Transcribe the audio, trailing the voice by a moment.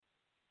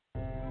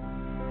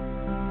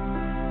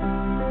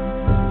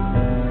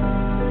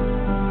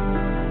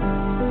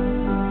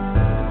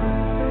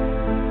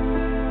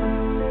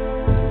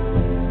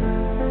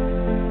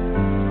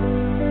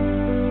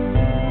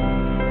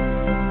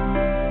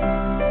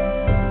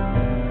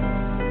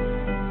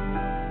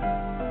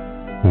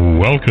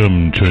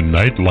Welcome to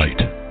Nightlight.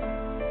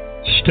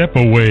 Step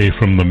away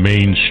from the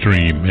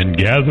mainstream and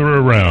gather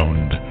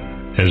around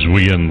as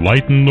we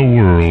enlighten the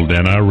world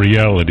and our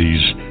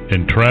realities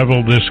and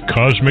travel this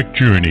cosmic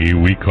journey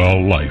we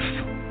call life.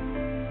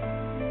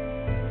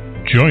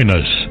 Join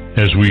us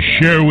as we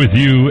share with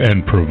you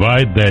and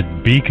provide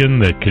that beacon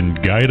that can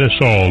guide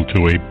us all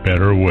to a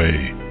better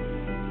way.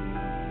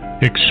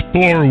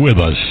 Explore with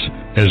us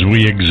as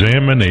we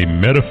examine a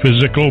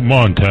metaphysical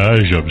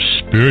montage of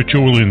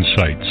spiritual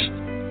insights,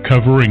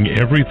 covering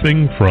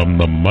everything from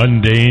the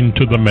mundane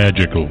to the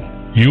magical,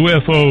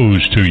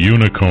 UFOs to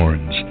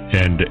unicorns,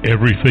 and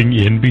everything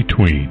in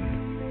between.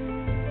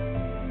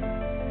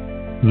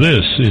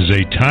 This is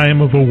a time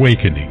of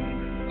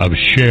awakening, of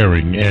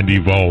sharing and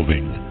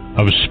evolving,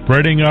 of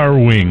spreading our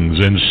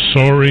wings and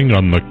soaring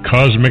on the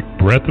cosmic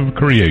breath of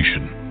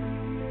creation.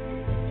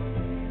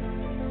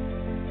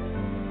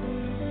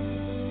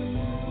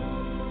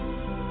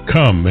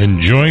 Come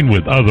and join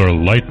with other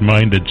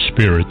light-minded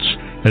spirits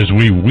as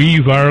we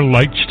weave our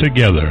lights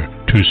together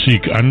to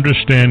seek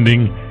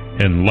understanding,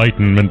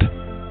 enlightenment,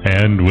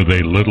 and, with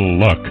a little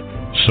luck,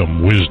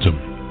 some wisdom.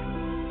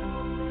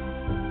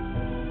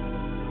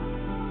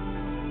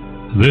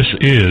 This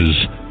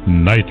is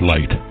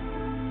Nightlight,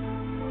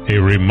 a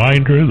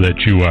reminder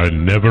that you are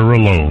never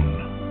alone.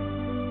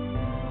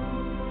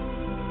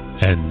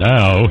 And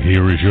now,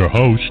 here is your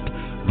host,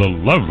 the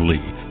lovely,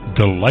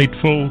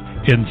 delightful,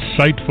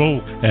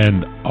 insightful,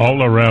 and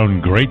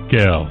all-around great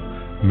gal,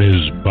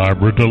 Ms.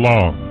 Barbara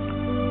DeLong.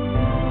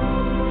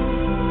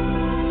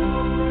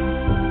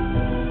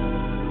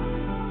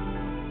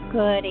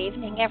 Good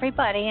evening,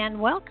 everybody,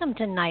 and welcome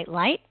to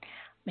Nightlight.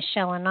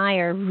 Michelle and I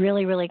are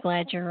really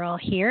glad you're all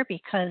here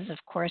because, of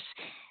course,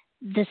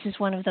 this is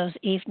one of those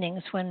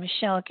evenings when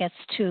Michelle gets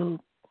to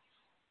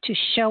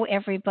show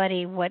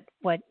everybody what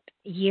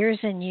years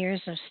and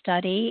years of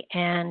study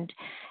and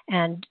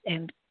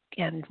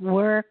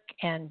work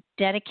and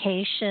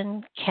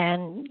dedication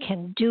can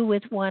do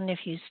with one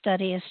if you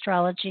study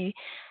astrology,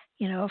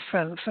 you know,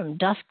 from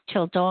dusk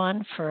till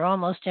dawn for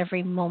almost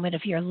every moment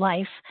of your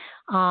life.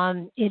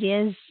 It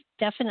is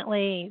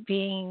definitely,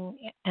 being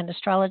an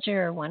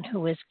astrologer or one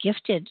who is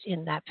gifted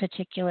in that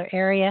particular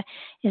area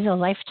is a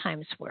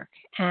lifetime's work.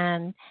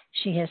 And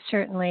she has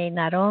certainly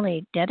not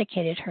only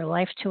dedicated her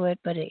life to it,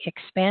 but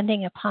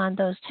expanding upon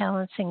those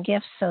talents and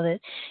gifts so that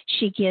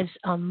she gives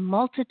a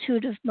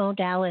multitude of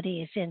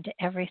modalities into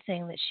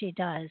everything that she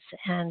does.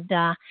 And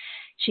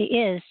she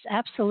is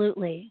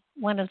absolutely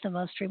one of the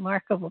most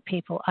remarkable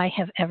people I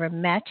have ever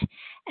met.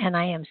 And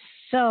I am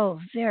so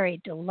very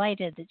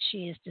delighted that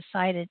she has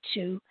decided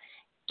to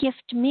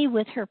gift me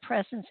with her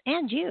presence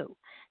and you.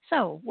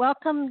 So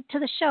welcome to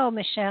the show,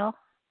 Michelle.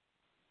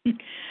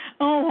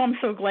 Oh, I'm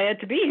so glad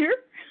to be here.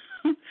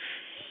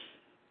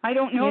 I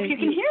don't know if you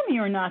can hear me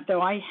or not,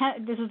 though.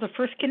 This is the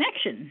first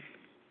connection.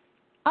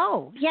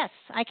 Oh, yes,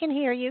 I can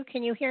hear you.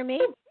 Can you hear me?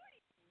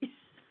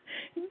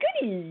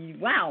 Goody.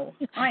 Wow.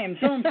 I am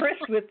so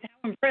impressed with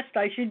how impressed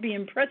I should be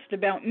impressed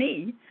about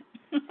me.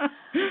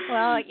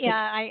 Well,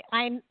 yeah,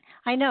 I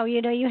know.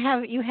 You know, you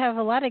have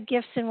a lot of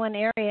gifts in one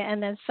area,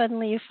 and then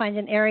suddenly you find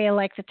an area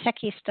like the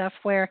techie stuff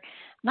where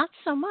not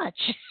so much.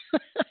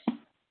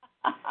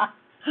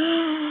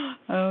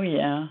 Oh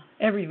yeah,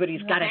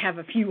 everybody's got to have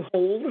a few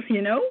holes,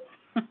 you know.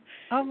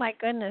 Oh my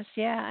goodness,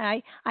 yeah.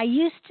 I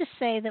used to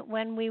say that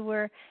when we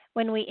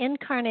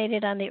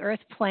incarnated on the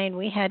earth plane,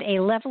 we had a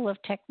level of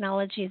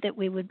technology that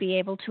we would be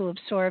able to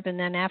absorb, and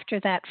then after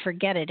that,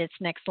 forget it. It's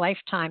next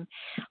lifetime.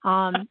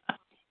 And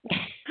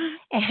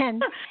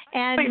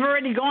we've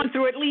already gone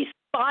through at least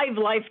 5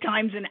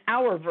 lifetimes in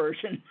our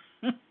version.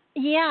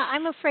 Yeah,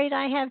 I'm afraid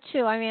I have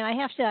too. I mean, I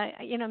have to,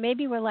 you know,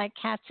 maybe we're like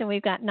cats and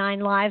we've got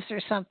 9 lives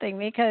or something,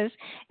 because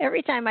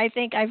every time I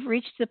think I've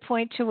reached the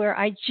point to where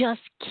I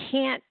just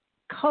can't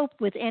cope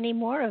with any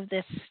more of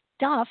this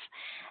stuff,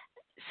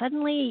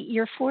 suddenly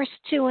you're forced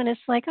to, and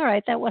it's like, all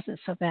right, that wasn't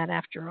so bad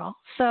after all.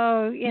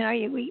 So, you know,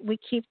 we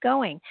keep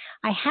going.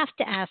 I have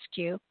to ask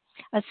you,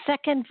 a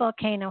second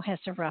volcano has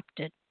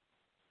erupted.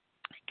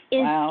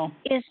 Wow.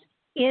 Is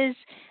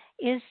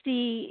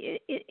the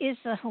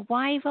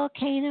Hawaii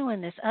volcano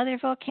and this other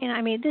volcano?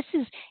 I mean,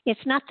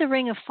 it's not the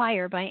Ring of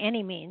Fire by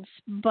any means,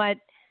 but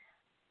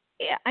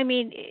I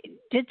mean,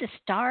 did the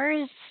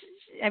stars?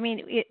 I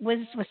mean, it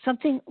was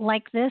something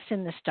like this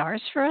in the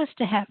stars for us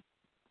to have,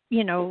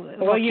 you know,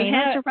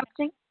 volcanoes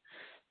erupting.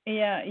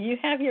 Yeah, you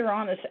have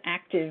Uranus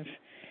active.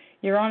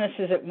 Uranus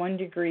is at 1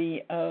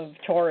 degree of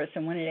Taurus,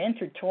 and when it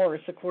entered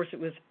Taurus, of course, it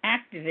was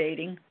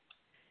activating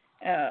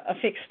a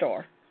fixed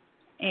star.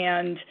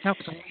 And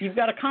you've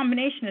got a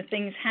combination of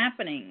things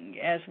happening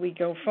as we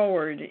go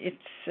forward. It's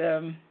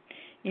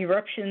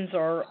eruptions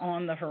are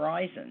on the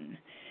horizon.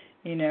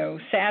 You know,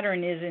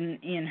 Saturn is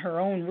in her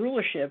own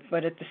rulership,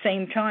 but at the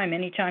same time,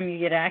 anytime you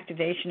get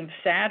activation of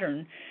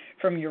Saturn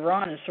from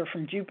Uranus or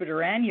from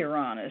Jupiter and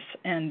Uranus,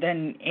 and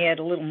then add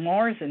a little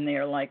Mars in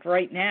there, like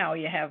right now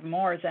you have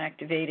Mars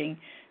activating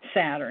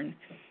Saturn,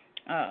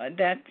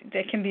 that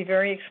can be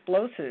very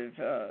explosive.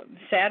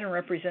 Saturn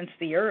represents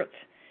the Earth,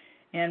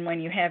 And when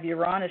you have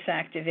Uranus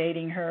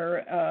activating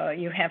her,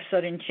 you have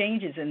sudden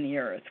changes in the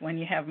Earth. When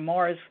you have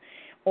Mars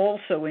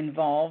also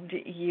involved,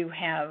 you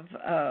have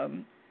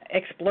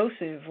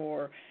explosive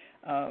or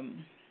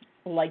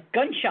like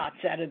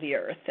gunshots out of the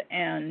Earth.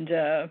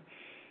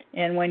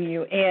 And when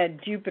you add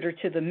Jupiter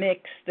to the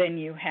mix, then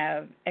you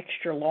have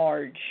extra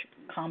large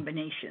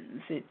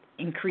combinations. It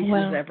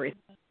increases everything.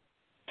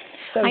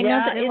 So I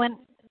know that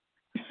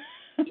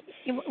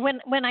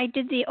when I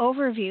did the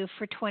overview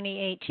for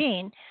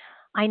 2018,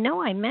 I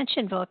know I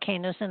mentioned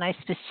volcanoes, and I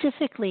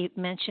specifically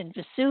mentioned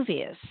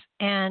Vesuvius.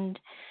 And,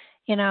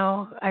 you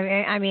know,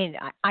 I mean,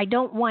 I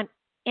don't want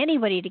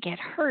anybody to get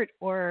hurt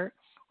or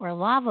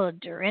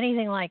lavaed or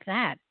anything like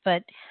that.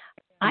 But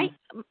I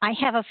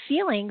have a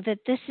feeling that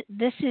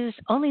this is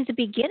only the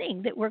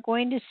beginning, that we're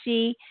going to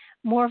see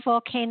more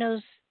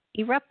volcanoes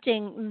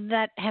erupting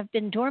that have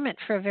been dormant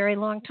for a very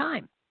long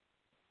time.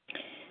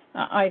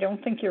 I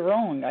don't think you're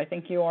wrong. I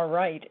think you are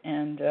right.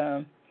 And,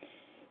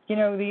 you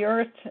know, the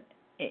Earth,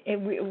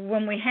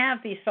 when we have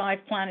these 5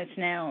 planets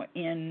now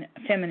in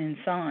feminine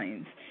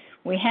signs,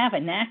 we have a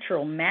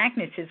natural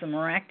magnetism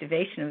or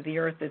activation of the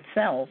Earth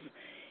itself.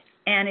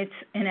 And it's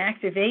an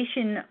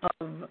activation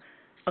of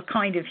a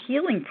kind of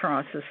healing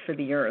process for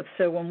the Earth.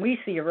 So when we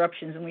see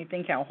eruptions and we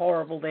think how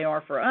horrible they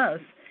are for us,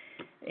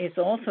 it's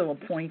also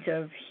a point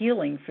of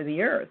healing for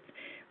the Earth.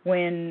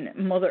 When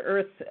Mother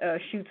Earth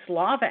shoots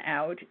lava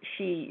out,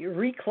 she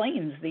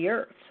reclaims the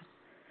Earth.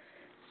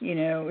 You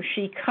know,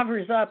 she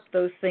covers up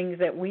those things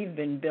that we've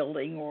been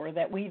building or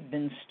that we've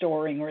been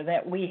storing or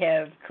that we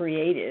have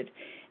created,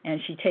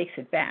 and she takes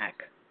it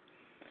back.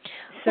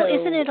 So, well,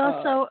 isn't it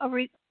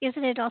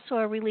also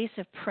a release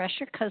of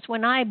pressure? Because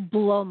when I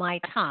blow my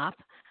top,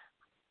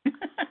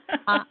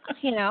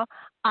 you know,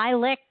 I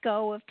let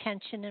go of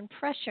tension and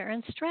pressure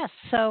and stress.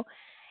 So,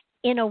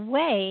 in a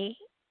way,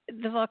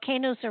 the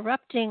volcanoes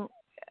erupting,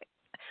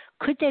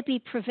 could they be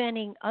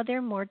preventing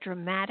other more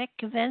dramatic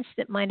events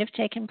that might have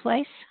taken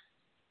place?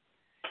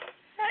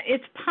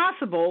 It's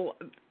possible.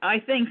 I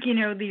think, you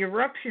know, the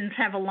eruptions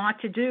have a lot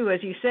to do,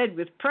 as you said,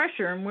 with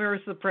pressure. And where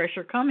is the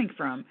pressure coming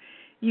from?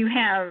 You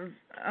have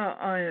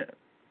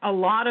a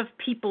lot of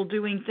people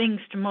doing things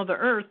to Mother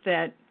Earth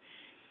that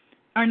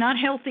are not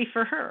healthy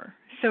for her.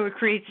 So it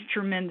creates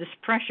tremendous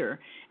pressure.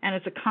 And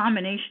it's a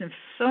combination of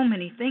so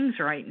many things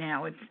right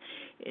now.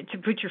 To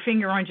put your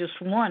finger on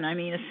just one, I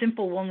mean, a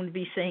simple one would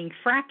be saying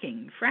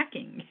fracking.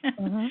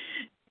 Mm-hmm.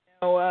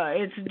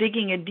 It's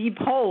digging a deep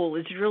hole.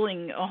 It's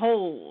drilling a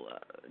hole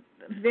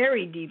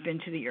very deep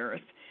into the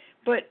Earth.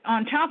 But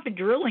on top of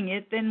drilling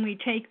it, then we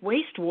take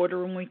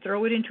wastewater and we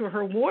throw it into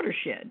her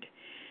watershed.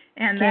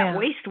 And that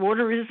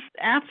wastewater is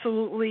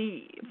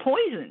absolutely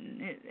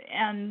poison.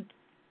 And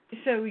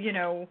so, you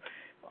know,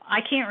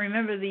 I can't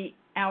remember the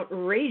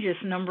outrageous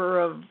number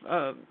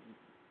of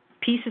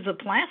pieces of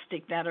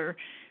plastic that are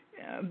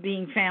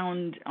being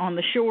found on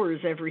the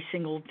shores every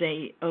single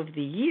day of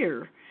the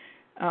year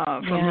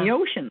from the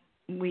ocean.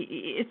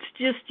 It's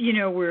just, you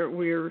know,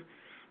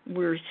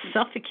 we're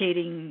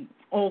suffocating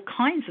all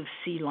kinds of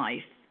sea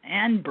life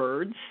and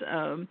birds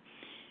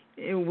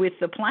with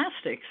the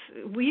plastics.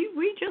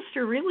 We just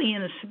are really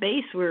in a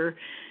space where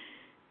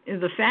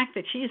the fact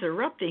that she's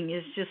erupting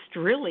is just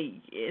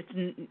really,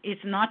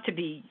 it's not to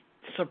be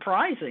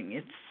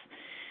surprising.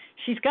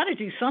 She's got to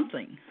do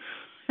something.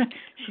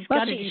 She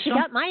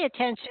got my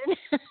attention.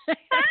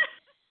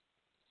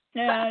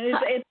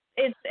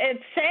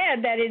 It's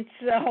sad that it's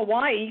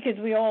Hawaii, because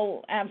we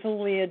all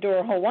absolutely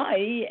adore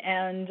Hawaii,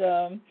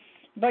 and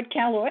but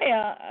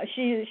Kilauea,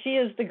 she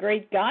is the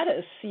great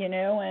goddess, you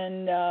know,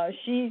 and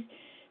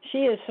she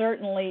is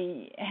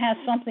certainly has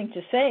something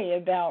to say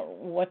about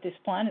what this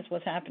planet,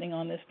 what's happening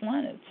on this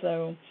planet.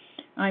 So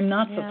I'm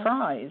not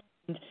surprised.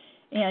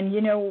 And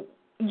you know,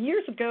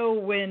 years ago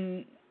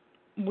when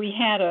we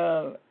had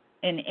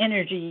an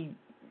energy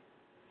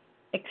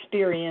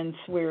experience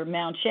where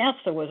Mount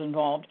Shasta was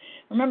involved,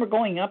 I remember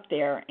going up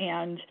there,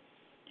 and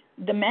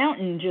the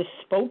mountain just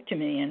spoke to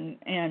me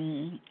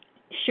and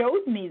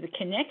showed me the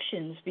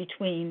connections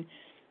between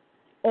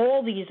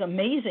all these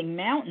amazing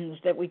mountains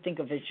that we think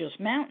of as just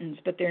mountains,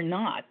 but they're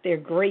not. They're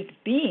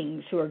great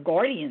beings who are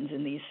guardians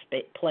in these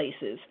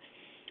places.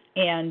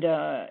 And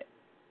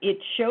it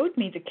showed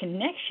me the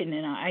connection,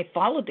 and I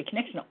followed the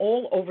connection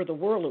all over the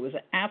world. It was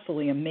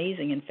absolutely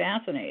amazing and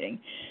fascinating.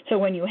 So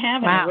when you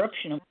have an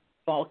eruption of a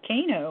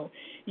volcano,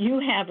 you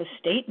have a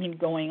statement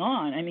going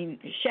on. I mean,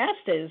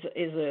 Shasta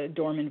is a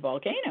dormant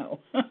volcano.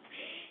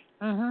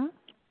 Mm-hmm.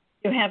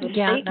 You have a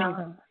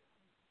statement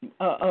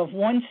of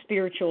one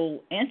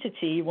spiritual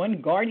entity,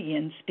 one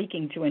guardian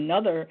speaking to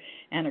another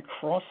and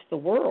across the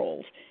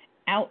world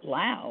out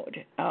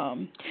loud.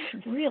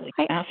 Really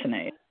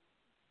fascinating.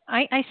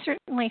 I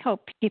certainly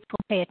hope people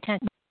pay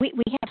attention. We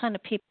have a ton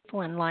of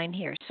people in line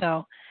here,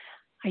 so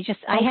I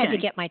had to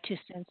get my 2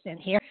 cents in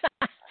here.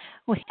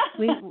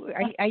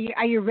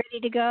 Are you ready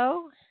to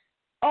go?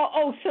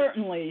 Oh,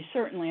 certainly.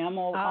 I'm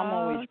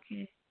always.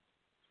 Okay.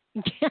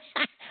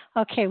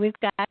 Okay, we've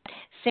got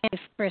Sandy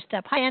first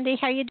up. Hi, Andy.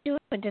 How you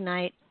doing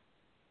tonight?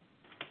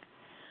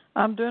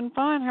 I'm doing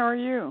fine. How are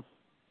you?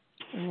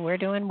 We're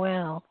doing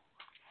well.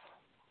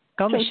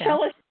 Go, so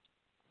Michelle.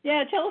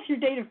 Tell us your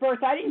date of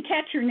birth. I didn't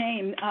catch your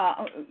name.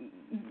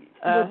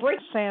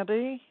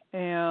 Sandy,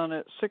 and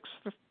it's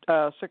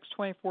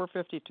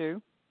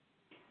 6/24/52.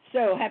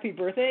 So happy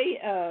birthday,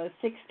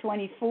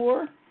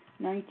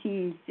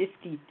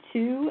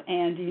 6/24/1952.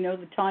 And do you know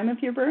the time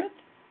of your birth?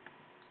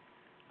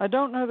 I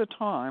don't know the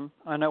time.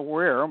 I know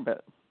where,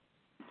 but...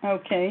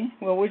 Okay.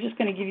 Well, we're just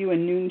going to give you a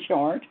noon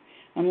chart,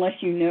 unless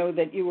you know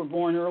that you were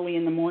born early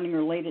in the morning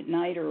or late at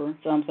night or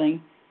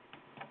something.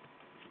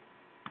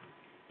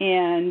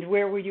 And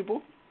where were you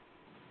born?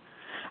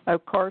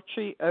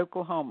 Okarche,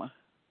 Oklahoma.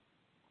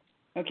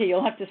 Okay,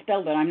 you'll have to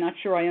spell that. I'm not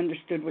sure I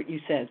understood what you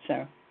said,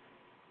 so.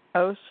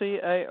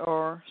 Okarche.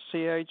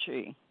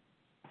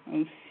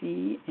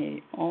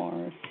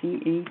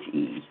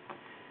 Okarche.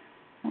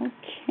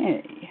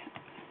 Okay.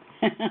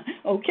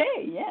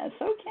 Okay, yes,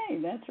 okay,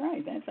 that's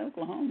right. That's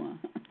Oklahoma.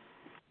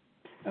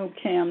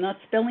 Okay, I'm not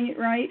spelling it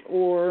right,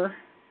 or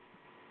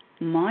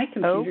my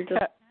computer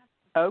doesn't.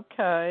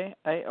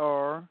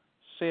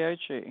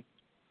 Okarche.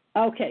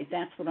 Okay,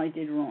 that's what I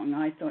did wrong.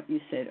 I thought you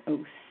said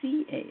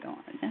OCAR.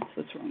 That's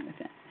what's wrong with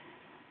that.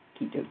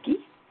 Okie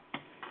dokie.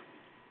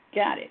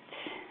 Got it.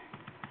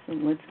 So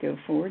let's go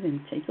forward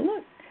and take a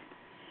look.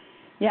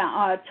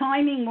 Yeah,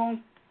 timing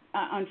won't.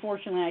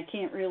 Unfortunately, I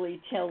can't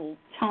really tell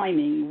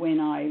timing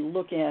when I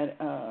look at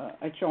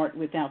a chart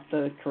without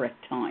the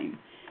correct time.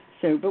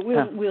 So, but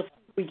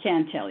we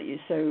can tell you.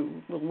 So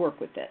we'll work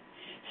with that.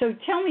 So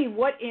tell me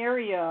what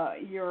area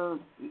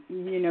you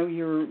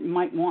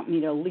might want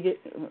me to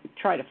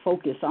try to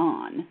focus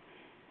on.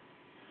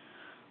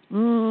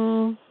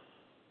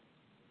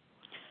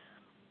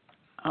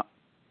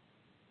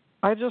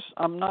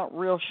 I'm not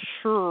real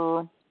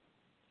sure.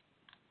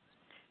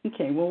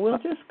 Okay, well, we'll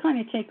just kind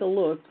of take a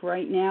look.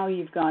 Right now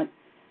you've got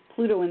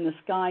Pluto in the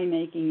sky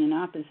making an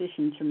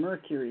opposition to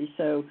Mercury,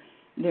 so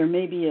there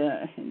may be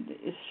a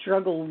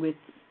struggle with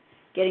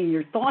getting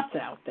your thoughts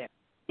out there.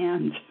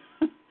 And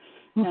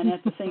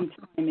at the same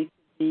time, it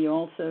could be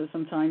also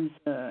sometimes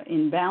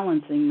in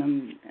balancing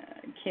them,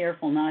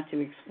 careful not to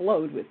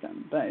explode with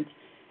them. But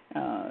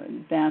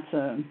that's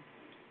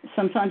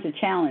sometimes a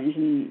challenge.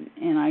 And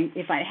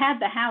if I had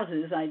the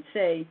houses, I'd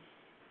say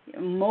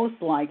most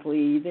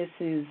likely this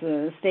is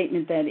a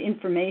statement that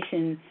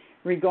information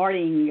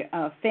regarding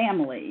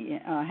family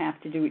have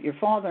to do with your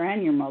father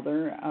and your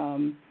mother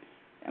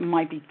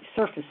might be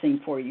surfacing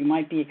for you. You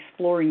might be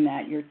exploring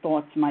that. Your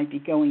thoughts might be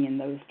going in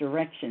those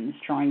directions,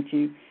 trying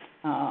to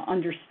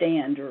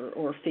understand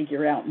or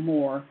figure out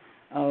more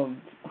of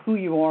who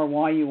you are,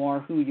 why you are,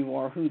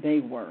 who they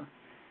were.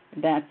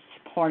 That's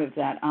part of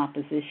that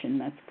opposition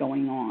that's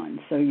going on.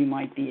 So you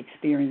might be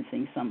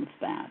experiencing some of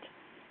that.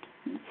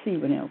 Let's see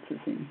what else is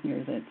in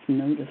here that's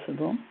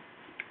noticeable.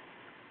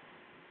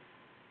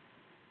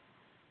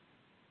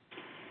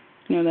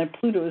 That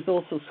Pluto is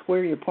also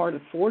square your part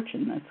of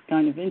fortune. That's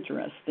kind of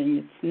interesting.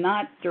 It's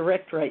not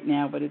direct right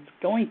now, but it's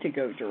going to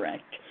go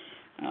direct.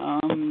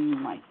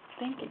 I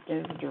think it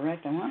goes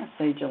direct. I want to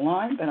say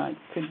July, but I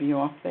could be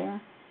off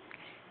there.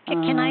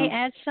 Can I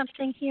add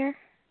something here?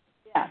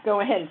 Yeah,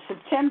 go ahead.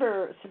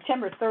 September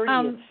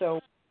 30th. So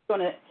I'm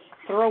going to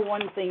throw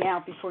one thing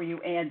out before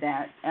you add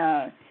that.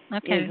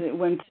 Okay. Is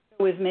when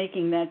Pluto is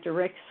making that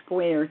direct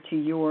square to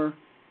your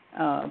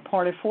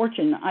part of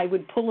fortune, I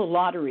would pull a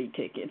lottery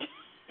ticket.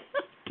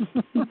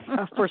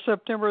 For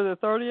September the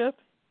 30th?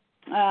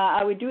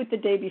 I would do it the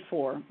day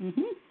before.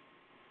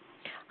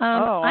 Mm-hmm.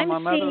 On my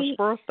mother's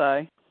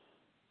birthday.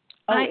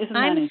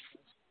 I'm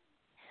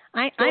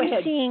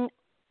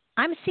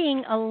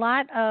seeing a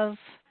lot of.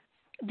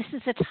 This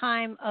is a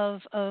time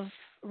of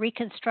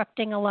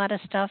reconstructing a lot of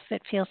stuff.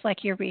 It feels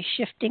like you're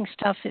reshifting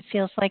stuff. It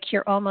feels like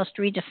you're almost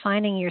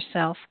redefining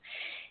yourself,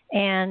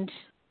 and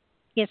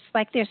it's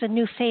like there's a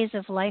new phase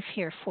of life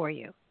here for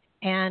you,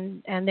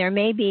 and there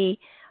may be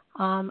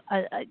an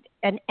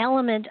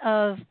element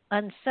of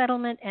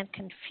unsettlement and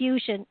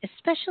confusion,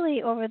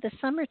 especially over the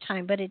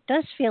summertime, but it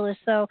does feel as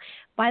though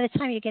by the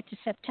time you get to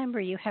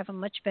September, you have a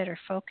much better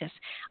focus.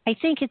 I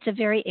think it's a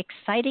very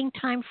exciting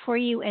time for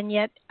you, and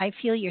yet I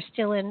feel you're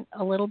still in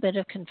a little bit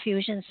of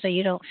confusion, so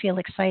you don't feel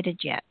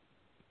excited yet.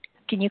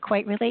 Can you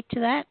quite relate to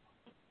that?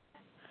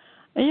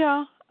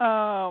 Yeah.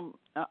 I'm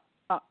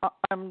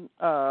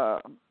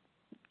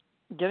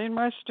getting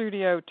my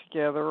studio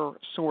together,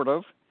 sort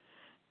of.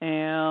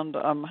 And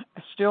I'm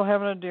still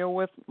having to deal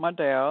with my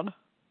dad.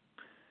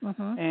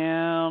 Mm-hmm.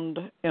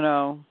 And,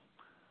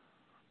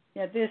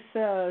 Yeah, this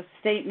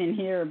statement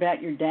here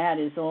about your dad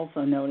is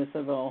also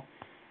noticeable.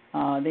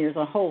 There's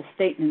a whole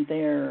statement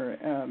there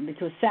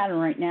because Saturn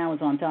right now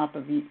is on top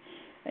of you.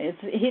 It's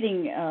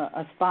hitting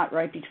a spot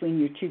right between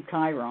your two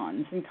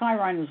chirons. And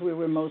chiron is where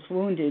we're most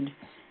wounded.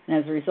 And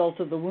as a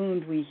result of the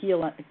wound, we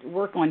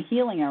work on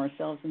healing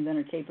ourselves and then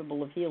are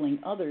capable of healing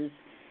others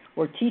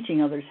or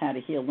teaching others how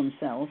to heal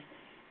themselves.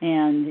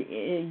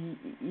 And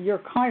your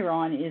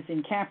Chiron is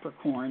in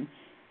Capricorn.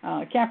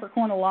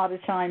 Capricorn a lot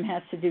of time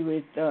has to do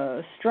with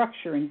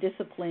structure and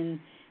discipline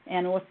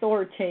and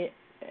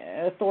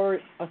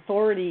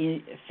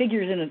authority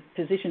figures in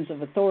positions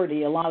of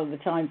authority. A lot of the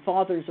time,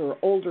 fathers are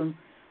older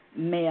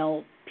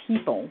male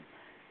people,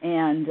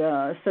 and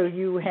so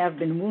you have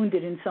been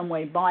wounded in some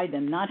way by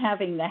them. Not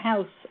having the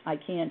house, I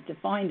can't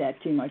define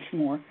that too much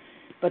more,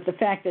 but the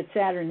fact that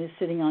Saturn is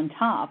sitting on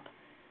top,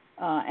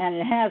 and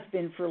it has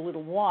been for a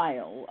little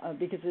while,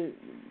 because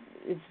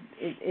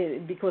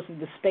because of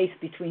the space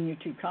between your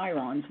two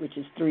chirons, which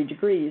is 3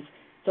 degrees,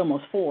 it's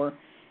almost 4,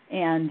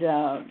 and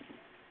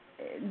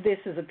this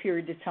is a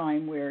period of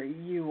time where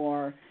you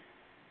are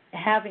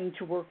having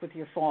to work with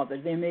your father.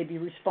 There may be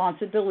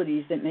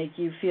responsibilities that make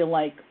you feel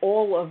like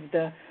all of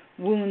the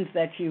wounds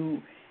that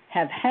you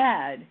have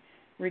had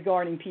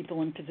regarding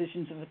people in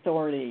positions of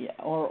authority,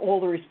 or all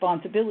the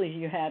responsibilities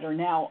you had, are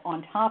now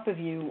on top of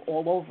you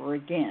all over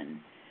again.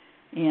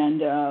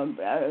 And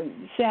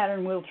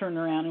Saturn will turn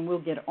around and we'll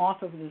get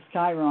off of this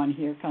Chiron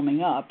here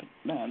coming up,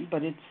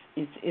 but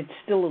it's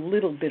still a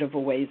little bit of a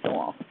ways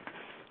off.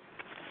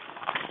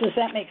 Does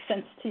that make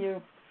sense to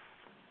you?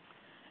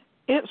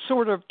 It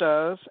sort of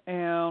does,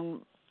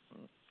 and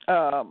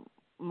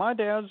my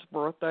dad's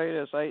birthday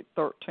is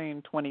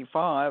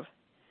 8/13/25,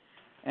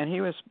 and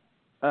he was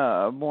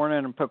born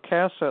in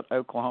Pocasset,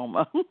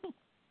 Oklahoma.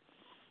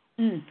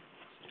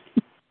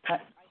 I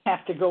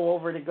have to go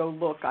over to go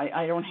look.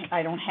 I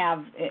don't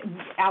have,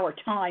 our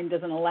time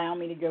doesn't allow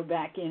me to go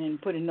back in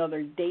and put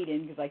another date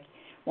in, because I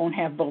won't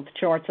have both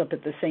charts up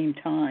at the same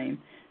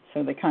time,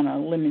 so that kind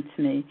of limits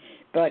me.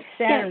 But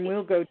Saturn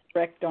will go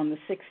direct on the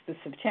 6th of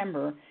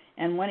September,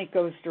 and when it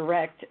goes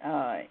direct,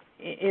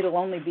 it'll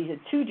only be at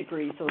 2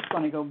 degrees, so it's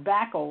going to go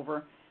back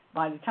over.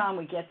 By the time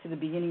we get to the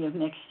beginning of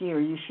next year,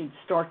 you should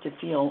start to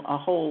feel a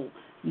whole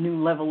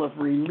new level of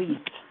relief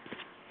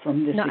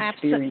from this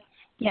experience.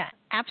 Yeah,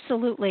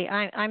 absolutely.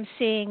 I'm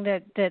seeing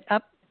that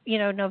up,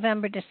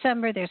 November,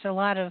 December, there's a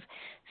lot of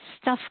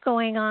stuff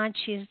going on.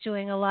 She's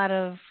doing a lot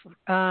of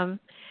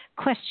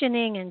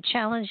questioning and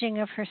challenging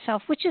of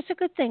herself, which is a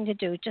good thing to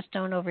do. Just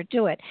don't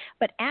overdo it.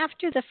 But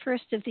after the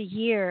first of the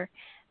year,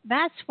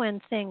 that's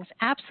when things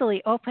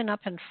absolutely open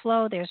up and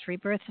flow. There's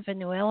rebirth of a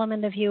new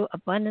element of you.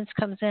 Abundance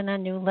comes in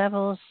on new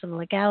levels. Some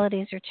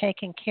legalities are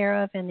taken care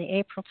of in the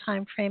April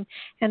time frame.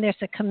 And there's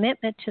a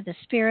commitment to the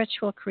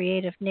spiritual,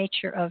 creative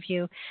nature of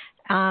you.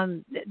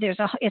 It's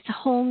a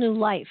whole new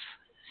life.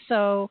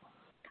 So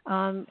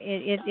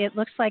it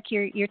looks like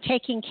you're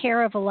taking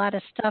care of a lot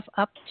of stuff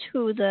up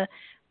to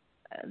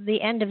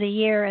the end of the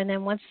year, and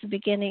then once the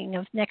beginning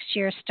of next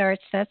year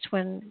starts, that's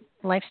when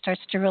life starts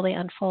to really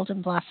unfold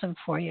and blossom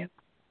for you.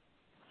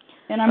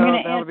 And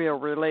that'll be a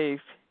relief.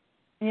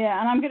 Yeah,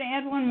 and I'm going to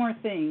add one more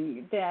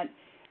thing, that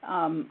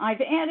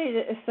I've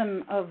added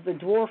some of the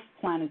dwarf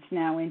planets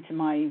now into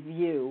my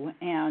view,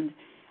 and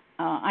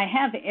I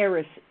have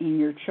Eris in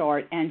your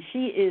chart, and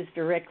she is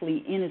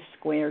directly in a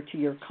square to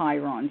your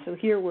Chiron. So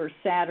here where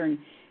Saturn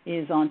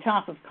is on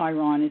top of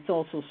Chiron, it's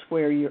also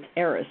square your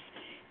Eris.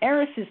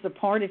 Eris is the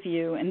part of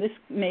you, and this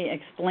may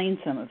explain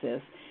some of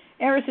this.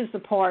 Eris is the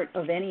part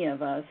of any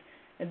of us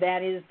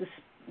that is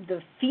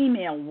the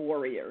female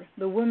warrior,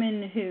 the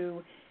woman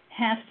who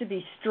has to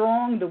be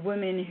strong, the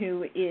woman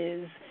who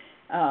is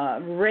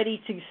ready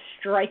to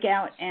strike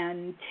out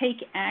and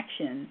take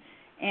action.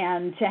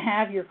 And to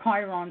have your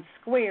Chiron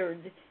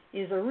squared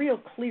is a real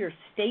clear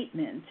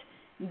statement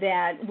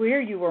that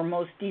where you are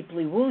most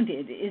deeply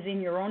wounded is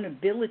in your own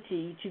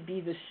ability to be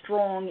the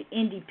strong,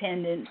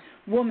 independent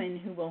woman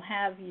who will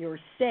have your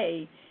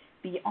say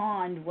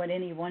beyond what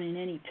anyone in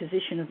any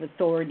position of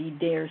authority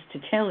dares to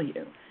tell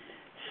you.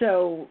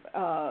 So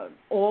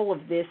all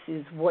of this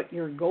is what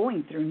you're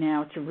going through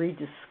now, to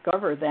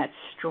rediscover that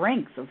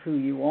strength of who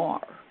you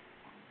are.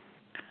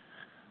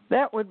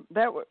 That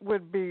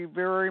would be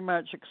very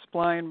much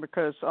explained,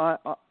 because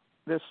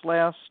this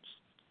last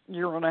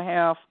year and a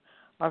half,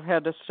 I've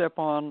had to step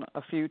on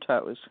a few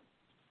toes.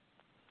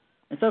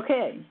 It's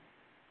okay.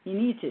 You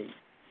need to.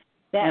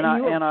 And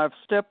I've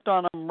stepped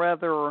on them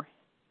rather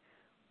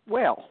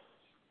well.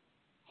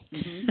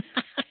 Mm-hmm.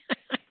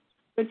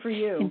 Good for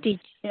you. Indeed.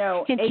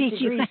 8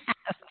 degrees.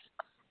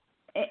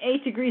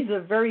 8 degrees is a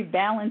very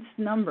balanced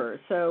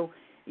number, so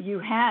you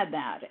had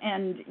that,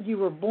 and you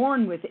were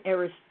born with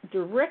Eris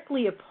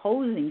directly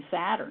opposing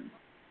Saturn.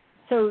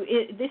 So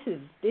this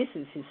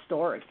is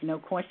historic, no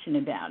question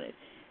about it.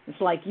 It's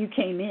like you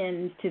came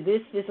into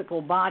this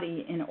physical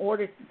body in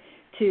order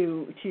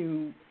to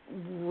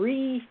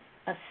reassess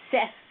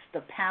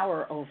the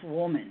power of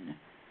woman.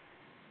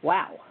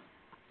 Wow.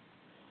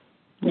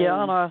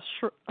 Yeah, and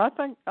I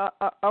think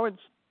I would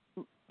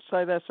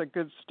say that's a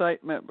good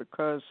statement,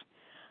 because,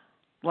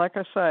 like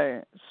I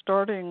say,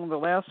 starting the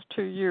last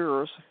 2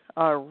 years,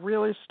 I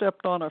really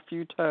stepped on a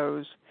few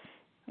toes,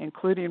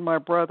 including my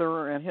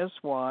brother and his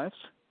wives,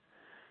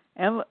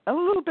 and a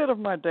little bit of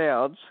my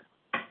dad's.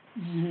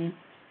 Mm-hmm.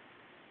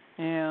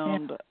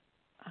 And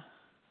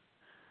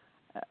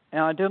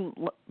I didn't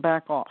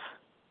back off.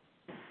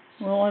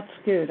 Well, that's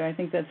good. I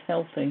think that's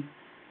healthy.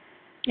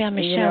 Yeah,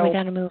 Michelle, we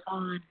got to move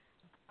on.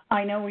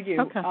 I know we do.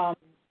 Okay.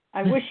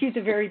 I wish you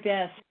the very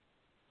best.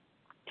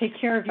 Take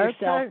care of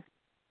yourself. Okay.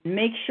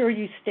 Make sure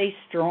you stay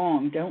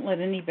strong. Don't let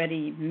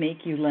anybody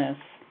make you less.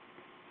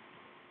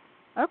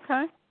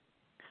 Okay.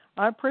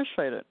 I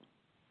appreciate it.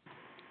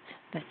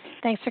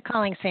 Thanks for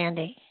calling,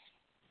 Sandy.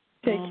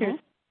 Take care.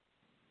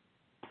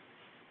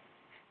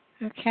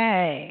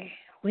 Okay,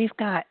 we've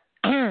got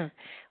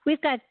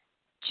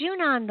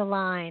June on the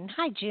line.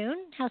 Hi,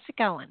 June. How's it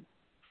going?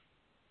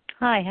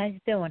 Hi, how you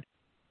doing?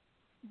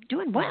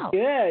 Doing well.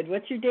 Good.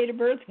 What's your date of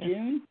birth,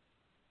 June?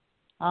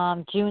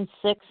 June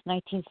 6,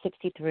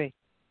 1963.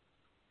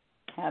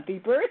 Happy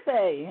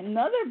birthday.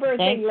 Another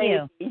birthday Thank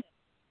lady. you.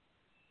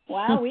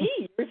 Wow,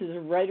 yours is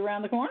right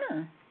around the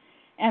corner.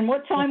 And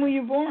what time were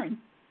you born?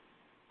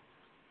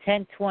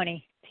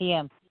 10:20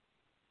 p.m.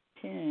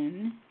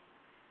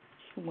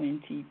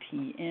 10:20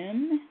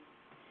 p.m.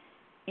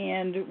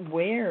 And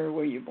where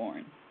were you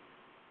born?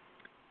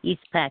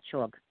 East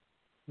Patchogue,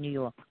 New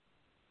York.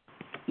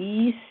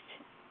 East.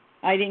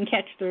 I didn't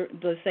catch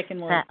the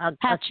second word. I'll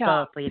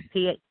spell it for you.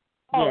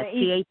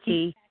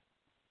 P-A-T.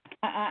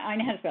 I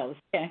know how to spell this.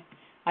 Okay.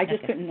 I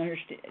just couldn't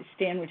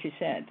understand what you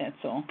said.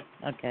 That's all.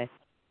 Okay.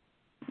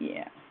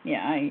 Yeah.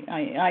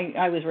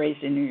 I was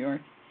raised in New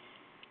York,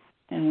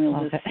 and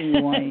we'll just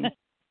see why.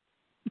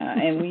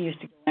 And we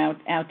used to go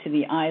out to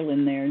the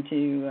island there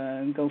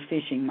to go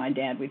fishing. My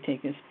dad would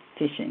take us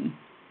fishing,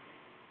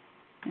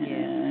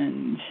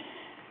 and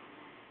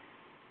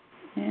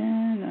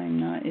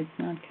it's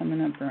not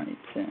coming up right.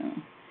 So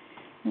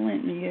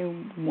let me go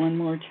one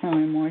more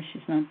time. Why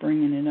she's not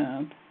bringing it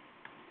up?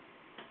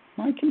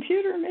 My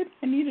computer. Maybe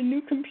I need a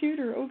new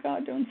computer. Oh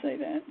God, don't say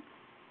that.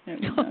 That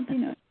would not be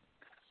nice.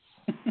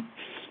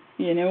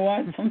 You know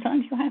what?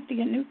 Sometimes you'll have to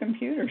get new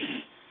computers.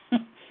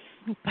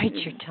 Bite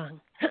your tongue.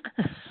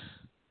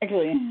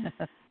 Exactly.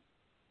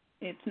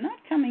 It's not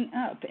coming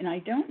up, and I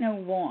don't know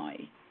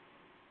why.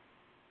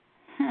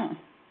 Huh.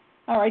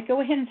 All right,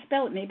 go ahead and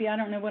spell it. Maybe I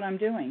don't know what I'm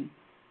doing.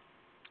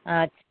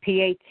 It's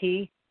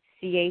P-A-T-C-H-O-G-U-E.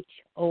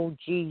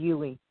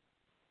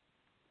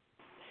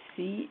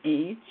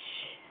 C-H-O-U-G-U-E.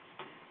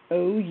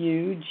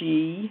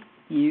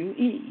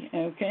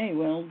 Okay,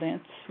 well,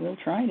 we'll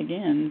try it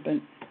again, but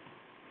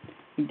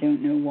we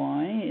don't know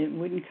why. It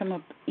wouldn't come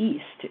up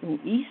east.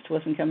 East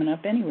wasn't coming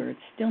up anywhere. It's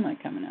still not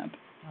coming up.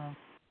 Oh.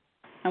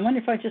 I wonder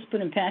if I just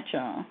put in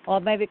Patchogue. Or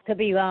maybe it could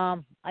be, I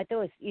thought it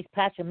was East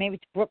Patchogue. Maybe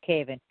it's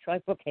Brookhaven. Try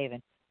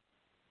Brookhaven.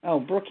 Oh,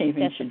 Brookhaven.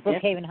 That's the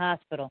Brookhaven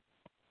Hospital.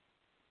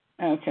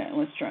 Okay,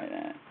 let's try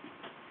that.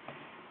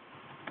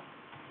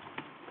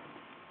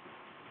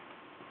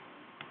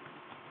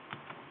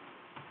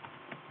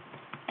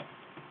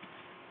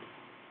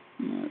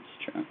 Let's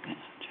try that.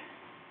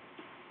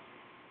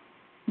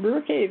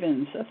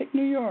 Brookhaven, Suffolk,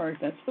 New York.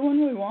 That's the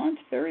one we want.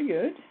 Very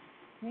good.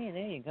 Hey,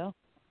 there you go.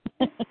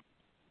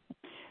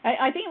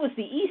 I think it was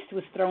the East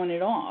was throwing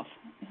it off.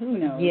 Who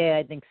knows? Yeah,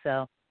 I think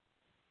so.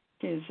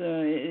 Because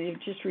it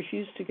just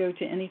refused to go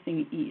to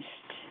anything East.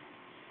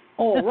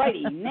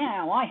 Alrighty,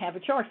 now I have a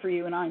chart for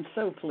you, and I'm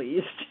so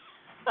pleased.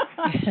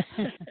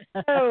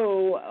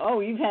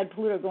 You've had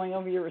Pluto going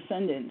over your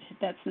ascendant.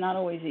 That's not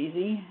always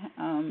easy.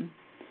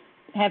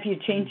 Have you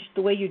changed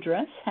the way you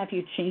dress? Have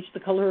you changed the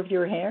color of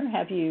your hair?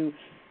 Have you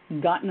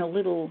gotten a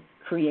little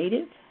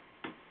creative?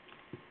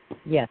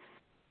 Yes.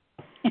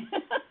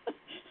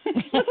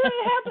 That's what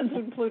happens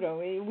with Pluto.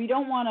 We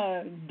don't want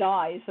to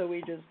die, so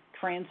we just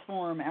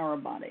transform our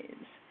bodies.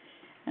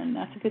 And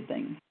that's a good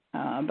thing.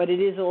 But it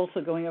is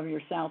also going over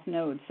your south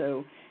node,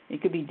 so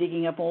it could be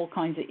digging up all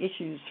kinds of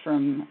issues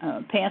from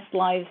past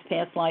lives,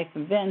 past life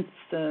events,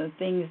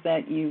 things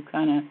that you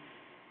kind of,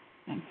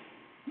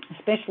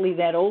 especially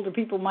that older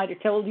people might have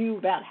told you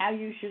about how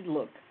you should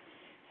look.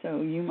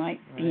 So you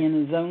might be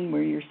in a zone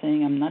where you're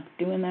saying, I'm not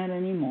doing that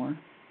anymore.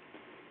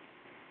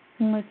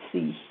 Let's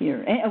see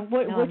here.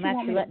 I'm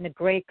actually letting the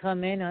gray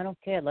come in. I don't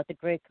care. Let the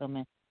gray come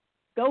in.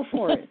 Go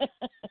for it.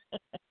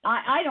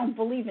 I don't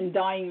believe in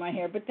dyeing my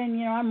hair, but then,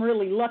 I'm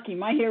really lucky.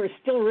 My hair is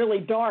still really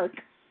dark.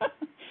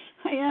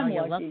 I am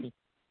you're lucky.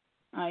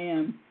 I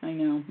am. I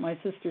know. My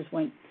sisters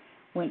went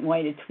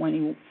white at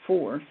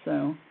 24,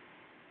 so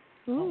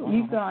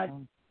you've got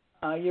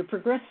your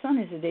progressed sun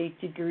is at 8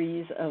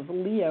 degrees of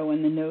Leo,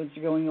 and the nodes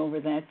are going over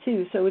that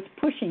too, so it's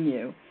pushing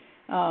you.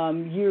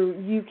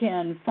 You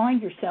can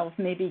find yourself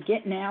maybe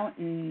getting out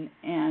and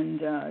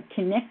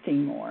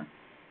connecting more.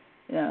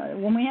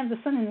 When we have the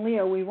sun in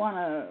Leo, we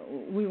wanna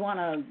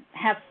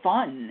have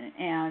fun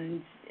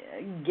and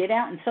get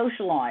out and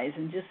socialize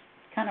and just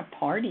kind of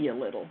party a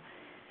little.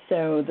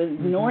 So the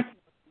North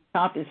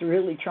top is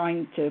really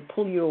trying to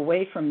pull you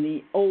away from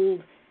the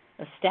old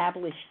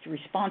established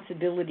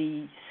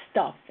responsibility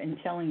stuff and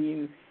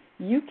telling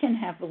you can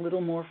have a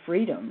little more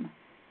freedom.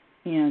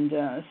 And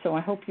so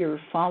I hope you're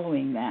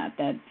following that.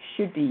 That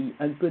should be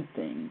a good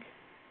thing.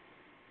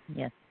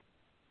 Yes.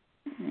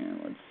 Yeah,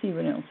 let's see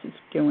what else is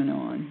going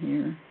on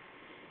here.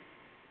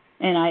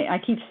 And I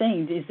keep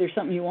saying, is there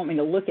something you want me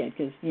to look at?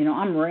 Because,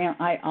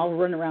 I'll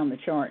run around the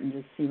chart and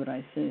just see what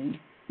I see.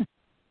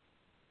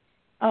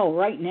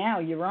 Right now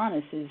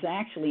Uranus is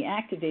actually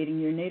activating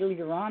your natal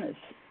Uranus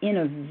in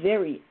a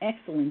very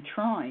excellent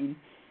trine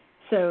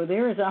So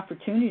there is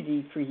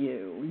opportunity for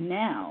you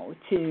now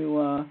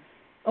to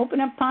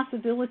open up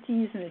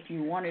possibilities, and if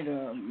you wanted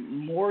a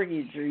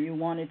mortgage or you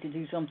wanted to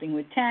do something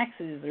with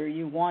taxes or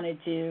you wanted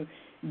to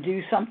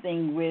do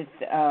something with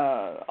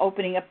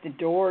opening up the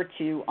door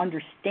to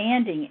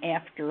understanding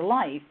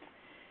afterlife,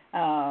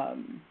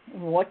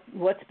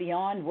 what's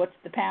beyond, what's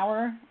the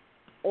power,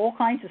 all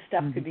kinds of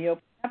stuff could be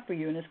opened up for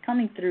you, and it's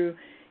coming through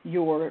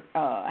your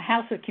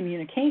house of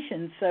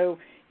communication. So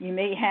you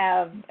may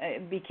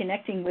be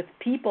connecting with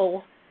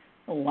people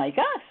like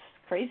us,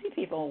 crazy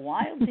people,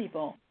 wild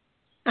people,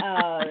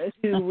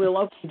 who will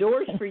open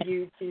doors for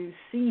you to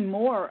see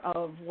more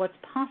of what's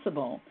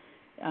possible.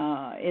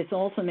 It's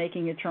also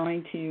making a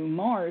trine to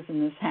Mars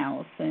in this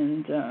house,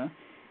 and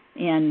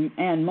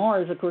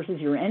Mars, of course, is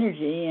your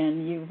energy,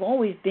 and you've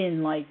always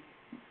been like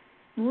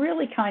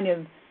really kind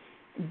of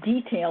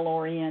detail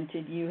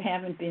oriented. You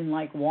haven't been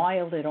like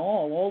wild at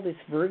all. All this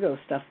Virgo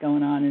stuff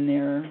going on in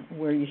there,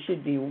 where you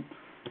should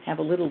have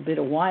a little bit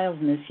of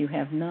wildness, you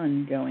have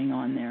none going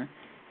on there.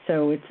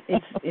 So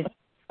it's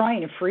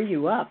trying to free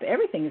you up.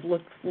 Everything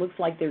looks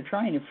like they're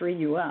trying to free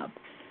you up.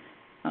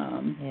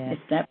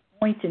 It's that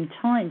point in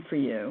time for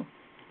you.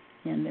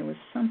 And there was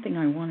something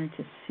I wanted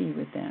to see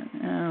with that.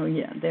 Oh,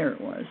 yeah, there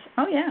it was.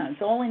 Oh, yeah,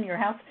 it's all in your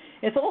house.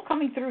 It's all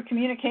coming through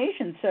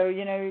communication. So,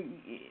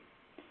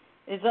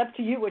 it's up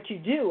to you what you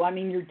do. I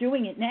mean, you're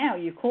doing it now.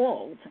 You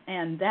called,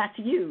 and that's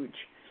huge.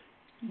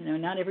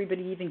 Not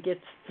everybody even gets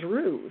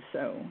through,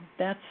 so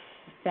that's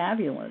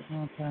fabulous.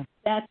 Okay.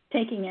 That's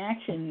taking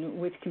action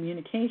with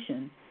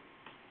communication.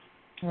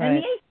 Right. And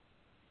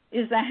the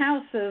 8th is the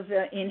house of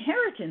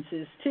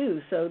inheritances,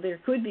 too, so there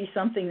could be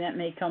something that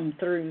may come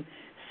through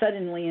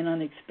suddenly and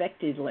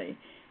unexpectedly.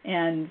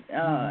 And,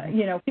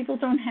 people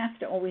don't have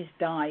to always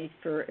die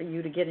for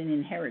you to get an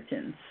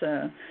inheritance.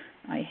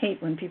 I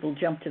hate when people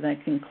jump to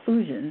that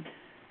conclusion,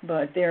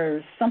 but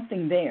there's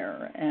something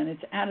there, and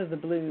it's out of the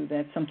blue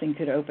that something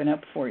could open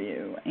up for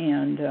you.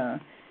 And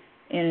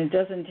it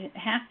doesn't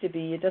have to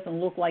be, it doesn't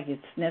look like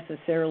it's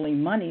necessarily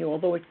money,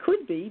 although it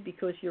could be,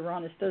 because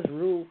Uranus does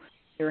rule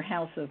your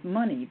house of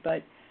money.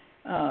 But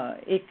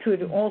it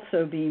could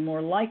also be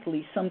more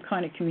likely some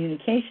kind of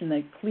communication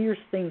that clears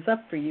things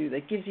up for you,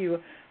 that gives you a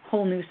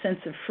whole new sense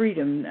of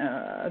freedom,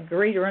 a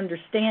greater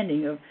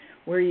understanding of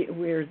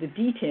where the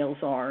details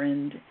are.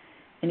 And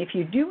if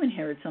you do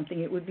inherit something,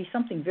 it would be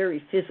something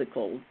very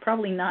physical,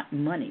 probably not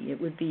money. It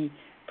would be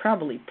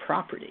probably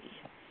property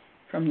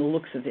from the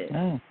looks of it.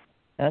 Oh,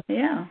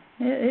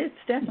 it's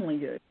definitely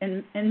good.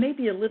 And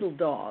maybe a little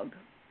dog.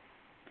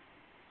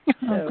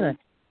 Oh, good.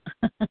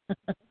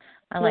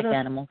 I like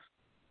animals.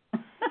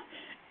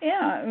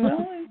 Yeah,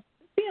 well, it'd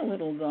be a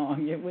little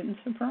dog. It wouldn't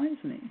surprise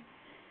me.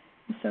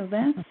 So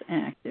that's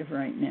active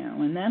right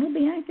now, and that'll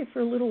be active for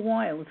a little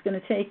while. It's going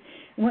to take,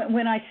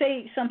 when I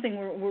say something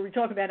where we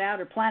talk about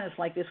outer planets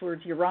like this, where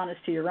it's Uranus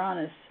to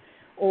Uranus,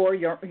 or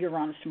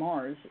Uranus to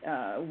Mars,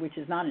 which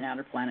is not an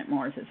outer planet,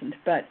 Mars isn't,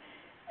 but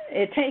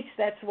it takes,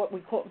 that's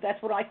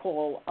what I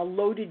call a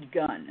loaded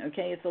gun,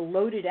 okay? It's a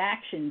loaded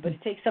action, but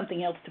it takes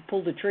something else to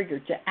pull the trigger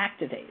to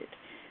activate it.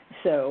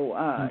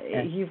 So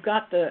you've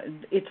got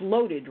it's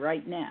loaded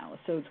right now,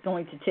 so it's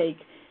going to take,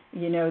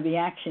 the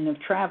action of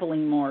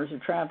traveling Mars or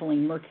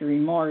traveling Mercury,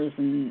 Mars,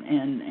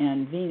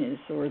 and Venus,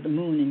 or the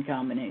Moon in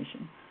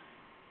combination.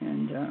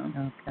 And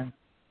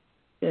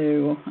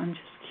so I'm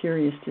just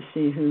curious to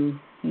see who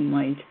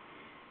might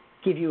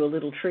give you a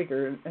little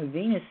trigger.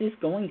 Venus is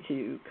going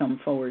to come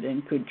forward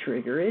and could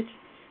trigger it.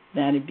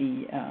 That'd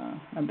be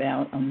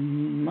about a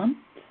month,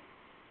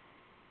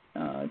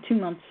 2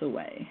 months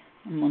away,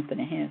 a month and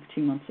a half,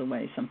 2 months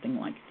away, something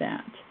like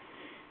that.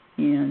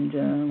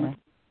 And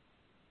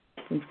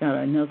we've got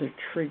another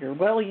trigger.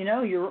 Well,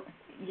 your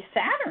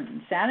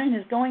Saturn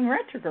is going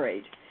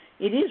retrograde.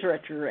 It is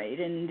retrograde,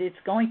 and it's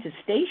going to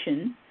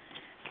station.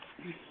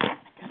 I've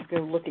got to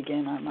go look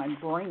again on my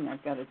brain.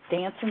 I've got it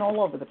dancing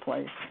all over the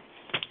place.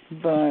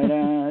 But it's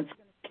going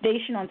to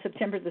station on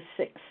September the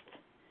 6th.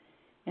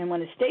 And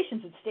when it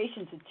stations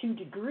at 2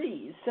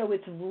 degrees, so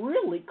it's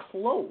really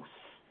close,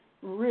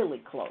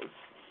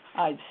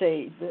 I'd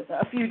say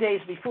a few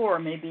days before,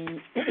 maybe,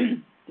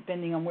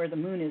 depending on where the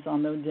moon is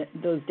on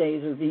those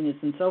days, or Venus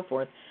and so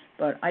forth.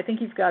 But I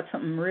think you've got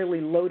something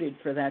really loaded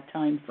for that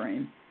time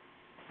frame.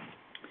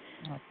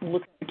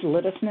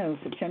 Let us know,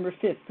 September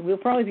 5th. We'll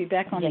probably be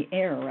back on the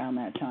air around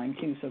that time,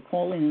 too, so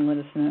call in and let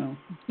us know.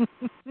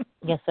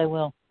 Yes, I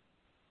will.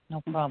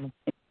 No problem.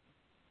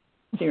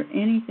 Is there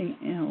anything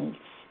else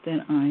that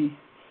I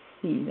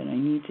see that I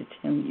need to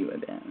tell you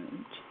about?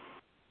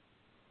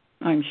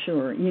 I'm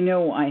sure.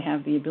 I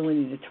have the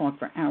ability to talk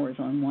for hours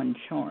on one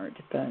chart,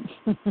 but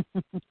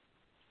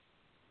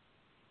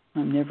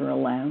I'm never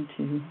allowed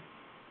to.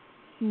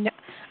 No.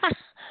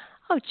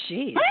 Oh,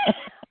 geez.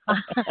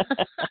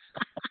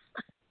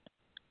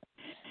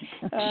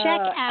 Check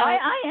out.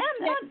 I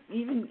am not,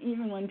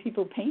 even when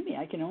people pay me,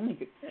 I can only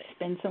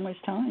spend so much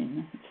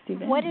time. It's too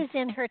bad. What is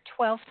in her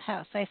 12th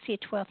house? I see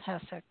 12th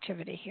house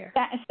activity here.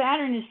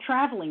 Saturn is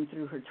traveling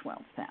through her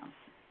 12th house.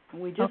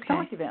 We just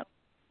talked about it.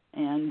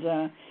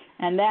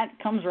 And that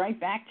comes right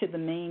back to the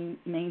main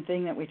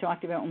thing that we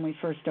talked about when we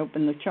first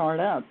opened the chart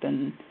up.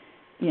 And,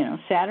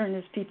 Saturn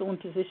is people in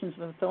positions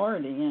of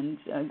authority, and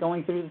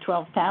going through the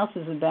 12th house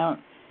is about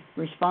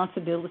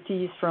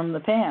responsibilities from the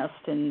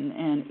past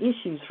and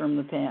issues from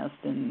the past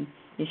and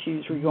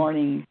issues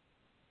regarding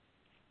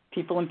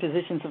people in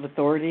positions of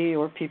authority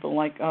or people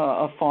like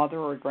a father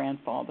or a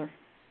grandfather,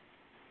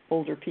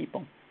 older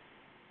people.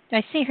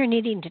 I see her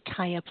needing to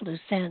tie up loose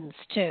ends,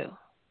 too.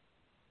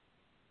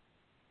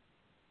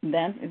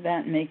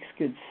 That makes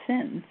good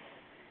sense.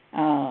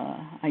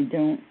 I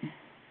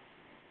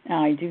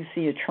do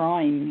see a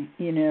trine.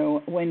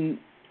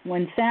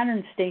 When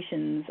Saturn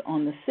stations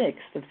on the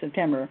 6th of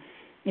September,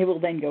 it will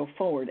then go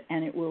forward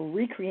and it will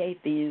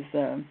recreate these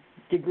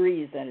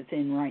degrees that it's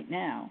in right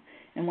now.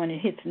 And when it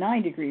hits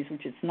 9 degrees,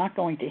 which it's not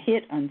going to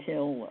hit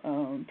until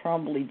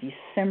probably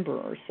December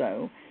or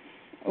so,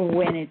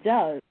 when it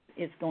does,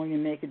 it's going to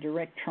make a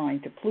direct trine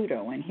to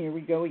Pluto. And here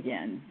we go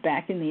again,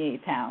 back in the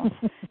 8th house.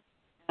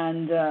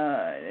 And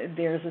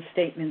there's a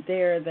statement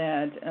there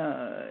that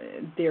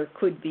there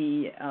could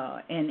be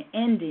an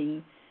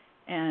ending,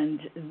 and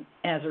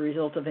as a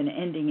result of an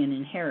ending, an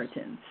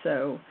inheritance.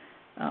 So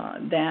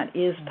that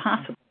is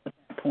possible at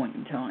that point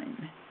in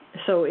time.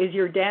 So is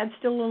your dad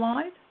still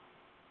alive?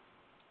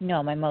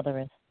 No, my mother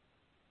is.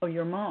 Oh,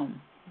 your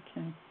mom.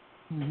 Okay.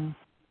 Mm-hmm.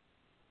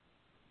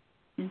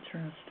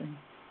 Interesting.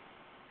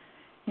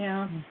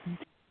 Yeah. Mm-hmm.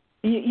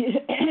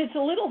 It's a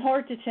little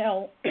hard to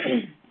tell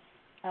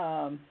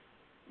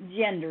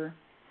gender.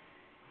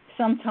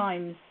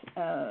 Sometimes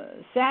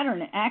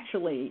Saturn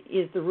actually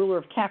is the ruler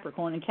of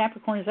Capricorn, and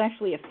Capricorn is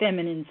actually a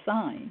feminine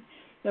sign.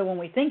 So when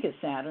we think of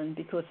Saturn,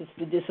 because it's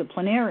the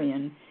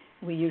disciplinarian,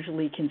 we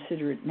usually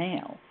consider it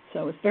male.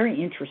 So it's very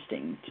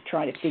interesting to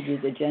try to figure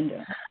the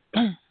gender.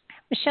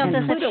 Michelle,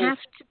 does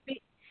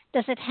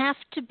it have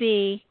to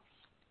be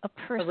a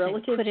person? A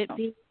relative?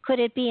 Could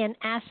it be an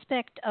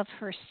aspect of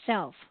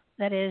herself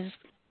that is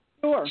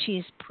sure.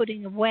 She's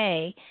putting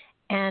away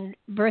and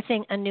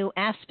birthing a new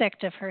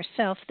aspect of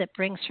herself that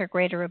brings her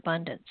greater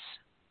abundance?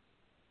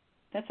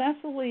 That's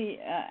absolutely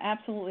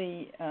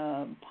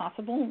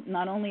possible.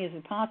 Not only is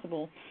it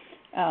possible,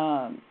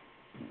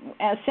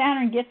 as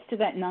Saturn gets to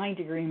that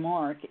 9-degree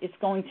mark, it's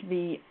going to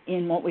be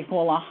in what we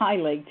call a high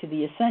leg to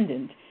the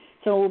ascendant.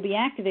 So it will be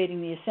activating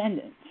the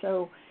ascendant.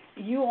 So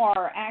you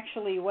are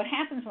actually, what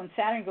happens when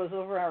Saturn goes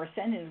over our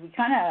ascendant is we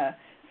kind of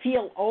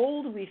feel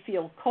old, we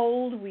feel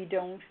cold, we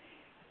don't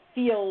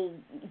feel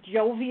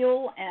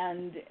jovial.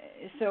 And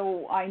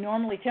so I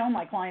normally tell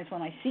my clients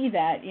when I see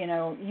that,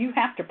 you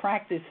have to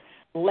practice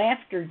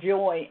laughter,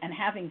 joy, and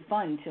having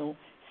fun till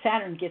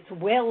Saturn gets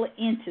well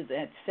into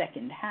that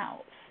second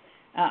house,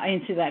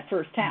 into that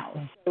first house.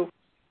 So,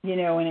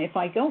 and if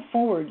I go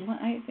forward,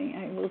 I think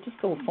I will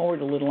just go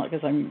forward a little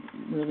because I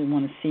really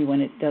want to see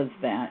when it does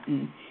that.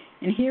 And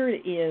here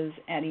it is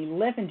at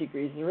 11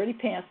 degrees. It's already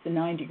past the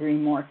 9-degree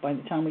mark by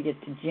the time we get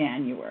to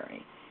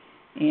January.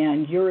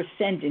 And your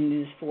ascendant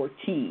is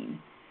 14.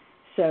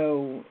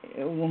 So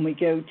when we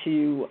go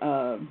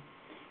to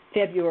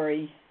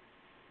February,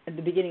 at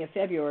the beginning of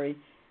February,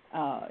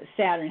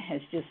 Saturn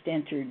has just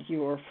entered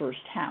your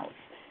first house.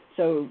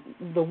 So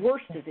the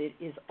worst of it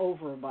is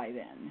over by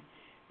then.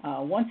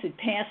 Once it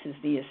passes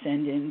the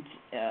ascendant,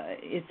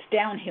 it's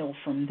downhill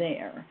from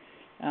there.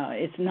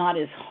 It's not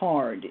as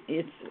hard.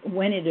 It's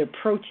when it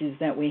approaches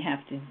that we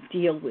have to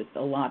deal with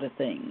a lot of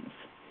things.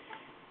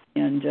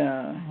 And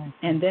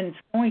then it's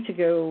going to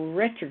go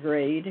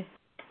retrograde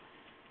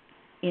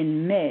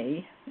in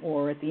May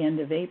or at the end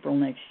of April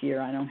next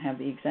year. I don't have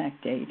the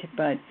exact date,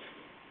 but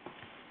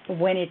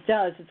when it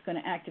does, it's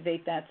going to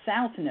activate that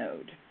south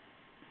node.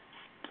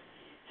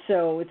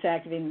 So it's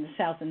activating the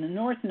south and the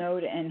north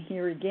node, and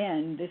here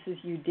again, this is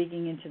you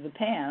digging into the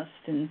past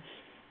and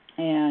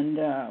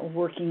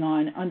working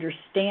on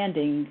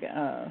understanding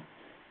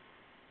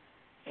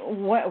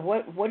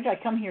what did I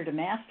come here to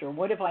master?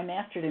 What have I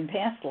mastered in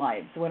past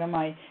lives? What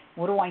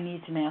do I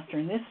need to master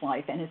in this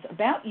life? And it's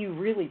about you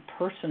really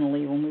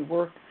personally when we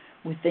work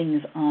with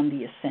things on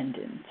the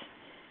ascendant.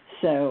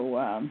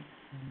 So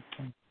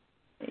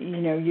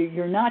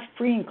you're not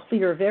free and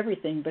clear of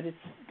everything, but it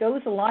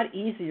goes a lot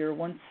easier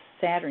once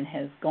Saturn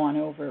has gone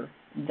over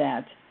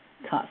that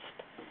cusp.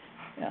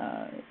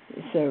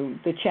 So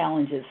the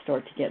challenges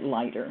start to get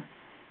lighter,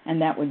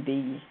 and that would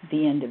be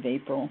the end of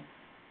April,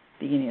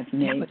 beginning of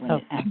May.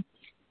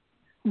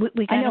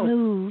 We got to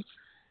move.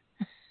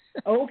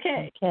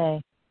 Okay.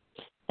 Okay.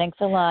 Thanks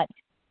a lot.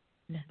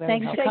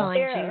 Thanks for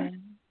calling,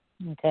 June.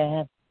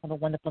 Okay. Have a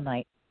wonderful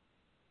night.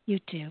 You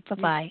too.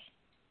 Bye-bye.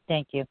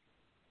 Thank you.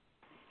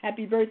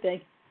 Happy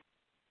birthday.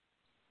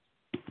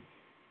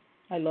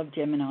 I love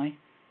Gemini.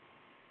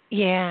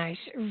 Yeah,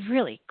 it's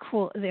really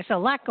cool. There's a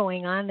lot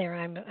going on there.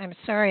 I'm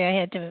sorry I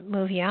had to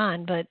move you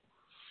on, but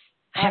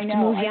I have to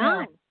move you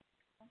on.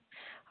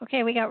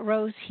 Okay, we got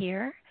Rose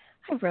here.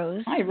 Hi,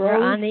 Rose. Hi, Rose. We're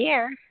on the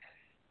air.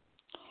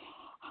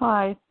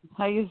 Hi.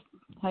 How you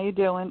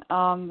doing?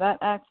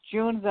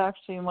 June is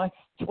actually my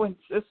twin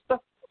sister.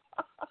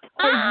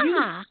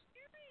 Ah.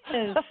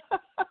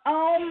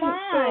 Oh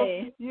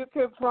my! So you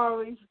could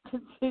probably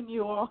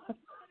continue on.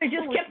 I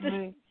just with kept the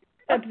me.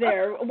 up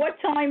there. What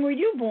time were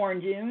you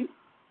born, June?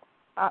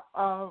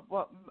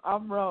 Well,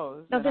 I'm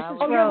Rose. No, and this I is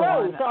was You're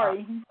Rose. Rose.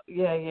 Sorry.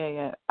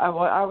 Yeah. I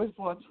was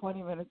born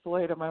 20 minutes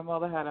later. My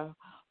mother had a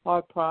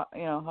hard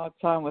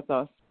time with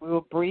us. We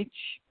were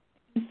breech.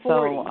 40.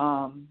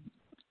 So,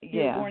 You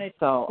were yeah. born at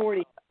So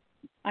 40.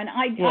 And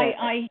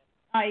I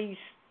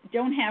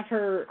don't have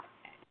her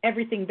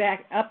everything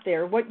back up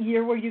there. What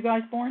year were you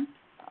guys born?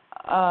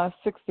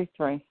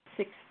 63.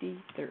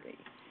 63.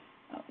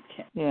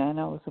 Okay. Yeah, and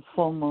it was a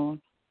full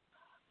moon.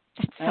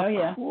 That's so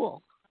yeah.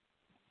 cool.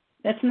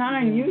 That's not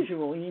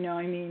unusual,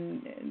 I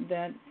mean,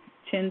 that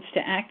tends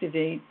to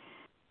activate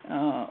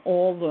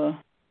all the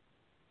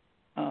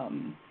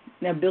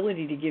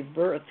ability to give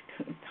birth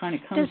kind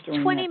of comes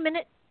during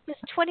that. Does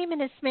 20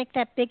 minutes make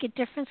that big a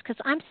difference? Because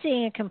I'm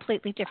seeing a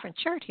completely different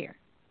chart here.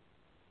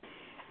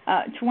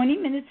 20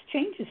 minutes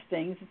changes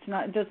things.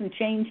 It doesn't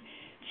change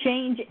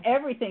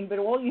everything, but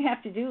all you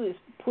have to do is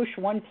push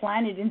one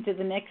planet into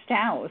the next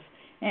house,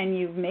 and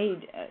you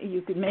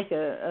could make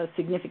a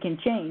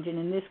significant change. And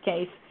in this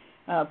case,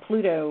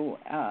 Pluto,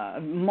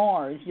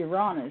 Mars,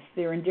 Uranus,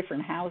 they're in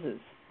different houses.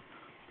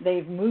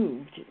 They've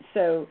moved.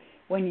 So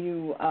when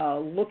you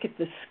look at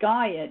the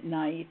sky at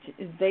night,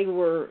 they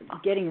were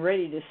getting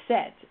ready to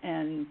set,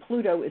 and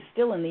Pluto is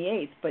still in the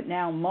 8th, but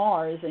now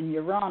Mars and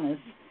Uranus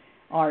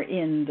are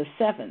in the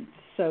 7th,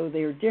 so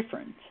they're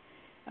different.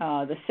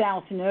 The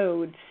South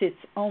Node sits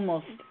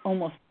almost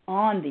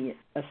on the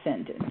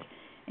ascendant,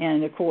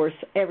 and of course,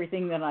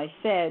 everything that I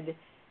said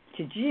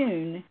to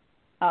June,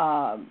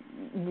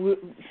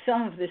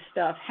 some of this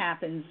stuff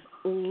happens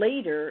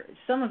later.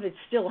 Some of it's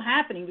still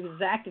happening because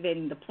it's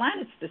activating the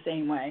planets the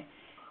same way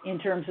in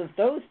terms of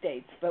those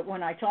dates. But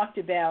when I talked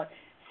about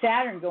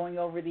Saturn going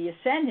over the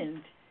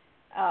ascendant,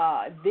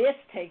 this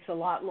takes a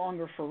lot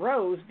longer for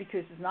Rose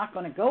because it's not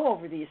going to go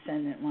over the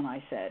ascendant. When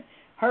I said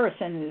her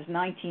ascendant is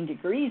 19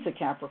 degrees of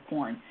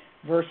Capricorn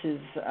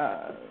versus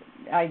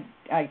I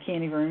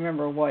can't even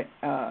remember what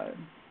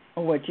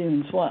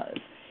June's was,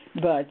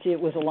 but it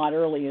was a lot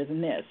earlier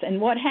than this. And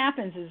what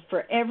happens is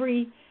for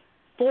every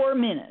 4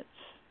 minutes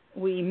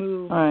we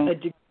move a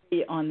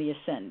degree on the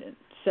ascendant.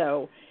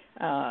 So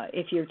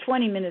if you're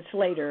 20 minutes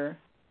later,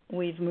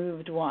 we've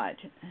moved what?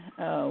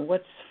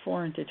 What's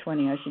 4 into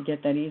 20? I should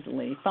get that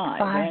easily. 5,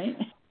 right?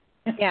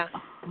 Yeah.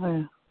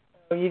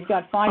 So you've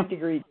got 5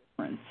 degree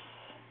difference.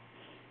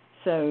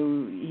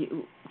 So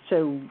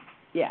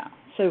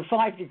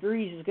 5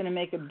 degrees is going to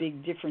make a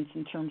big difference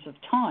in terms of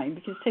time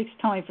because it takes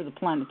time for the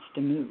planets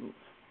to move.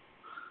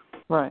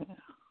 Right.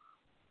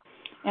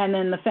 And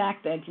then the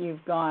fact that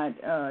you've got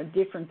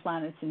different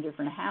planets in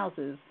different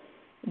houses,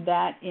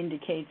 that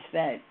indicates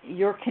that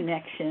your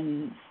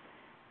connections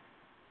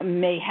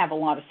may have a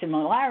lot of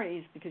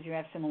similarities because you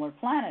have similar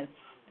planets.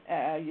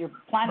 Your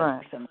planets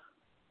are similar.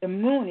 The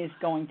moon is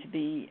going to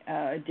be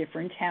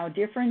different. How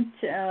different?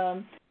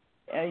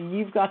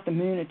 You've got the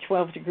moon at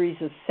 12 degrees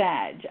of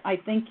Sag. I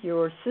think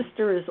your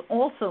sister is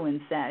also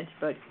in Sag,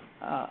 but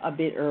a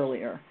bit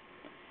earlier.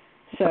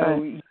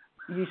 So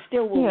you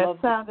still will love...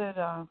 Yeah, it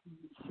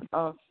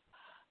sounded...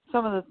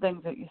 some of the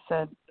things that you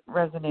said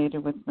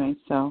resonated with me,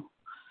 so...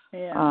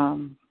 Yeah.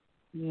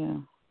 Yeah.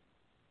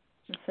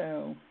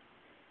 So...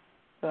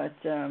 But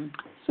so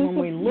when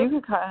we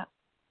look... go ahead.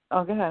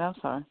 I'm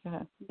sorry. Go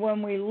ahead.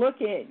 When we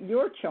look at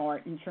your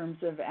chart in terms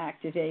of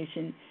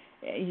activation,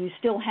 you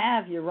still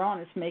have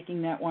Uranus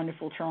making that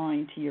wonderful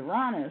trine to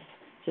Uranus,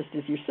 just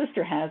as your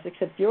sister has,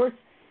 except your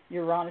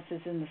Uranus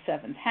is in the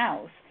 7th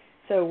house.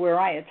 So where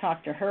I had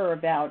talked to her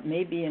about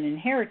maybe an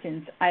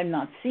inheritance, I'm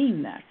not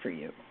seeing that for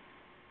you.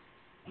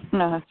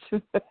 No,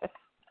 too bad.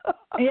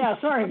 Yeah,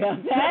 sorry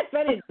about that,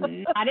 but it's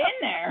not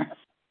in there.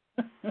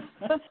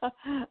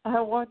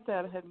 I want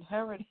that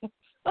inheritance.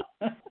 But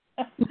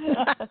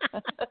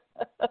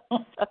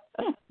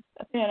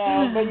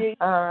you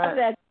have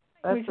that,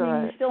 which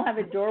means you still have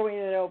a doorway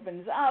that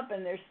opens up,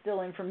 and there's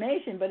still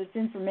information, but it's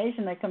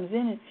information that comes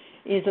in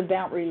is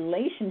about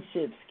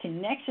relationships,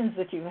 connections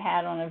that you've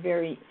had on a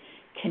very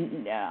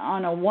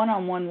on a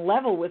one-on-one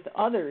level with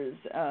others.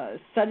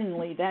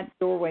 Suddenly that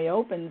doorway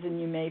opens, and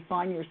you may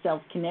find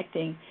yourself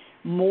connecting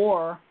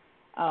more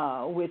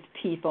with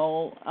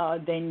people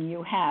than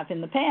you have in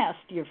the past.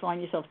 You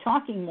find yourself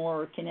talking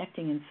more or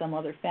connecting in some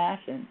other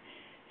fashion.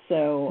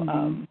 So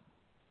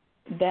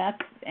that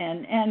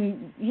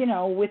and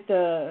with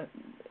the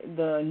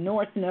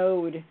North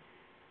Node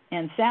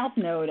and South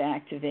Node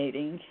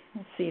activating,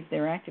 let's see if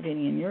they're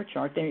activating in your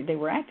chart. They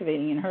were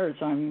activating in hers,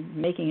 so I'm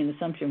making an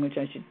assumption which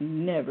I should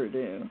never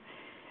do.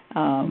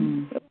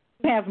 You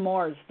have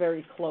Mars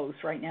very close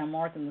right now.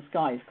 Mars in the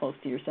sky is close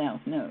to your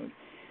South Node.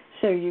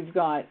 So you've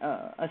got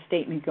a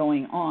statement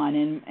going on,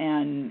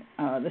 and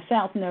the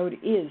South Node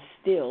is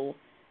still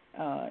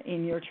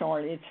in your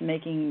chart. It's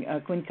making a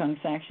quincunx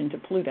action to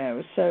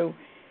Pluto. So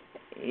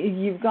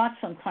you've got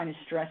some kind of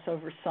stress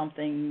over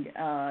something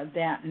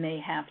that may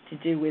have to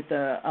do with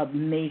a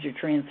major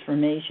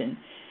transformation.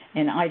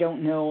 And I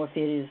don't know if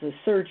it is a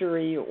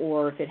surgery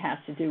or if it has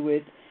to do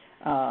with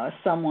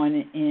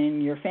someone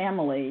in your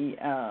family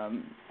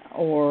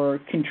or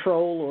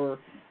control or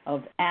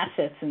of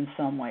assets in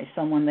some way,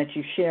 someone that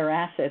you share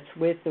assets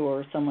with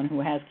or someone who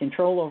has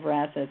control over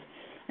assets.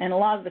 And a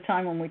lot of the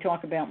time when we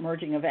talk about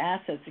merging of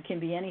assets, it can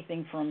be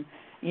anything from,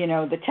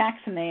 the tax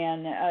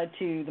man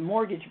to the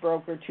mortgage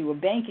broker to a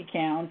bank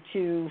account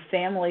to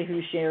family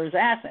who shares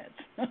assets.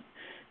 So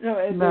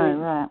there's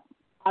a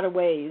lot of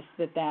ways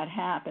that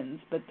happens.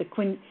 But the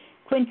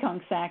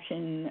quincunx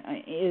action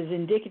is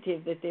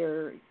indicative that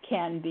there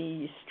can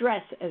be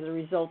stress as a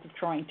result of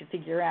trying to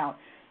figure out,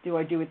 do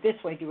I do it this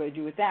way, do I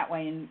do it that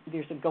way? And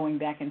there's a going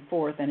back and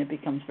forth, and it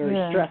becomes very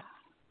stressful.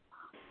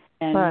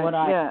 And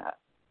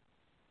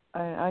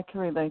I can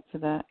relate to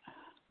that.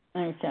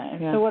 Okay.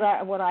 Yeah. So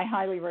what I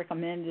highly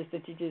recommend is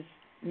that you just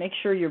make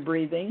sure you're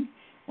breathing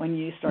when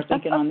you start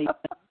thinking on these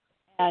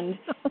things.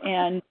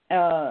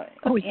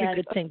 Always a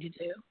good thing to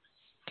do.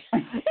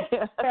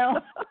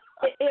 Well,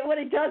 what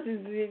it does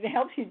is it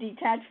helps you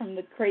detach from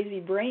the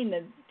crazy brain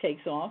that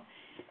takes off,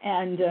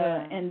 and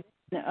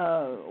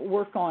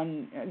work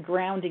on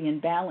grounding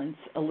and balance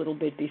a little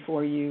bit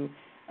before you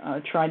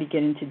try to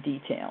get into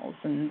details.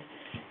 And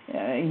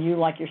you,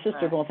 like your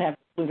sister, both have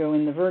Pluto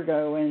in the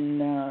Virgo, and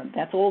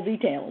that's all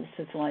details.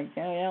 It's like,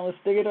 let's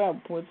dig it up.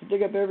 Let's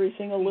dig up every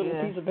single little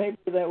piece of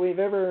paper that we've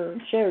ever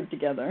shared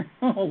together.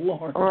 Oh,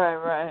 Lord.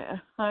 Right.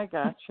 I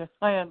got you.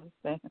 I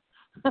understand.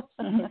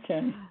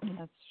 Okay.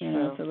 That's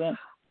true. So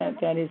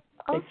that is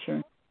the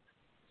picture.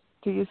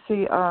 Do you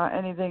see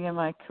anything in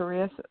my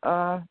career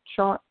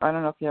chart? I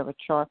don't know if you have a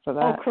chart for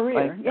that. Oh,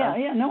 career.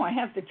 No, I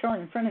have the chart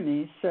in front of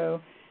me.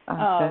 So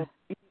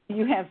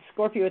you have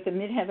Scorpio at the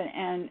midheaven,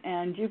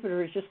 and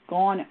Jupiter has just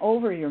gone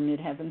over your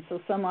midheaven, so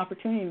some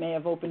opportunity may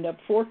have opened up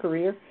for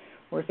career,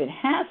 or if it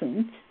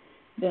hasn't,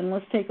 then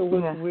let's take a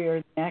look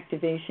where the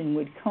activation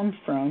would come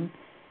from.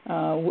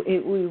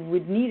 We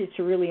would need it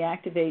to really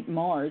activate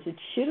Mars. It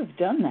should have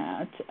done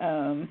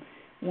that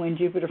when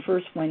Jupiter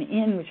first went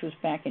in, which was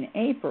back in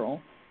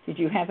April. Did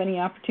you have any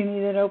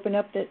opportunity that opened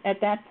up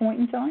at that point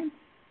in time?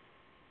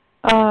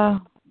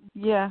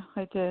 Yeah,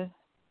 I did.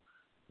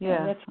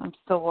 Yeah, I'm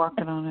still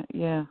working on it,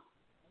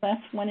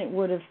 That's when it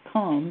would have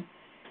come.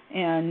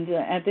 And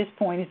at this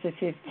point, it's the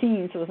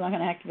 15th, so it's not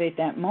going to activate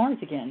that Mars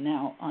again.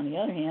 Now, on the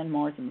other hand,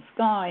 Mars in the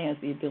sky has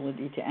the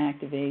ability to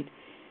activate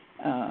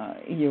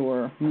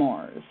your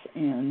Mars,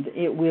 and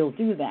it will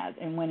do that.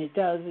 And when it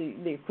does,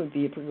 there could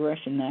be a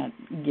progression that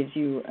gives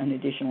you an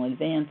additional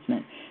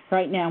advancement.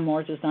 Right now,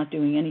 Mars is not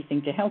doing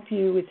anything to help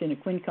you. It's in a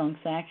quincunx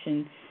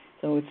action,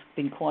 so it's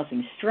been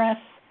causing stress.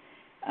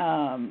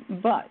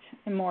 But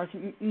Mars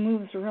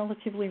moves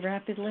relatively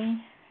rapidly,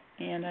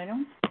 and I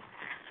don't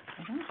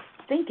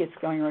think it's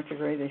going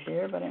retrograde this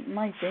year, but it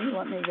might be.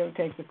 Let me go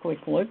take a quick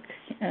look.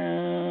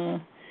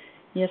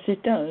 Yes,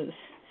 it does.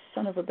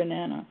 Son of a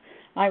banana.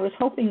 I was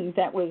hoping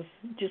that was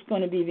just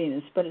going to be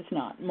Venus, but it's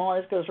not.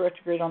 Mars goes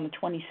retrograde on the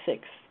 26th.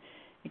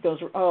 It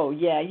goes,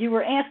 you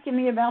were asking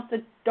me about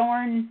the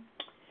darn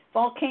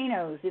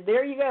volcanoes.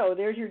 There you go.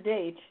 There's your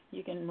date.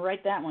 You can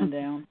write that one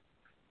down.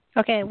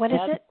 Okay, what is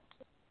it?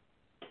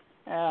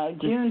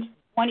 June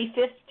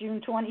 25th,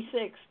 June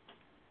 26th.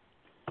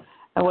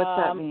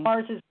 What's that mean?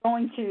 Mars is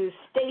going to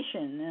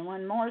station, and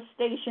when Mars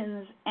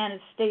stations, and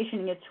it's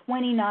stationing at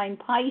 29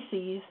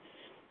 Pisces,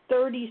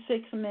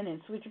 36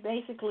 minutes, which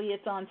basically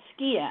it's on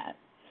ski at,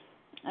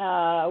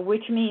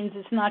 which means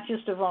it's not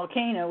just a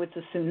volcano, it's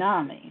a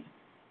tsunami.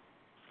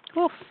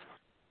 Oof.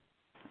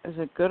 Is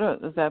it good or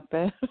is that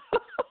bad?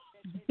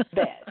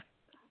 Bad.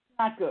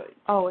 Not good.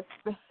 Oh, it's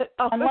bad.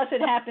 Oh. Unless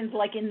it happens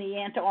like in the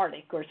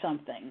Antarctic or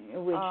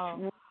something, which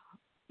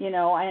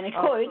and it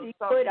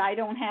could. I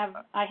don't have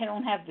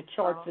the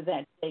chart for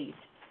that date.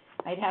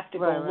 I'd have to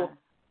go look,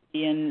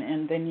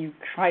 and then you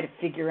try to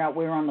figure out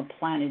where on the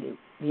planet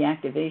the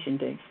activation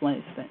takes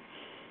place,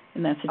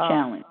 and that's a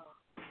challenge.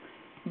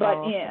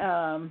 But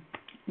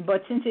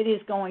but since it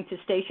is going to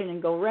station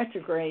and go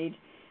retrograde,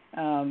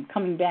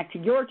 coming back to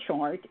your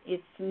chart,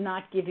 it's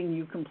not giving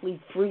you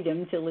complete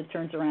freedom till it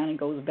turns around and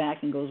goes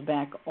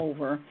back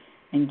over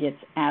and gets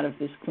out of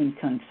this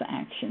quincunx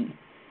action.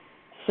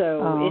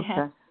 So it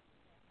has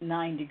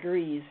 9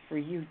 degrees for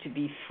you to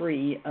be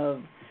free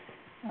of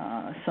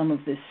some of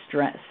this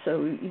stress.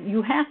 So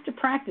you have to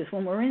practice.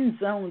 When we're in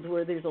zones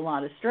where there's a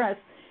lot of stress,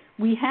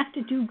 we have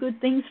to do good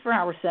things for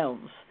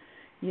ourselves.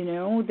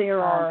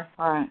 There are...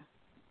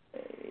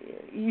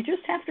 You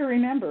just have to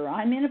remember,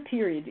 I'm in a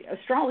period.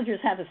 Astrologers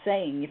have a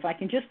saying, if I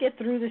can just get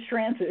through this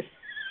transit.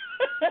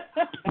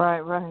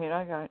 Right,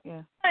 I got it,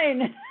 yeah.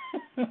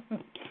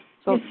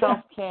 So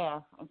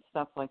self-care and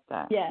stuff like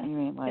that. Yeah. You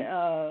mean like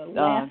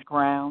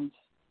grounding,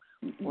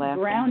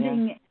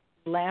 laughter.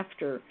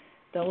 Laughter.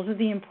 Those are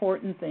the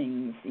important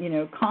things.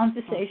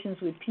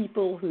 Conversations with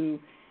people who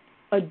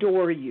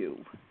adore you,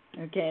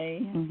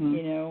 okay?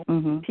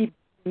 Mm-hmm. People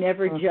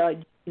never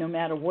judge. No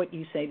matter what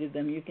you say to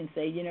them, you can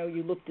say,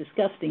 you look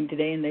disgusting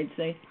today, and they'd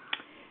say,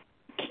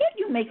 can't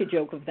you make a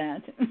joke of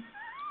that?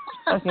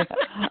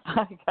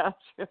 I got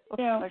you.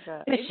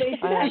 They should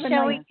have a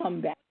nice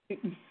comeback.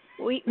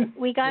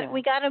 we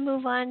got to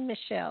move on,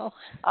 Michelle.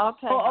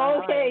 Okay.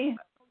 Oh, okay.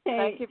 Right.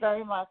 Thank you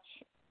very much.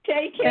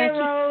 Take care,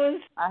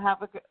 Rose.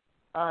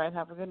 All right.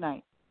 Have a good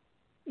night.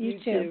 You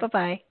too. Bye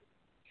bye.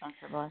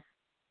 Okay. Bye.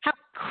 How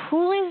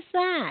cool is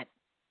that?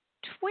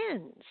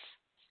 Twins.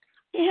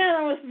 Yeah,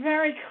 that was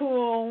very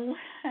cool.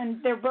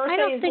 And their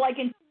birthday is like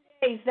in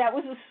 2 days. That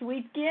was a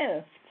sweet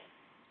gift.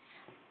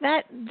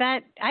 That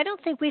I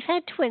don't think we've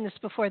had twins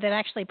before that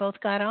actually both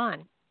got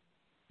on.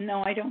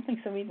 No, I don't think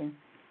so either.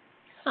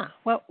 Huh.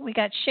 Well, we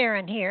got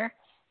Sharon here.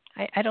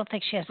 I don't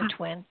think she has a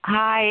twin.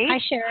 Hi. Hi,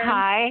 Sharon.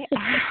 Hi.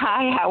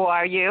 Hi, how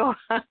are you?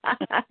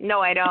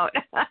 No, I don't.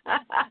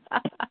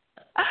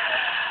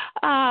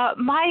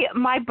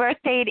 My birth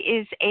date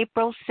is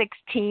April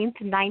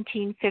 16th,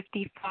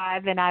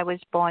 1955, and I was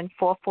born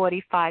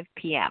 4:45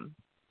 p.m.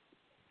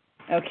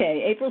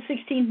 Okay, April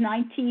 16th,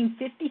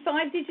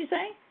 1955, did you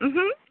say?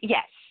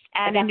 Yes,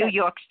 and in New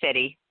York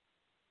City.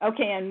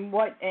 Okay, and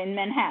what in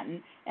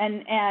Manhattan?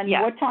 And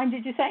yeah. What time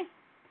did you say?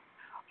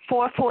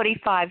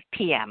 4:45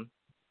 p.m.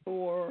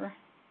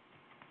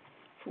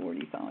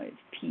 4:45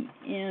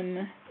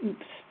 p.m.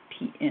 Oops,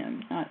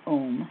 p.m. not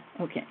ohm.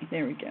 Okay,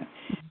 there we go.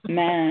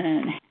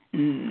 Manhattan.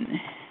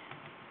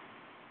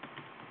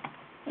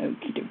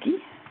 Okie dokie.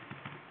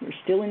 We're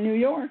still in New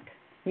York.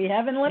 We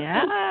haven't left.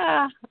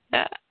 Yeah.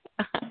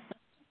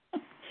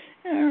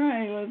 All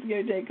right, let's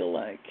go take a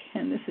look.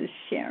 And this is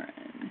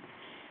Sharon.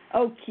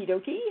 Okie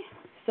dokie.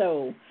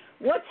 So,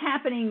 what's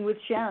happening with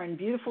Sharon?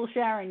 Beautiful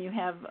Sharon. You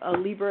have a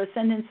Libra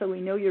ascendant, so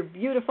we know you're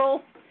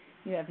beautiful.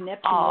 You have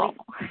Neptune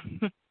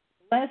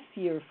less.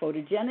 You're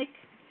photogenic.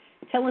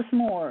 Tell us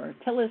more.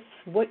 Tell us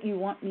what you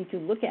want me to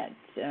look at.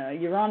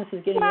 Uranus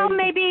is getting ready. Well,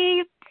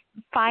 maybe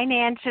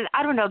finances.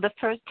 I don't know. The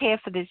first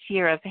half of this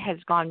year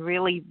has gone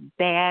really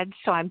bad,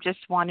 so I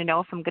just want to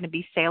know if I'm going to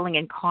be sailing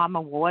in calmer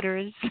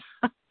waters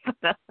for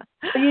the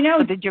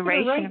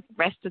duration of the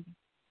rest of the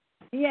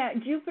Yeah,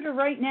 Jupiter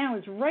right now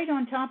is right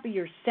on top of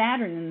your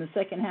Saturn in the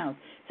second house.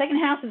 Second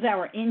house is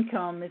our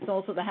income. It's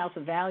also the house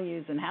of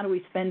values and how do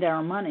we spend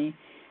our money.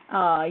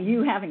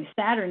 You having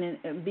Saturn,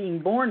 being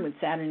born with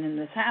Saturn in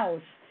this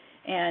house,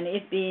 and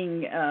it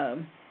being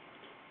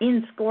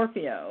in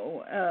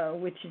Scorpio,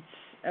 which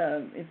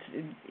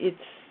it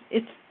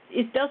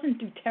doesn't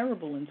do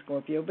terrible in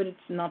Scorpio, but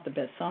it's not the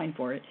best sign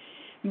for it.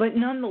 But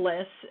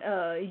nonetheless,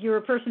 you're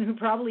a person who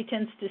probably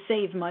tends to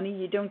save money.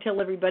 You don't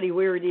tell everybody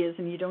where it is,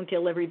 and you don't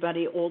tell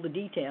everybody all the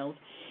details.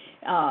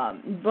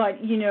 But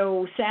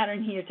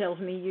Saturn here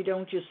tells me you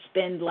don't just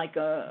spend like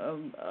a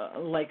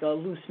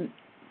loose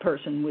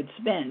person would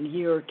spend.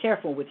 You're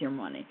careful with your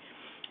money.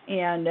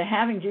 And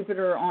having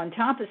Jupiter on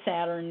top of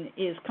Saturn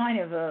is kind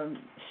of a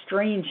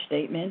strange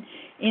statement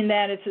in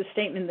that it's a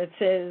statement that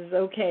says,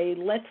 okay,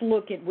 let's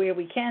look at where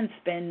we can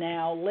spend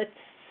now.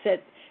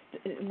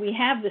 We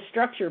have the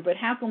structure, but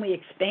how can we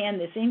expand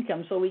this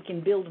income so we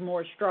can build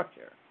more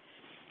structure?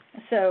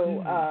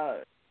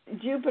 So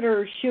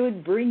Jupiter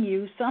should bring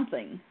you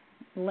something.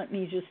 Let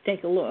me just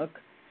take a look.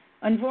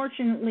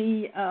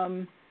 Unfortunately,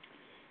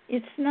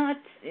 it's not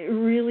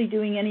really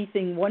doing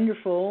anything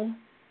wonderful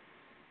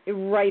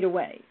right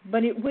away,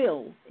 but it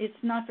will.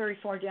 It's not very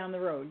far down the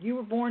road. You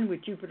were born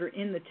with Jupiter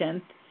in the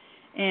 10th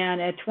and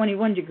at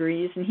 21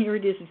 degrees, and here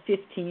it is at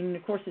 15, and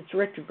of course it's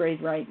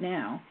retrograde right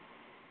now.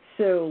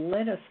 So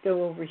let us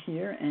go over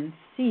here and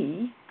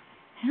see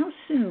how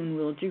soon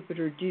will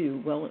Jupiter do.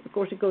 Well, of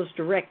course, it goes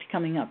direct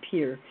coming up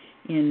here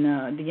in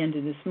the end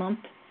of this month.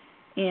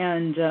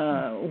 And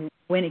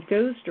when it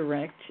goes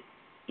direct,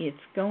 it's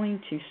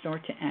going to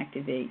start to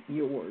activate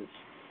yours.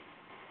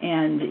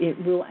 And it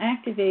will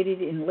activate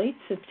it in late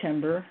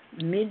September,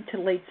 mid to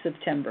late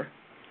September.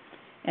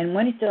 And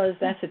when it does,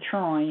 that's a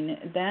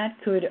trine. That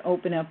could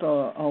open up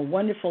a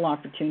wonderful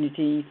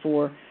opportunity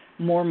for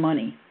more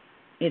money.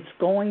 It's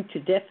going to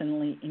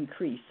definitely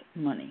increase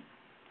money.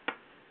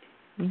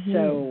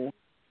 So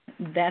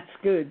that's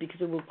good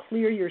because it will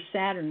clear your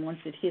Saturn once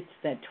it hits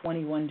that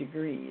 21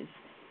 degrees.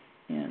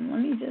 And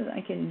I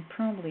can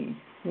probably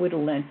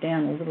whittle that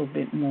down a little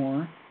bit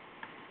more.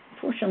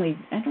 Fortunately,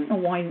 I don't know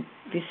why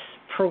this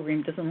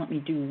program doesn't let me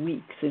do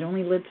weeks. It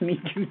only lets me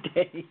do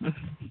days,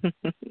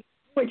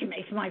 which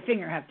makes my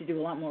finger have to do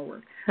a lot more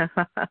work.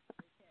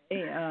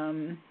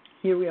 Okay,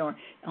 here we are.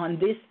 On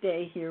this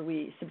day here,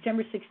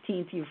 September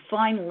 16th, you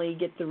finally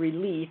get the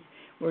relief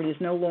where it is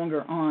no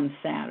longer on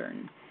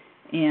Saturn.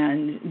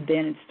 And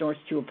then it starts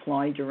to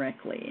apply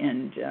directly.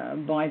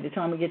 And by the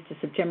time we get to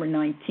September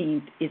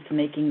 19th, it's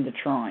making the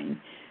trine.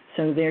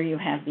 So there you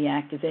have the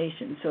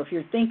activation. So if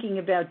you're thinking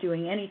about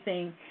doing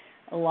anything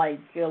like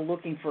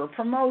looking for a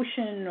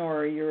promotion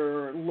or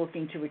you're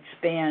looking to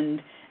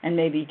expand and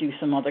maybe do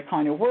some other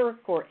kind of work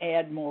or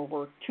add more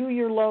work to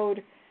your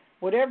load,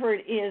 whatever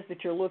it is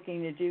that you're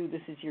looking to do,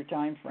 this is your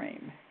time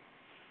frame.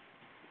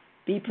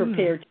 Be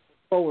prepared to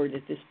move forward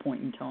at this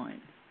point in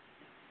time.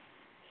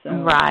 So,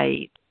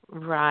 Right.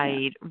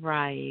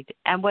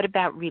 And what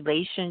about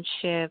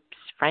relationships,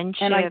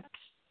 friendships?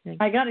 And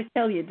I got to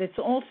tell you, that's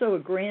also a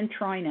grand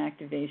trine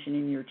activation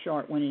in your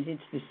chart when it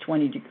hits this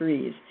 20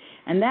 degrees.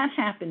 And that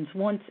happens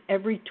once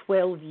every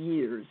 12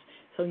 years.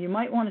 So you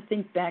might want to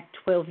think back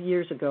 12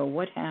 years ago,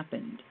 what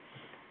happened?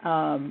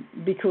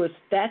 Because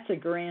that's a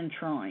grand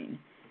trine.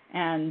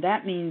 And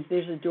that means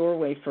there's a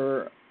doorway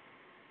for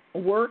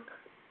work,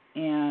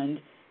 and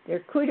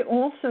there could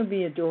also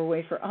be a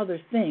doorway for other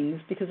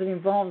things because it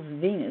involves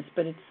Venus,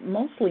 but it's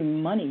mostly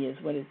money is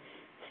what it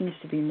seems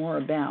to be more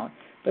about.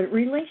 But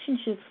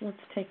relationships, let's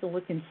take a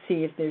look and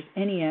see if there's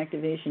any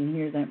activation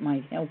here that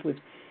might help with.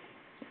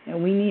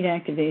 We need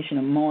activation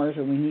of Mars,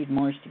 or we need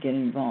Mars to get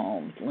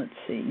involved. Let's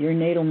see. Your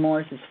natal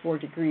Mars is 4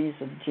 degrees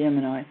of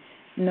Gemini.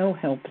 No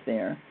help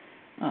there.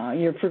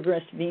 Your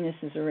progressed Venus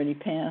is already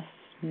passed.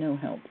 No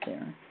help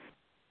there.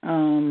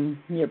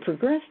 Your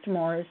progressed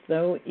Mars,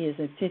 though, is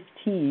at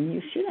 15.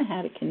 You should have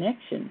had a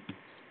connection.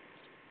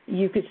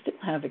 You could still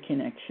have a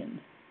connection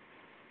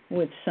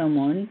with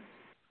someone.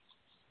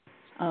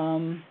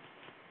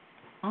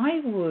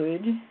 I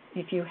would,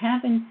 if you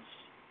haven't,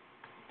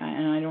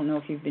 and I don't know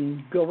if you've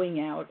been going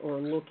out or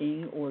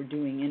looking or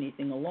doing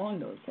anything along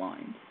those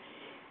lines,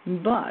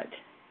 but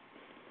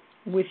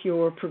with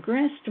your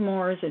progressed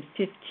Mars at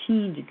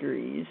 15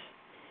 degrees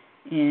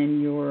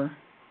and your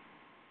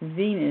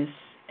Venus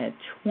at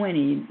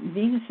 20,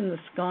 Venus in the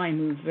sky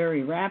moves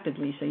very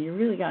rapidly, so you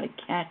really got to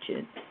catch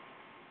it.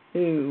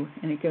 Ooh,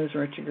 and it goes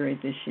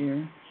retrograde this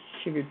year.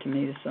 Sugared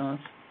tomato sauce.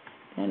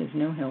 That is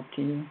no help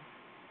to you.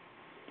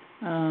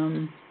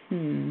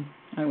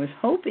 I was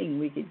hoping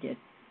we could get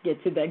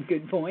to that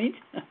good point.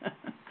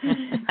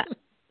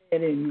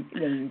 It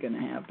isn't going to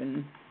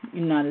happen.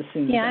 Not as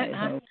soon as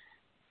I hope.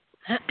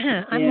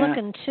 I'm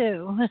looking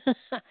too.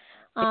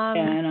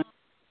 And I'm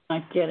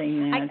not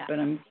getting that, but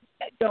I'm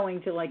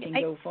going till I can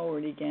go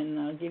forward again, and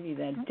I'll give you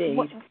that date.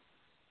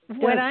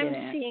 What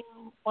I'm seeing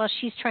while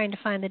she's trying to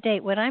find the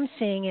date, what I'm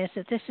seeing is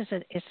that this is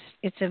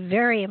it's a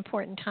very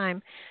important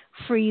time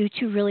for you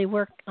to really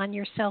work on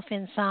yourself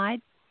inside.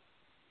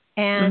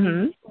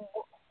 And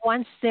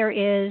once there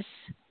is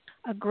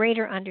a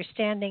greater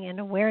understanding and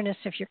awareness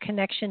of your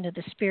connection to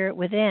the spirit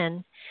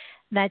within,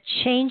 that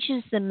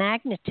changes the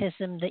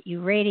magnetism that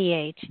you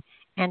radiate,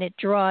 and it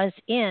draws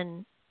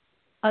in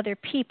other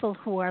people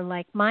who are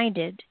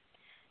like-minded,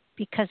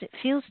 because it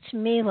feels to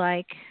me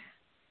like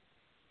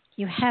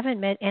you haven't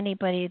met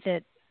anybody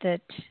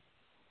that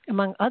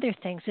among other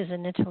things, is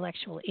an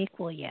intellectual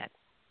equal yet.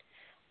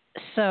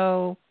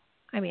 So,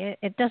 I mean,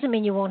 it doesn't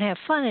mean you won't have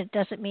fun. It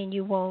doesn't mean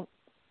you won't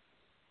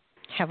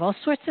have all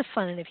sorts of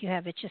fun, and if you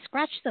have it, just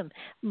scratch them.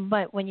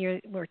 But when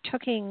we're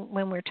talking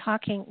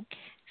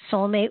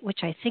soulmate, which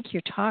I think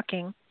you're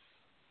talking,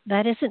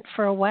 that isn't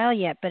for a while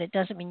yet, but it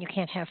doesn't mean you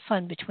can't have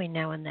fun between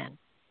now and then.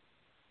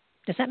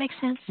 Does that make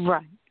sense?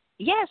 Right.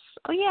 Yes.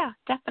 Oh, yeah.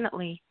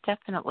 Definitely.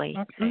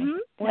 Okay.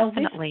 Well,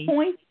 definitely. This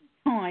point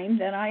in time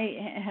that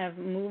I have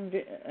moved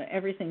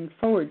everything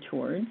forward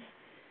towards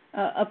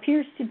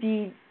appears to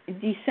be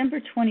December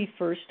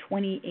 21st,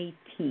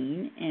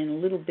 2018, and a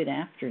little bit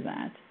after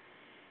that.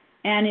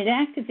 And it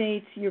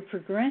activates your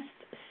progressed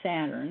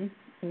Saturn,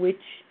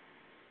 which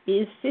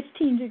is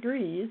 15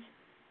 degrees.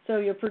 So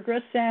your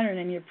progressed Saturn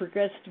and your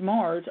progressed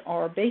Mars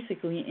are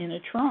basically in a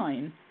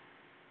trine.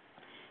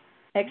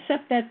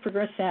 Except that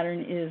progressed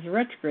Saturn is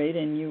retrograde,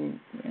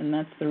 and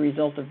that's the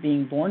result of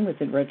being born with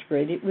it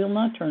retrograde. It will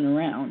not turn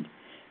around.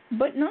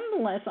 But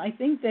nonetheless, I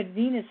think that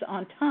Venus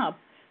on top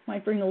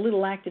might bring a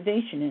little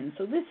activation in.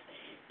 So that's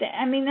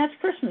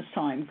Christmas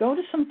time. Go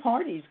to some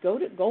parties. Go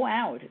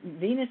out.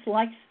 Venus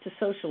likes to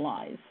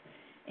socialize,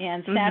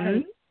 and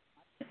Saturn.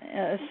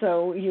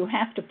 So you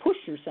have to push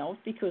yourself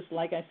because,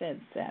 like I said,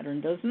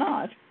 Saturn does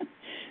not.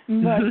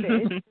 But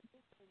it's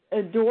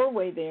a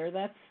doorway there.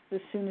 That's the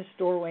soonest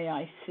doorway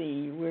I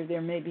see where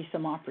there may be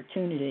some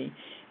opportunity.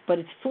 But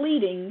it's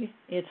fleeting.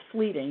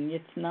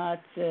 It's not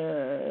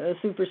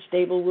super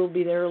stable. We'll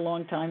be there a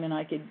long time, and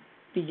I could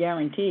be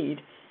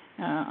guaranteed.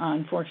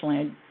 Unfortunately,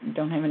 I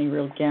don't have any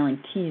real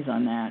guarantees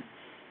on that.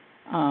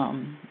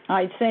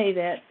 I'd say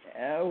that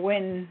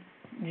when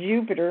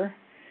Jupiter,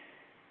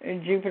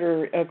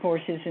 of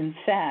course, is in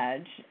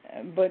Sag,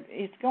 but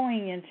it's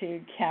going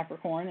into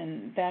Capricorn,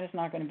 and that is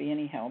not going to be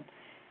any help.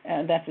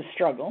 That's a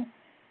struggle.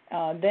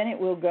 Then it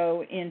will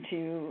go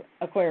into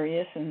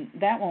Aquarius, and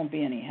that won't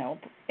be any help.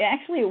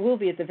 Actually, it will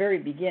be at the very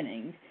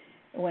beginning.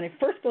 When it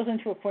first goes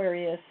into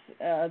Aquarius,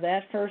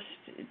 that first,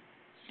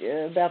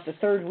 about the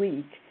third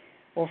week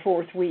or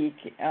fourth week,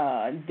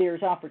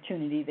 there's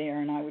opportunity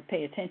there, and I would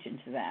pay attention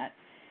to that.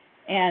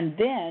 And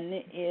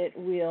then it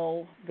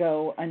will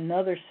go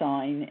another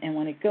sign, and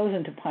when it goes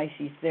into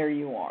Pisces, there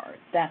you are.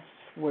 That's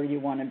where you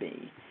want to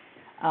be.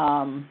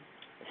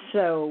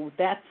 So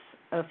that's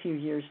a few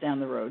years down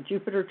the road.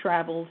 Jupiter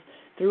travels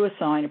through a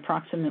sign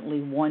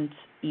approximately once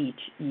each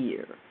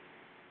year.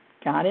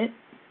 Got it?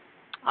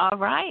 All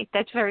right.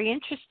 That's very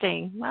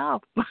interesting.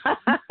 Wow.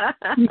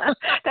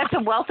 That's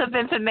a wealth of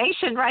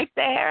information right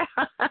there.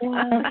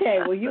 Okay.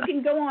 Well, you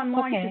can go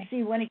online to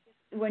see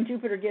when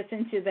Jupiter gets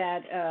into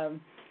that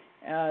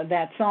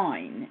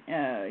sign.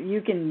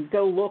 You can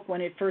go look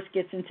when it first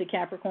gets into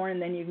Capricorn,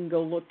 and then you can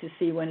go look to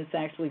see when it's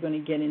actually going to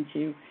get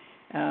into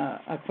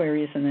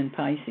Aquarius and then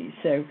Pisces.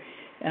 So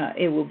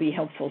it will be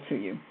helpful to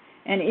you.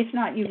 And if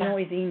not, you can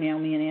always email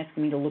me and ask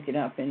me to look it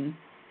up. And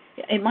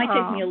it might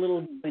take me a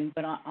little doing,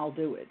 but I'll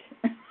do it.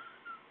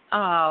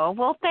 Oh,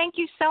 well, thank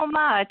you so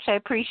much. I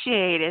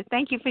appreciate it.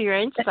 Thank you for your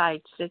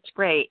insights. It's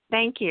great.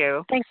 Thank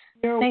you. Thanks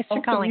for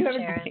calling,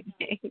 Sharon.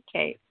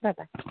 Okay.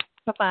 Bye-bye.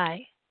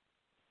 Bye-bye.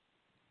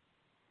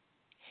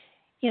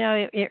 You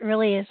know, it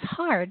really is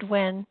hard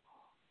when,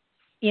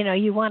 you know,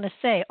 you want to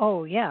say,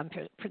 oh, yeah,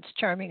 Prince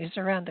Charming is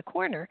around the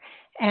corner.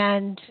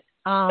 And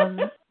I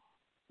can't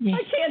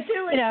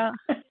do it. You know,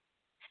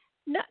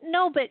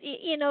 no, but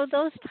you know,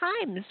 those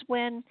times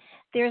when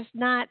there's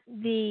not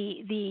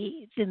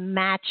the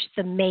match,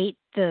 the mate,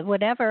 the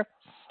whatever,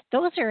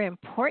 those are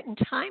important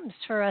times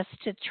for us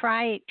to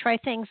try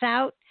things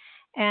out.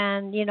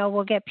 And you know,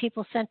 we'll get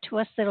people sent to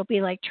us that'll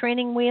be like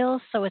training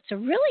wheels. So it's a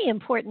really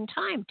important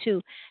time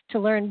to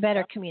learn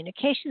better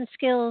communication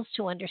skills,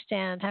 to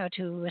understand how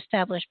to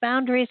establish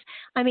boundaries.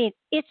 I mean,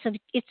 it's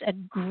a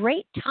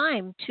great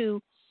time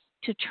to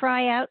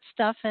try out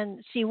stuff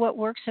and see what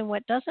works and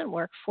what doesn't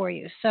work for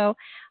you. So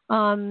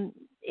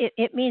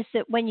it means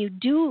that when you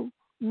do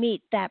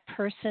meet that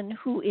person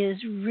who is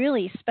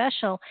really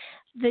special,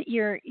 that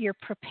you're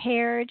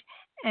prepared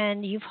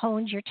and you've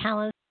honed your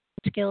talents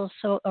and skills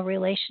so a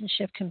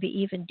relationship can be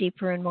even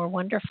deeper and more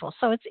wonderful.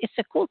 So it's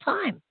a cool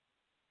time.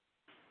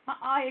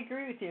 I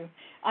agree with you.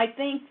 I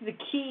think the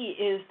key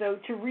is, though,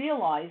 to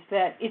realize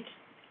that it's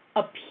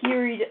a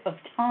period of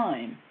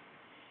time.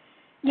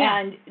 Yeah.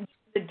 And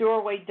the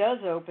doorway does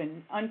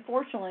open.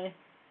 Unfortunately,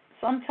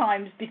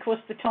 sometimes because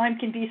the time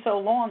can be so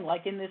long,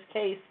 like in this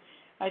case,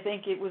 I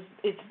think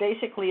it's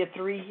basically a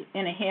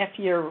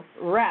 3.5-year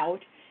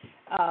route.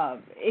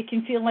 It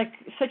can feel like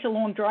such a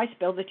long dry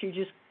spell that you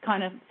just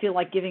kind of feel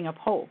like giving up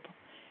hope.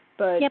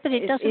 But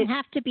it doesn't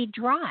have to be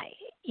dry.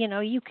 You know,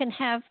 you can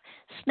have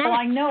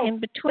snacks in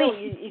between. So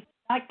if you're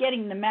not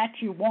getting the match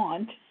you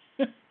want,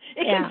 it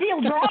can feel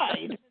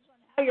dry. Depends on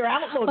how your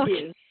outlook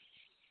is.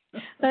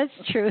 That's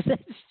true.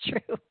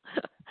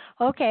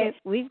 Okay,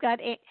 we've got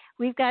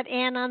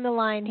Ann on the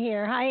line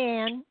here. Hi,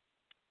 Ann.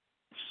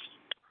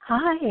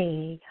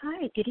 Hi.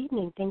 Good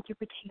evening. Thank you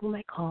for taking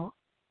my call.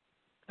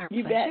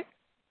 You bet.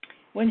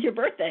 When's your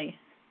birthday?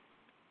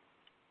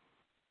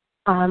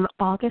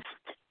 August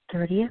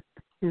 30th,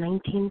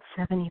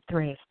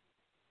 1973.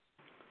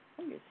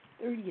 August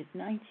 30th,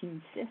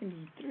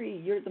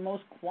 1973. You're the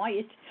most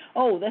quiet.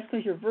 Oh, that's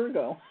because you're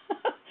Virgo.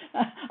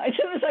 As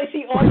soon as I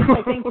see August,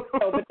 I think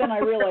Virgo, but then I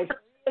realize,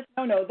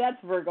 no, that's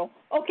Virgo.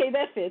 Okay,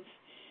 that fits.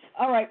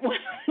 All right,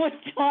 what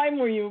time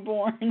were you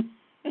born?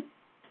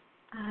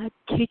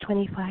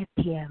 2:25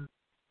 p.m.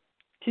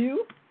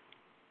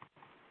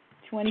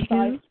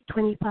 2:25?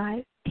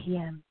 2:25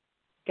 p.m.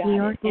 Got New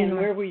York, it. And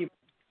where were you?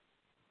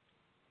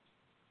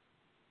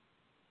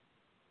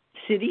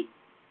 City?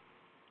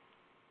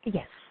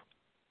 Yes.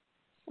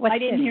 What I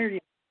didn't city? hear you.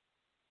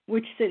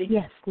 Which city?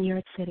 Yes, New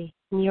York City.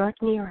 New York.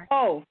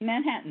 Oh,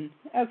 Manhattan.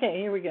 Okay,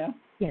 here we go.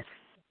 Yes.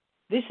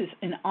 This is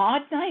an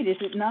odd night, is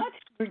it not?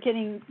 We're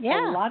getting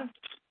a lot of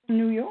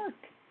New York.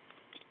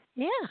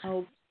 Yeah.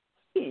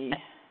 Okay.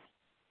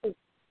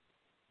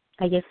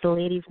 I guess the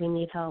ladies, we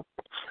need help.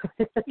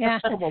 Yeah.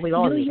 Well, we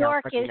all New need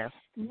York help.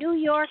 New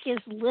York is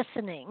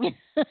listening.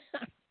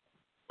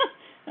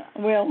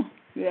 Well,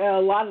 yeah,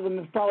 a lot of them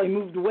have probably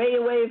moved way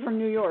away from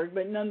New York,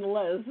 but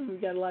nonetheless,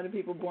 we've got a lot of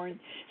people born.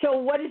 So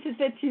what is it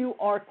that you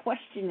are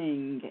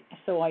questioning,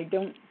 so I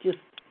don't just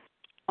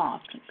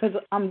talk, because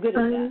I'm good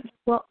at that.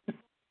 Well,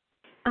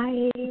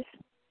 I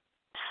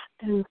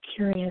am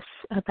curious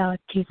about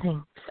two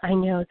things. I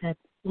know that,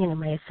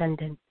 my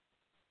ascendant,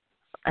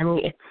 I'm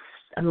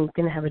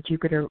going to have a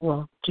Jupiter.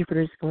 Well,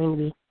 Jupiter is going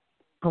to be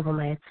over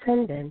my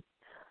ascendant,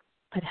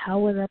 but how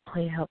will that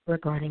play out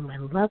regarding my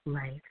love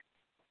life?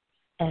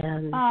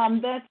 And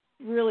that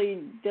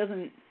really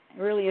doesn't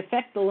really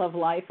affect the love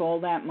life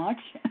all that much.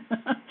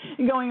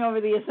 Going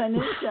over the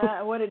ascendant,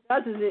 what it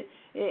does is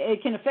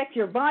it can affect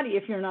your body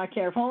if you're not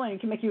careful, and it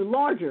can make you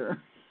larger.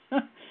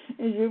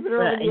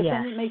 Jupiter over the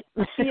ascendant makes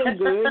us feel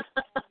good,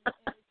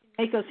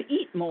 make us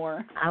eat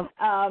more.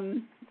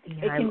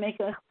 It can make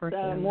us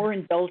more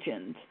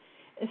indulgent.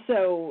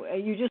 So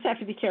you just have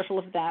to be careful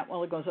of that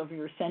while it goes over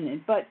your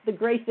ascendant. But the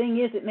great thing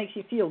is it makes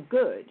you feel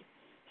good.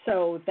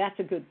 So that's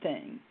a good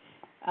thing.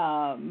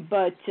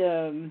 But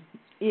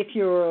if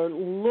you're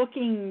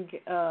looking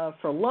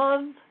for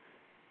love,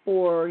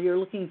 or you're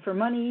looking for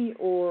money,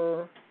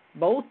 or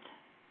both,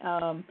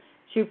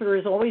 Jupiter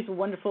is always a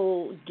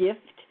wonderful gift.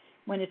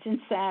 When it's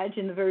in Sag,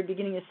 in the very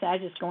beginning of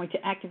Sag, it's going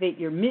to activate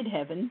your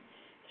midheaven.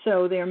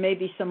 So there may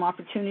be some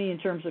opportunity in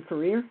terms of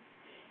career.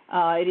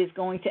 It is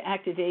going to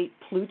activate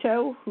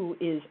Pluto, who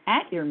is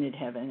at your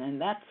midheaven, and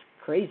that's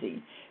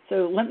crazy.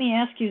 So let me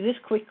ask you this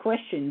quick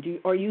question.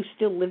 Are you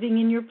still living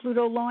in your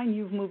Pluto line?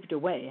 You've moved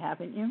away,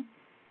 haven't you?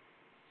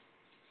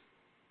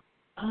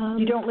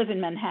 You don't live in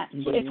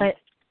Manhattan, do you?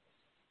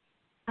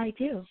 I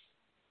do.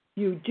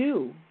 You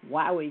do?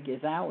 Wowie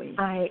gazowie.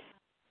 I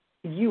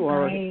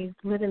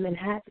live in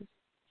Manhattan.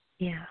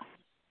 Yeah.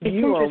 It's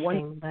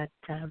interesting, but...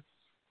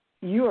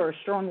 You are a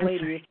strong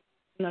lady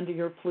under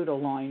your Pluto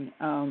line.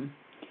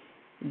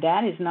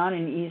 that is not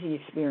an easy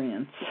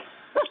experience.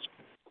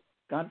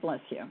 God bless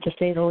you. To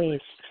say the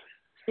least.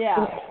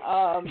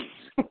 Yeah.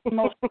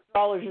 Most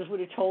astrologers would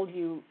have told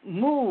you,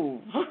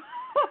 move,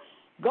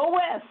 go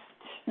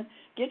west,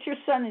 get your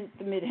sun in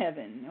the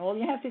midheaven. All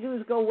you have to do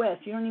is go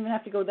west. You don't even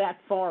have to go that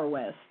far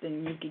west,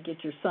 and you could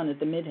get your sun at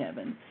the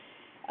midheaven.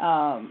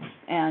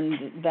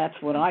 And that's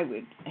what I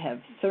would have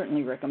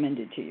certainly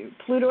recommended to you.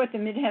 Pluto at the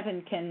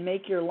midheaven can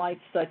make your life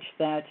such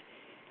that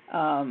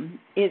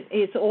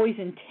it's always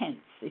intense.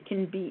 It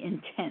can be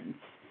intense,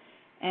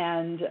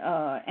 and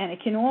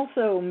it can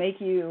also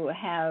make you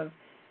have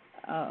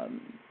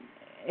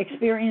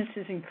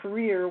experiences in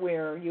career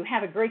where you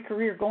have a great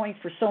career going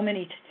for so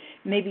many,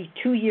 maybe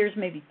 2 years,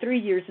 maybe 3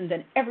 years, and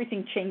then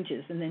everything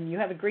changes. And then you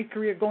have a great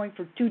career going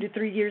for 2 to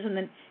 3 years, and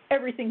then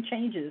everything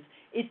changes.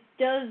 It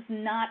does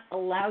not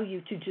allow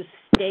you to just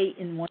stay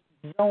in one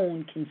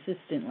zone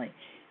consistently.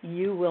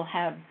 You will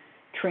have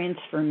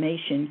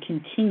transformation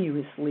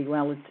continuously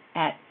while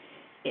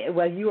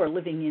you are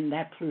living in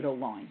that Pluto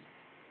line.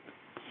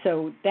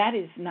 So that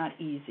is not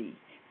easy.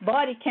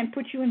 But it can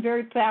put you in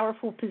very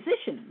powerful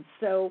positions.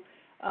 So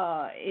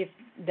if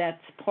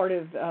that's part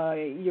of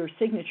your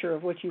signature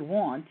of what you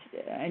want,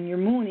 and your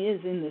moon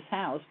is in this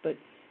house, but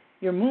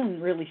your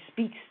moon really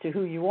speaks to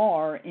who you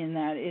are in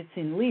that it's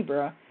in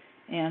Libra,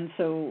 and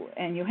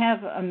you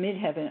have a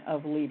midheaven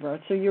of Libra.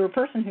 So you're a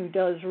person who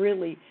does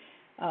really,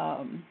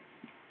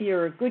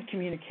 you're a good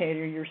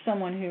communicator. You're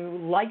someone who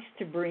likes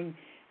to bring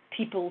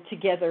people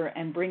together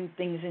and bring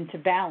things into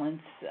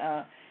balance.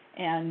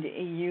 And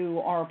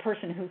you are a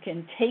person who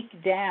can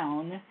take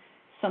down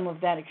some of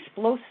that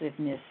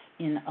explosiveness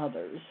in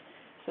others.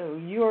 So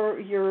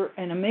you're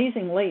an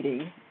amazing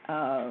lady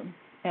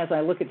as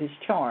I look at this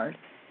chart.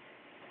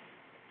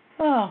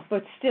 Oh,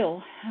 but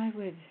still, I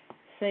would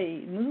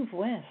say move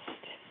west.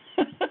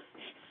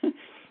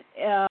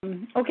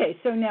 Okay,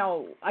 so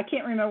now I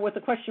can't remember what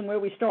the question where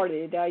we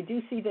started. I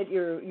do see that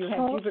you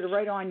have Jupiter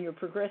right on your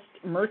progressed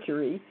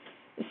Mercury.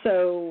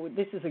 So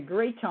this is a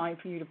great time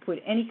for you to put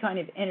any kind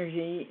of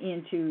energy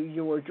into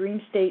your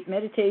dream state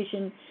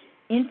meditation,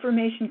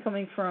 information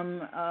coming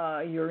from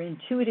your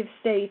intuitive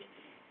state,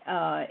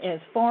 as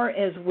far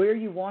as where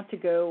you want to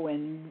go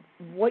and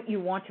what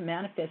you want to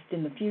manifest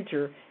in the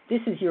future.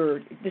 This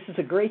is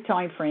a great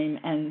time frame,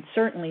 and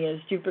certainly as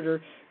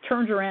Jupiter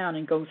turns around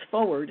and goes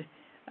forward,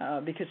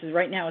 because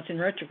right now it's in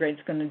retrograde,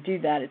 it's going to do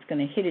that. It's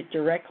going to hit it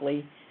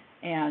directly.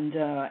 And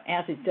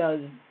as it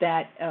does,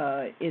 that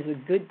is a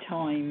good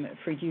time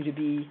for you to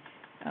be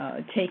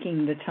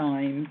taking the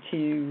time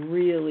to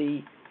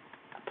really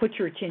put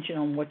your attention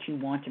on what you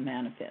want to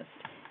manifest.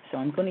 So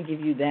I'm going to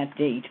give you that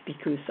date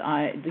because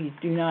these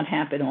do not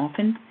happen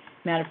often.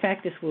 Matter of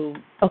fact, this will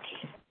a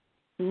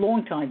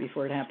long time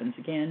before it happens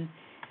again.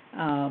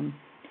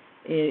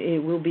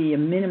 It will be a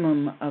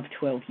minimum of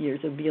 12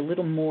 years. It will be a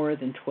little more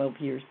than 12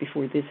 years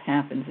before this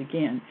happens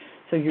again.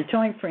 So your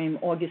time frame,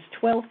 August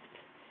 12th,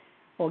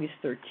 August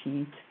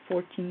 13th,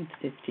 14th,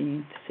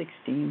 15th,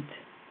 16th.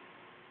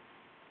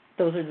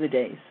 Those are the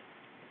days.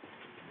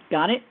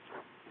 Got it?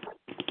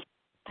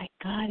 I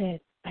got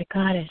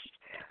it.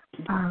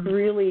 It's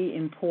really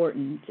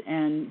important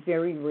and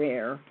very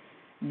rare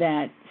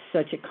that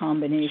such a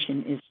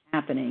combination is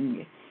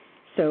happening.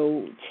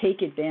 So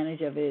take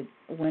advantage of it.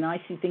 When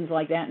I see things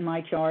like that in my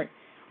chart,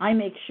 I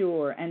make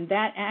sure, and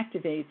that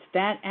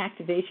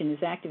activation is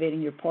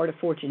activating your part of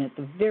fortune at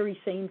the very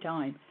same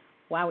time.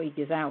 Wowie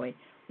gazowie.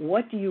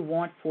 What do you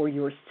want for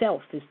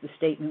yourself is the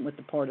statement with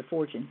the part of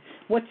fortune.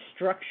 What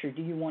structure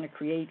do you want to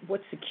create?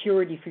 What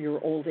security for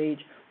your old age?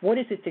 What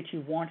is it that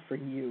you want for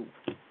you,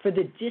 for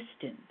the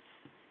distance?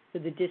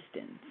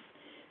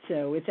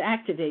 So it's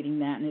activating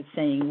that, and it's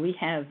saying we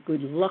have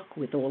good luck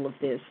with all of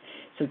this.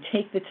 So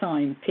take the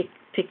time,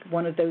 pick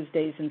one of those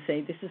days and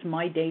say, this is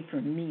my day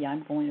for me.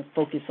 I'm going to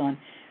focus on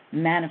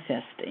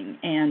manifesting,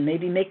 and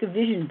maybe make a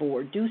vision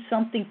board. Do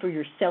something for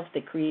yourself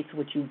that creates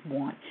what you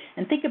want.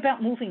 And think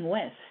about moving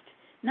west.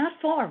 Not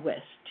far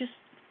west, just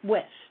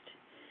west.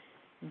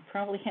 You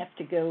probably have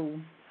to go,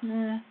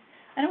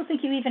 I don't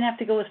think you even have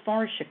to go as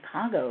far as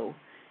Chicago.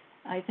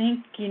 I think,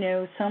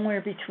 somewhere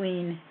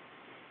between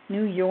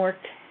New York,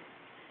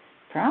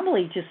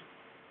 probably just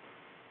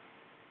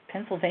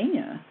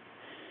Pennsylvania.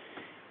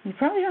 You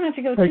probably don't have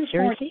to go too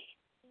far.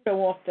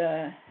 Go off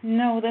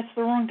no, that's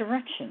the wrong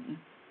direction.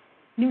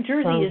 New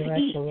Jersey is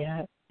east.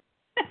 Yeah.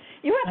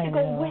 You have to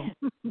go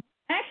west.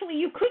 Actually,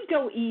 you could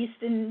go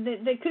east, and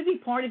there could be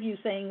part of you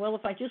saying, well,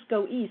 if I just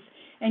go east,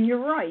 and you're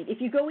right. If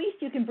you go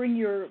east, you can bring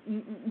your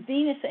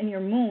Venus and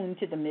your moon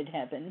to the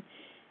midheaven.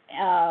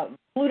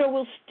 Pluto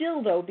will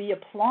still, though, be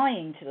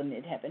applying to the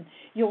midheaven.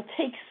 You'll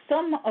take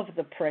some of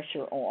the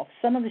pressure off,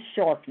 some of the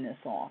sharpness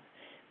off,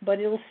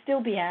 but it'll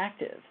still be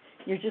active.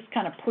 You're just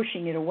kind of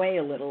pushing it away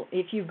a little.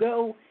 If you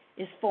go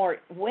as far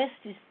west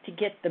as to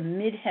get the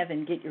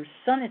midheaven, get your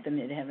sun at the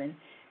midheaven,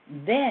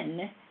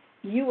 then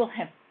you will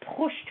have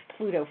pushed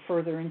Pluto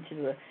further into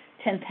the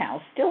 10th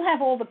house. Still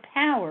have all the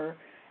power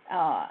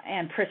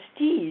and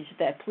prestige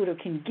that Pluto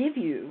can give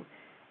you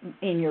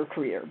in your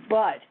career,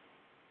 but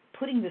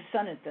putting the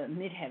sun at the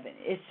midheaven,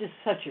 it's just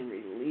such a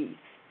relief.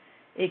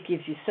 It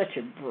gives you such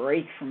a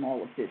break from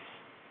all of this.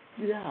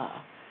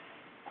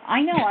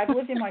 I know. I've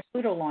lived in my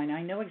Pluto line.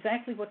 I know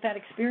exactly what that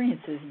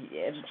experience is,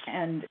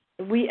 and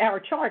our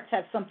charts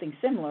have something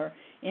similar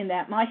in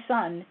that my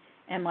sun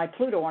and my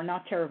Pluto are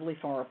not terribly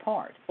far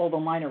apart, although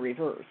mine are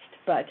reversed.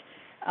 But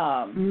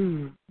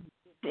it's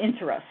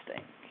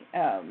interesting.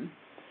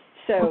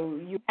 So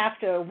you have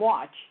to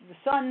watch.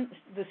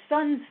 The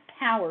sun's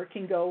power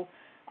can go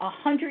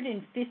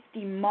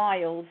 150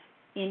 miles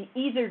in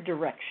either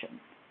direction.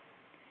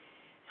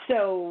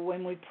 So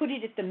when we put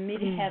it at the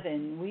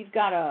midheaven, we've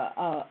got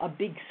a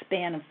big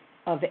span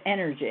of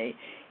energy.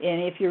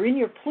 And if you're in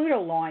your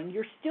Pluto line,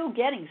 you're still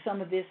getting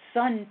some of this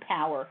sun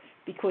power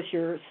because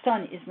your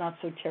sun is not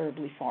so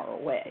terribly far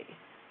away.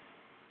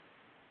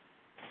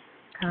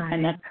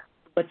 And that's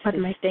what's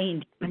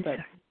sustained. But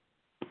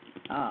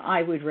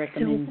I would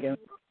recommend going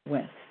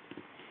west.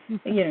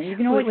 You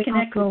can always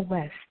connect. Go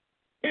west.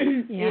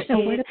 So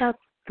what about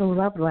the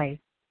love life?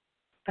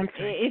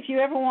 If you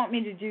ever want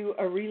me to do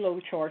a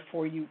reload chart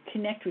for you,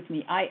 connect with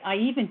me. I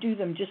even do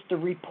them. Just the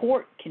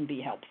report can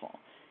be helpful,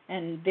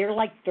 and they're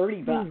like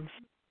 $30.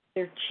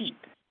 They're cheap.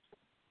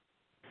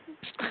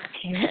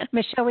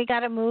 Michelle, we got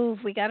to move.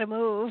 Yeah.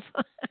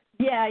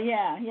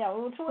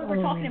 Well, that's what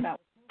we're talking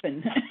about.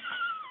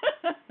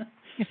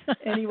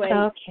 Anyway.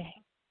 Okay.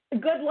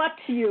 Good luck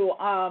to you.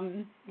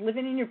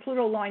 Living in your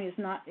Pluto line is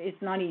not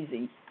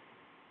easy.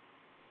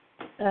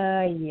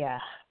 Yeah.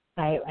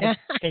 I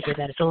figured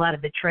that it's a lot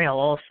of betrayal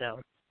also.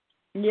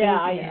 Yeah,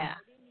 I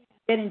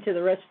get into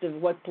the rest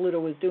of what Pluto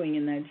was doing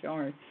in that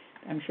chart.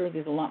 I'm sure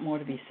there's a lot more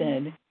to be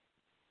said.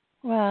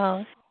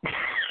 Well,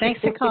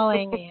 thanks for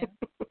calling in.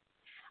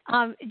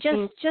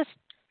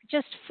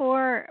 Just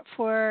for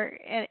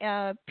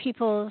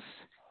people's,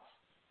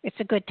 it's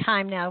a good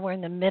time now. We're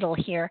in the middle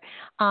here.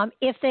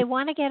 If they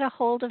want to get a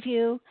hold of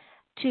you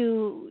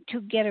to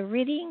get a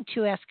reading,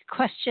 to ask a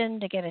question,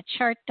 to get a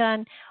chart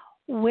done,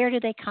 where do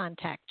they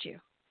contact you?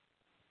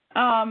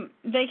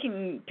 They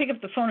can pick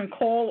up the phone and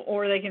call,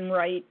 or they can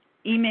write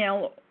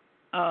email.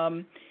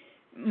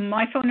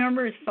 My phone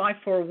number is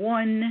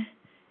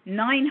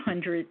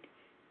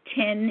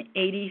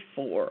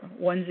 541-900-1084,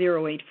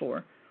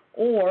 1084.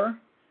 Or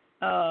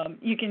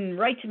you can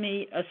write to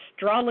me,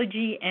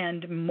 Astrology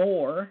and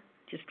More.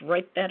 Just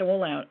write that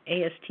all out,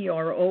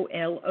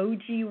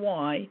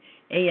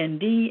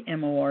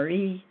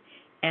 ASTROLOGYANDMORE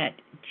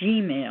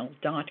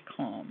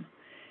 @gmail.com.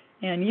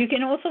 And you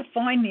can also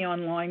find me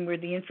online, where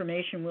the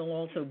information will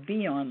also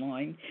be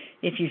online.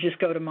 If you just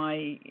go to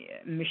my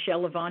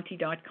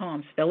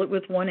MichelleAvanti.com, spell it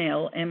with one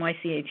L,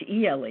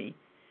 MICHELE,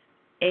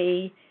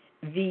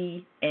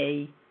 AVANT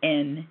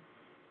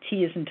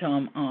as in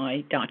Tom,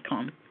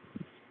 I.com.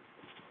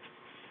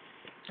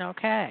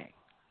 Okay.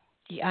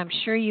 I'm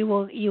sure you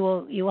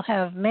will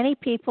have many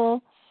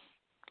people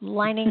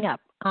lining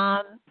up.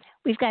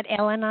 We've got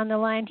Ellen on the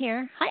line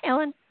here. Hi,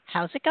 Ellen.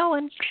 How's it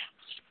going?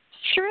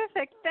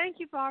 Terrific. Thank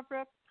you,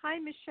 Barbara. Hi,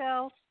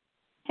 Michelle.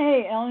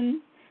 Hey,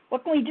 Ellen.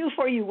 What can we do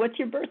for you? What's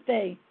your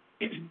birthday?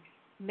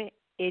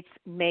 It's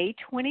May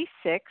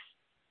 26,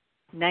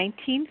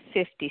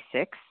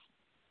 1956.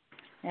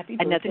 Happy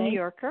birthday. Another New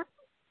Yorker.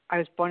 I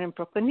was born in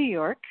Brooklyn, New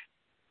York,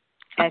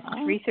 at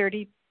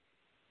 3:30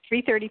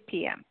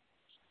 p.m.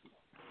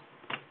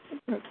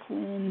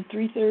 Brooklyn,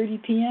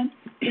 3:30 p.m.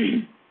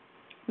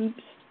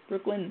 Oops,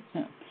 Brooklyn.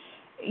 No.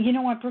 You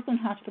know what? Brooklyn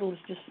Hospital is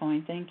just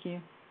fine. Thank you.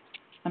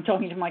 I'm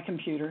talking to my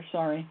computer.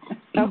 Sorry.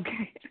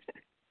 Okay.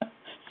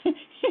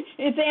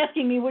 It's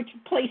asking me which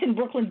place in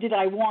Brooklyn did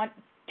I want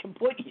to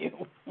put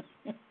you.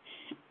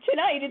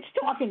 Tonight it's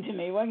talking to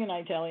me. What can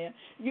I tell you?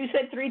 You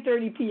said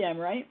 3:30 p.m.,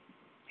 right?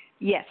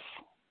 Yes.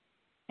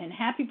 And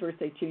happy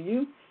birthday to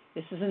you.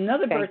 This is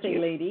another birthday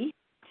lady.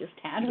 Just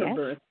had her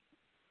birthday.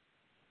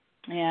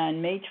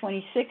 And May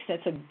 26th,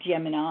 that's a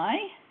Gemini.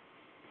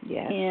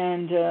 Yes.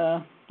 And,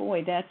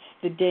 boy, that's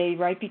the day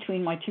right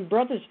between my two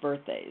brothers'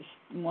 birthdays.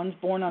 One's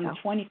born on the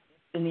 25th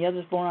and the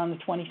other's born on the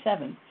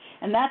 27th.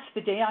 And that's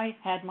the day I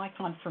had my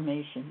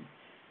confirmation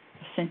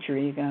a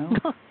century ago.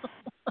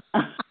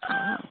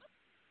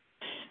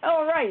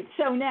 All right.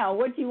 So now,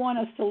 what do you want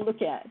us to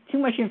look at? Too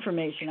much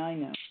information, I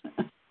know.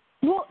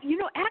 Well,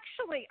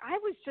 actually, I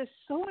was just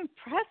so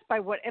impressed by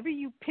whatever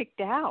you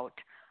picked out.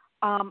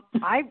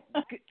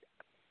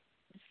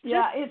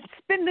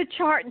 Spin the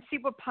chart and see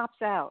what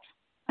pops out.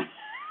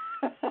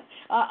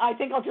 I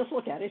think I'll just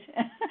look at it.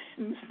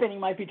 Spinning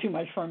might be too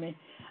much for me.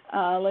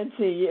 Let's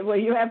see. Well,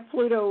 you have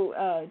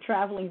Pluto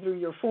traveling through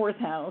your fourth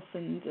house,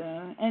 and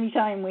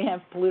anytime we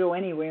have Pluto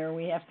anywhere,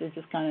 we have to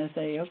just kind of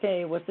say,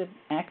 okay, what's it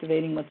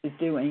activating, what's it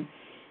doing?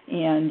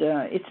 And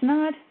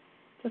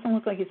doesn't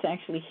look like it's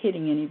actually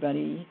hitting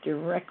anybody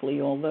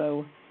directly,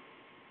 although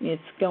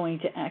it's going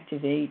to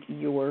activate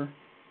your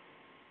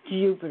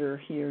Jupiter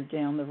here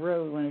down the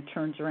road when it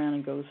turns around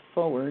and goes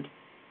forward.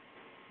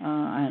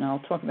 And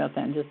I'll talk about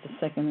that in just a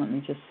second. Let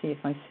me just see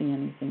if I see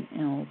anything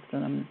else.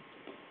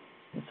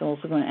 It's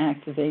also going to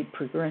activate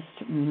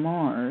progressed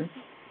Mars.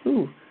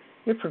 Ooh,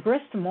 Your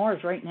progressed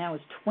Mars right now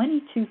is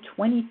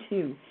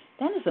 2222.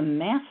 That is a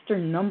master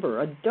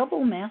number, a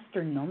double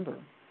master number.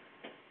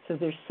 So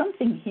there's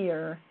something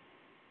here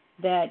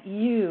that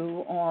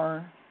you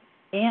are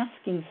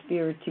asking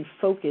Spirit to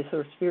focus,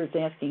 or Spirit's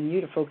asking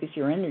you to focus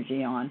your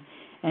energy on.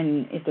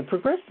 And if the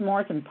progressed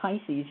Mars in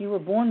Pisces, you were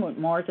born with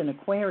Mars in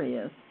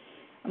Aquarius.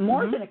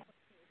 Mars in Aquarius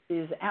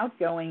is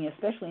outgoing,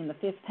 especially in the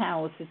 5th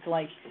house. It's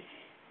like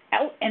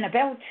out and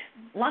about,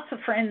 lots of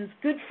friends,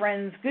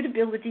 good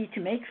ability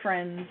to make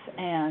friends,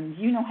 and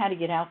you know how to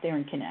get out there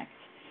and connect.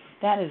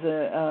 That is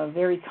a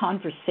very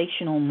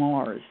conversational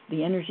Mars.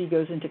 The energy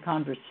goes into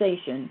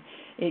conversation.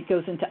 It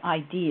goes into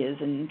ideas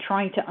and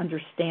trying to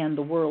understand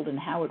the world and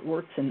how it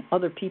works and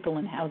other people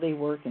and how they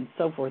work and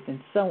so forth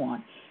and so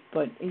on.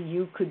 But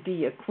you could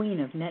be a queen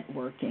of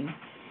networking.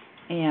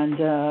 And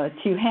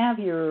to have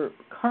your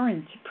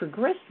current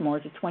progressed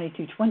Mars at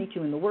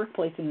 2222 in the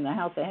workplace and in the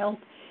house of health,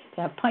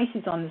 to have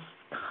Pisces on this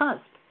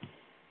cusp,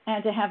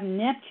 and to have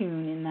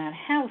Neptune in that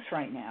house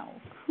right now,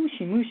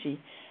 hooshie mooshy.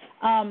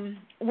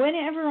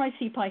 Whenever I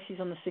see Pisces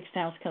on the 6th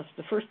house cusp,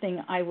 the first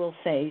thing I will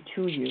say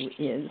to you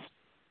is,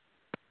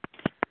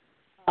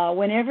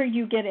 whenever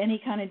you get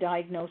any kind of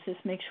diagnosis,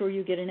 make sure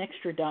you get an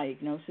extra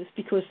diagnosis,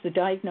 because the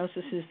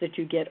diagnoses that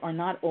you get are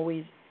not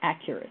always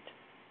accurate.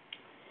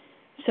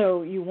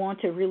 So you want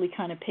to really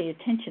kind of pay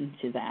attention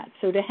to that.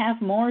 So to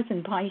have Mars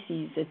in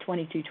Pisces at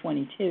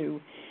 2222,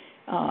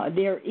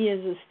 there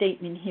is a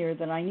statement here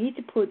that I need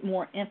to put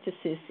more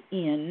emphasis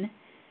in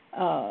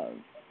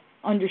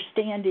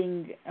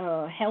understanding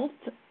health.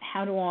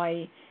 How do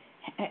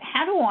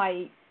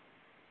I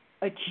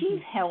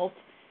achieve health?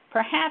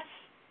 Perhaps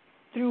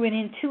through an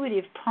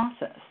intuitive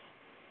process.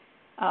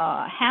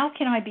 How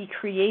can I be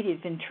creative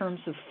in terms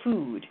of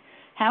food?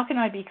 How can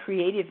I be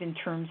creative in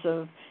terms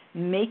of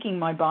making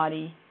my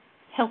body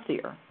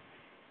healthier?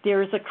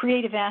 There is a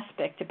creative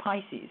aspect to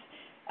Pisces.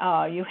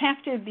 You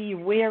have to be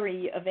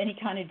wary of any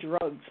kind of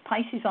drugs.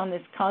 Pisces on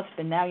this cusp,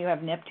 and now you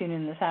have Neptune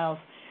in this house.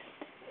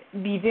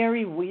 Be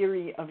very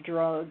wary of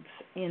drugs,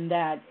 in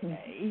that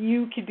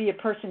you could be a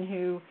person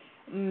who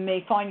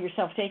may find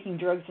yourself taking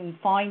drugs and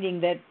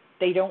finding that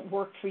they don't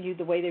work for you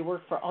the way they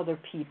work for other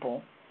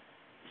people.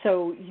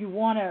 So you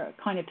want to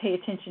kind of pay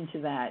attention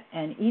to that.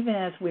 And even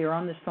as we are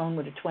on this phone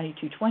with a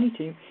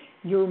 2222,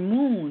 your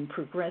moon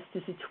progressed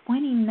as a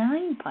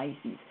 29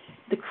 Pisces,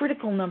 the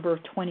critical number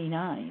of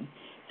 29.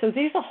 So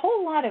there's a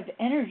whole lot of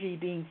energy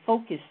being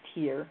focused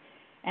here,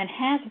 and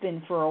has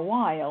been for a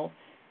while,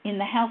 in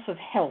the house of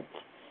health.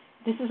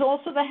 This is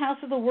also the house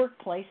of the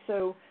workplace,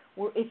 so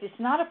if it's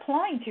not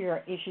applying to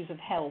your issues of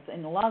health,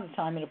 and a lot of the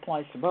time it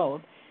applies to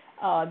both,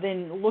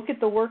 then look at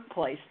the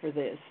workplace for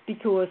this,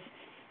 because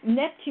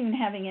Neptune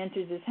having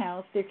entered this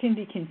house, there can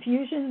be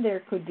confusion,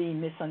 there could be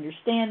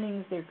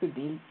misunderstandings, there could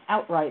be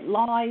outright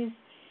lies,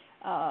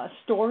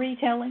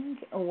 storytelling,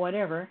 or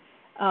whatever,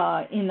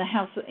 in the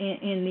house,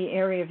 in the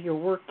area of your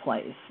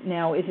workplace.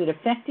 Now, is it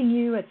affecting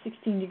you at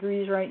 16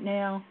 degrees right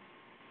now?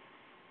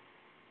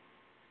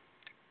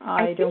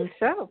 I think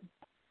so.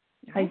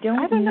 I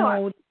don't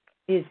know.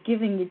 Is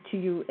giving it to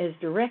you as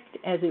direct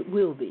as it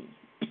will be.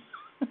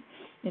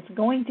 It's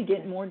going to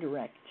get more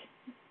direct.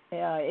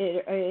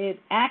 It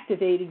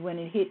activated when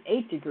it hit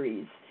 8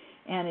 degrees,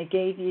 and it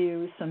gave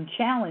you some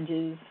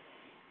challenges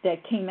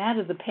that came out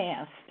of the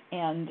past.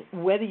 And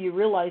whether you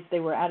realize they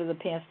were out of the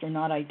past or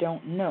not, I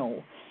don't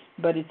know.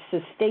 But it's a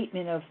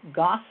statement of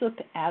gossip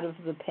out of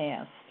the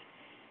past,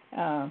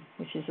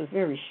 which is a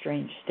very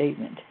strange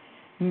statement.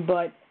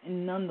 But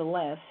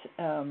nonetheless,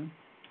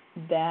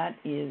 that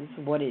is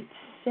what it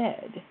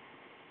said.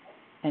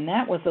 And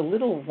that was a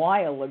little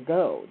while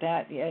ago.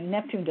 That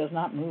Neptune does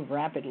not move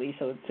rapidly,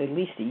 so it's at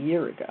least a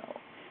year ago.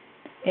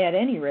 At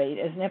any rate,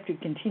 as Neptune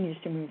continues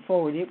to move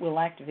forward, it will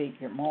activate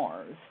your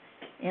Mars.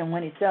 And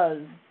when it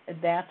does,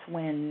 that's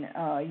when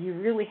you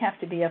really have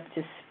to be up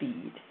to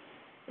speed.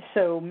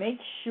 So make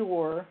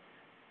sure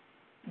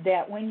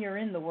that when you're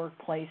in the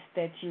workplace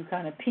that you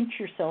kind of pinch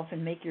yourself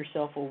and make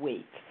yourself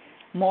awake.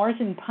 Mars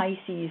in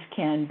Pisces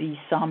can be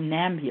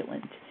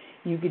somnambulant.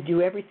 You could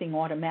do everything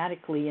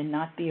automatically and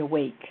not be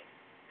awake.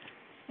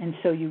 And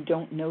so you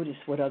don't notice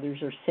what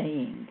others are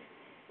saying.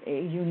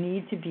 You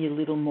need to be a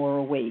little more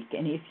awake.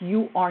 And if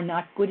you are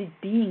not good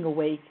at being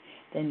awake,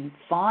 then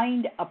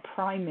find a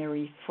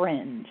primary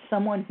friend,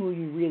 someone who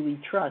you really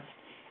trust,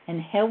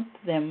 and help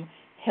them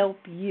help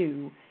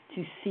you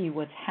to see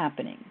what's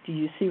happening. Do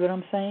you see what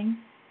I'm saying?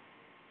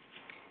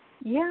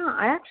 Yeah,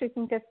 I actually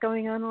think that's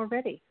going on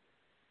already.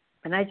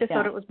 And I just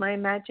thought it was my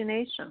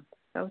imagination.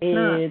 So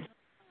it's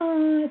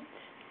not. It's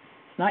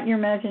not your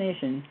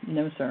imagination.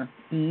 No, sir.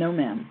 No,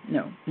 ma'am.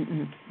 No,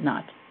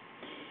 not.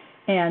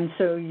 And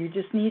so you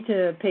just need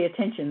to pay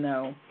attention,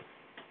 though.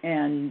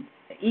 And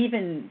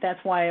even that's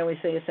why I always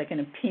say a second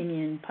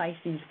opinion.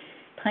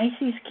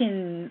 Pisces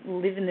can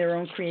live in their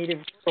own creative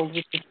world,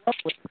 which is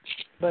lovely.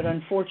 But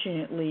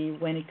unfortunately,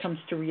 when it comes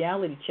to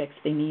reality checks,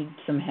 they need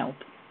some help.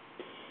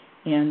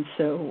 And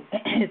so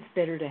it's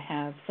better to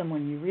have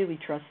someone you really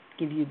trust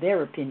give you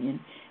their opinion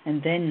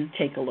and then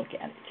take a look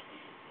at it.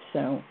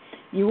 So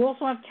You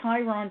also have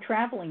Chiron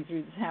traveling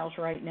through this house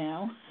right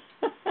now.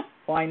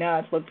 Why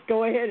not? Let's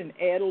go ahead and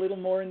add a little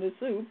more in the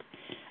soup.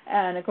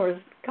 And, of course,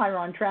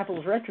 Chiron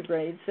travels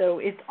retrograde, so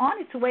it's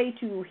on its way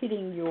to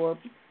hitting your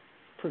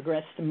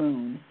progressed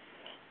moon.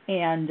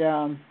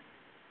 And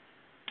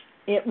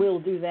it will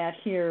do that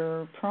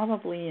here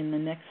probably in the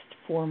next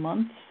 4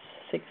 months,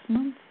 6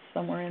 months,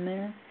 somewhere in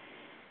there.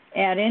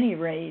 At any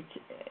rate,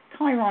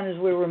 Chiron is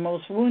where we're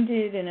most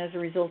wounded, and as a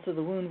result of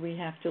the wound, we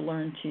have to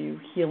learn to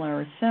heal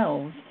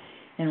ourselves.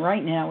 And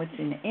right now it's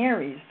in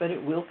Aries, but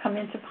it will come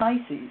into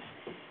Pisces.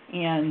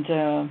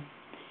 And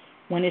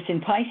when it's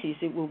in Pisces,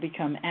 it will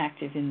become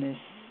active in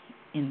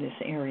this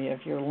area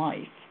of your life.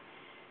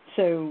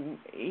 So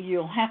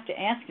you'll have to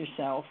ask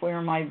yourself, where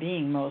am I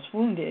being most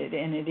wounded?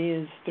 And it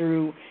is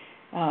through,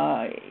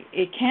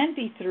 it can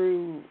be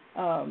through,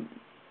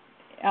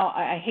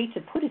 I hate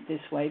to put it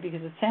this way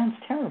because it sounds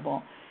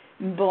terrible,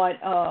 but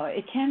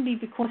it can be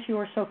because you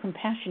are so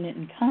compassionate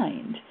and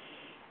kind.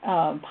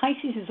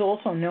 Pisces is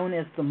also known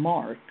as the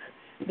mark,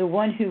 the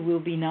one who will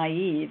be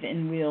naive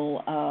and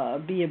will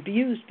be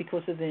abused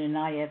because of their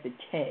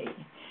naivete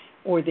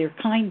or their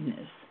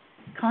kindness.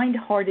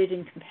 Kind-hearted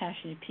and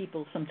compassionate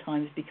people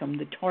sometimes become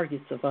the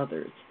targets of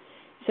others.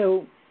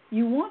 So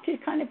you want to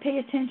kind of pay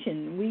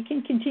attention. We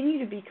can continue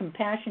to be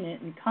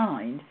compassionate and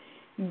kind,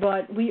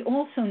 but we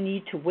also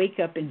need to wake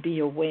up and be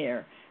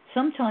aware.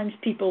 Sometimes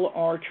people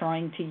are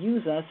trying to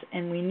use us,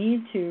 and we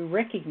need to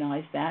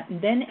recognize that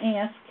and then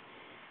ask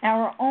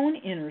our own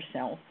inner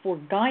self for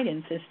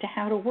guidance as to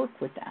how to work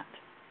with that.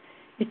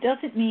 It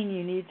doesn't mean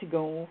you need to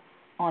go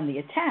on the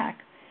attack,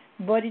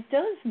 but it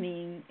does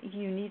mean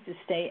you need to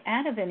stay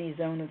out of any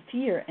zone of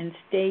fear and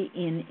stay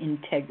in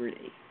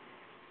integrity.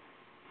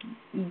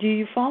 Do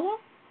you follow?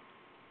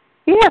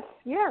 Yes.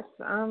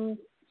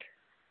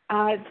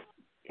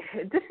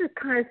 This is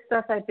kind of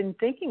stuff I've been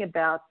thinking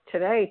about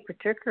today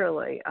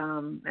particularly,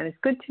 and it's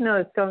good to know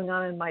it's going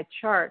on in my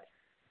chart,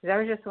 because I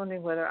was just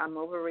wondering whether I'm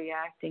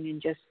overreacting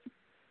and just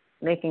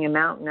making a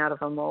mountain out of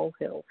a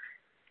molehill.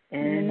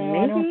 And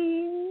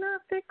maybe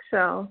not think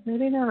so.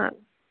 Maybe not.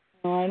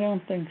 No, I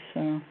don't think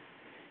so.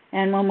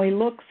 And when we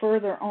look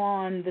further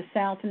on, the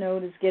South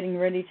Node is getting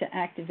ready to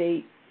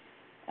activate,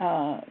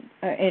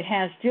 it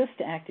has just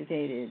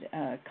activated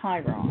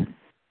Chiron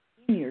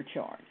in your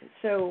chart.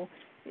 So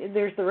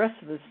there's the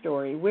rest of the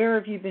story. Where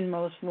have you been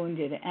most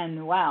wounded?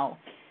 And wow,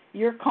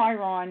 your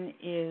Chiron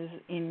is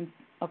in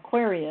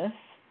Aquarius,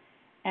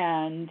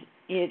 and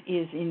it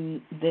is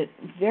in the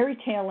very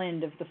tail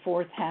end of the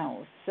 4th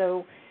house.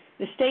 So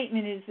the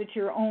statement is that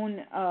your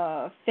own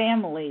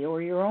family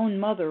or your own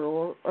mother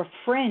or a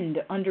friend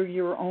under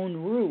your own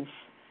roof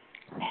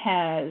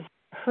has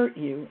hurt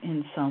you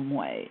in some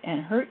way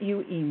and hurt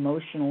you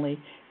emotionally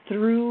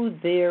through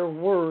their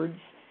words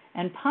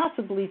and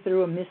possibly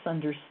through a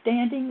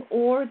misunderstanding,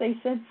 or they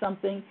said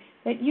something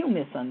that you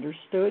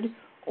misunderstood,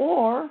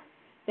 or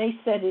they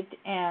said it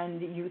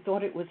and you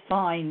thought it was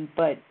fine,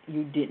 but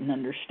you didn't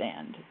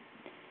understand.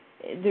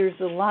 There's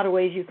a lot of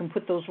ways you can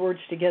put those words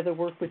together,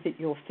 work with it,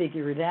 you'll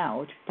figure it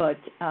out. But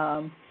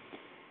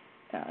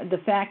the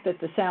fact that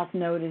the South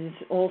Node is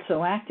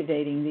also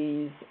activating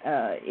these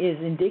is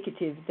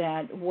indicative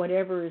that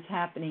whatever is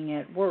happening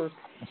at work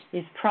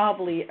is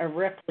probably a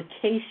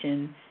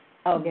replication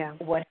of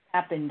what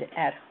happened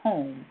at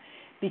home,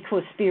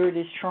 because Spirit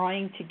is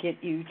trying to get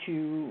you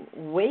to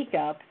wake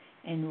up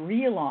and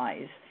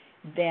realize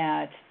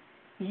that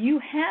you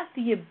have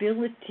the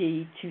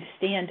ability to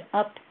stand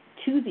up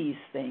to these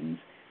things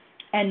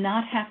and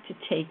not have to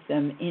take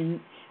them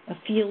in a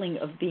feeling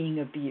of being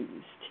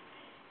abused.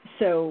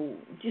 So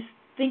just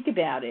think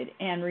about it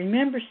and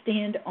remember,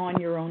 stand on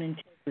your own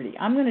integrity.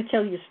 I'm going to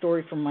tell you a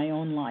story from my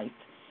own life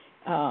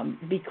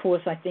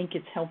because I think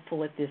it's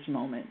helpful at this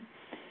moment.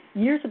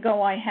 Years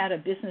ago, I had a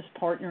business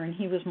partner, and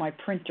he was my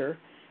printer.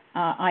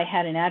 I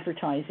had an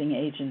advertising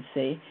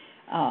agency.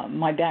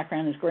 My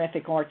background is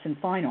graphic arts and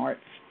fine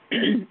arts.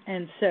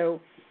 And so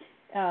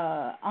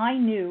I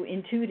knew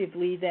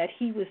intuitively that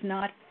he was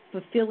not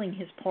fulfilling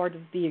his part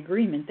of the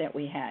agreement that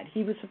we had.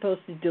 He was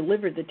supposed to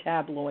deliver the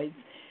tabloids,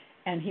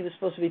 and he was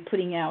supposed to be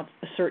putting out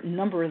a certain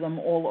number of them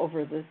all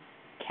over the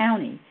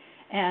county.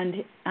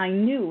 And I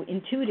knew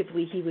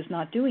intuitively he was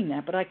not doing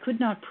that, but I could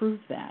not prove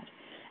that.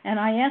 And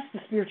I asked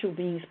the spiritual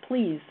beings,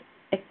 please,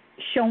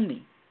 show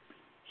me,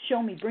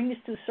 bring this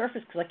to the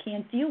surface, because I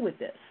can't deal with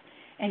this.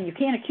 And you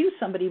can't accuse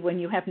somebody when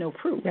you have no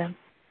proof. Yeah,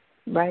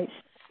 right.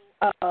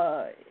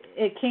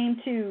 It came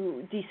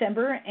to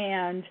December,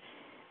 and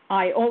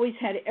I always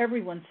had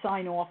everyone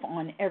sign off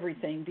on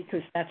everything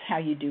because that's how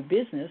you do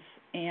business.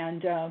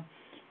 And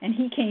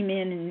he came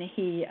in, and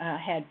he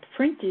had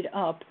printed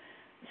up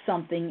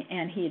something,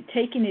 and he had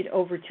taken it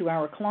over to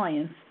our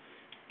clients.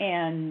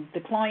 And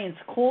the clients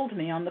called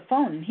me on the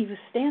phone, and he was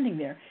standing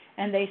there.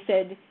 And they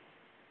said,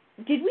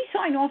 did we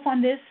sign off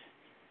on this?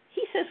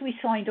 He says we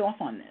signed off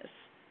on this.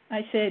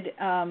 I said,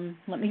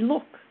 let me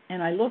look.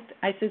 And I looked.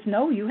 I said,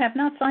 no, you have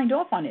not signed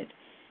off on it.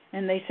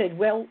 And they said,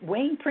 well,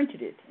 Wayne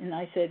printed it. And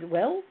I said,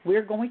 well,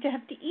 we're going to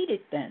have to eat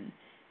it then.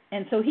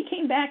 And so he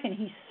came back, and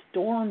he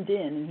stormed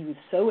in, and he was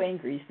so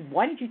angry. He said,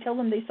 "Why didn't you tell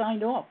them they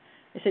signed off?"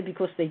 I said,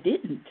 "Because they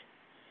didn't."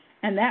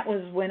 And that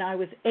was when I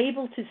was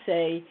able to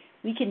say,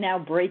 we can now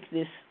break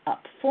this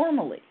up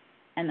formally.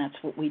 And that's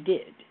what we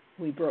did.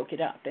 We broke it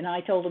up. And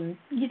I told him,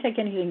 you take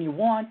anything you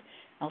want.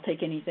 I'll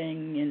take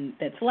anything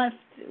that's left.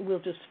 We'll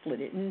just split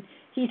it. And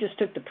he just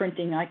took the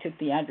printing. I took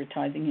the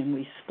advertising, and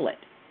we split.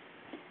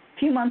 A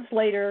few months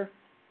later,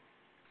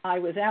 I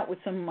was out with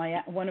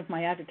one of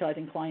my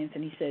advertising clients,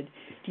 and he said,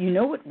 "Do you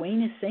know what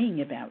Wayne is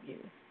saying about you?"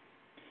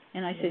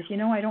 And I said,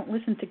 I don't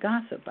listen to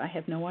gossip. I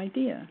have no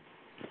idea.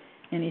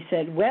 And he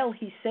said, "Well,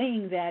 he's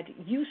saying that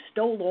you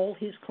stole all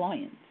his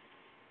clients."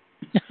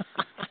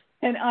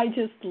 And I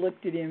just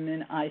looked at him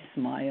and I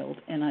smiled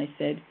and I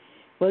said,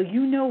 "Well,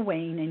 you know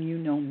Wayne and you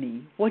know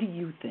me. What do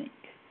you think?"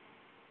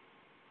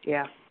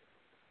 Yeah.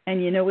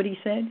 And you know what he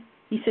said?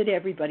 He said,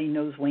 "Everybody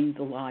knows Wayne's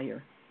a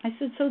liar." I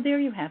said, "So there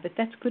you have it.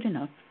 That's good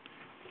enough."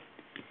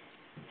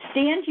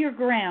 Stand your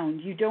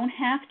ground. You don't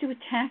have to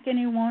attack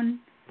anyone.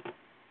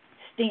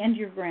 Stand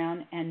your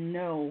ground and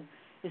know,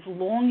 as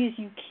long as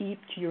you keep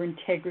to your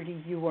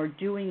integrity, you are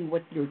doing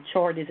what your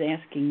chart is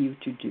asking you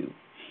to do.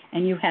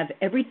 And you have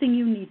everything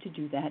you need to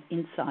do that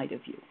inside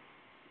of you.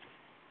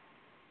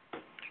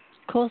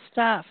 Cool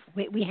stuff.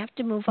 We have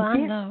to move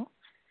on, though.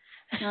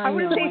 I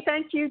want to say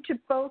thank you to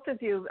both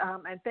of you,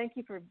 and thank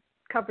you for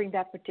covering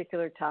that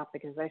particular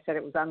topic. As I said,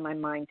 it was on my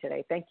mind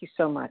today. Thank you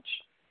so much.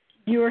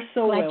 You are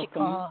so Glad welcome. You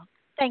called.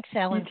 Thanks,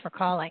 Ellen, for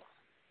calling.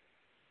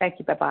 Thank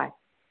you. Bye-bye.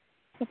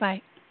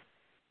 Bye-bye.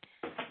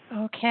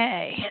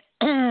 Okay.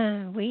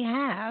 We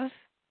have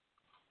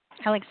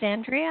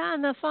Alexandria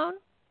on the phone.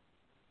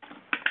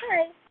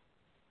 Hi.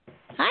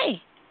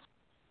 Hi.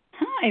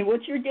 Hi.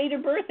 What's your date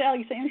of birth,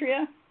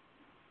 Alexandria?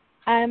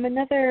 I'm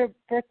another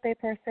birthday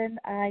person.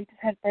 I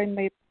just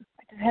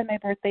had my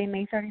birthday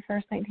May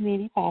 31st,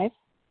 1985.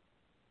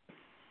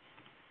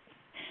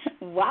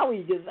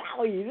 Wowie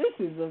gazowie,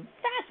 this is a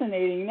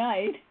fascinating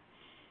night.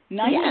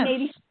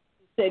 1980, yes.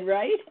 You said,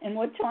 right? And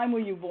what time were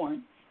you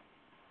born?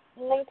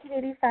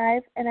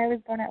 1985, and I was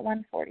born at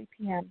 1:40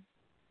 p.m.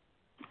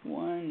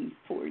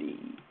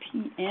 1:40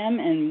 p.m.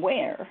 and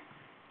where?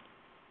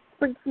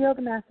 Springfield,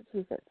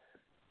 Massachusetts.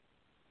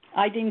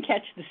 I didn't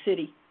catch the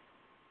city.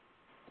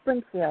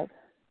 Springfield.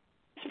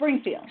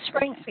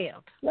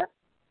 Yep.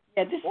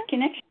 Yeah, this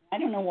connection, I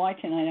don't know why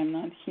tonight I'm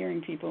not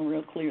hearing people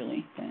real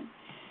clearly. But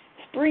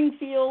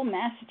Springfield,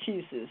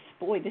 Massachusetts.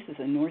 Boy, this is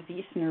a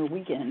Northeasterner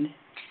weekend.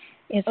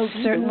 It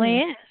certainly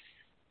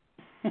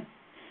is.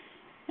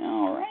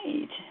 All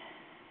right.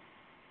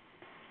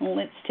 Well,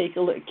 let's take a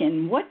look.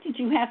 And what did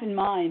you have in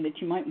mind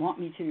that you might want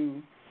me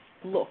to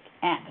look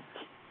at?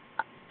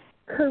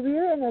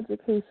 Career and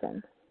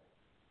education.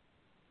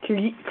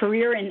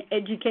 Career and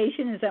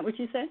education, is that what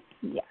you said?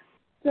 Yeah.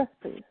 Yes,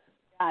 please.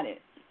 Got it.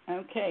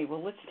 Okay,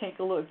 well, let's take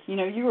a look.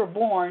 You were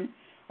born.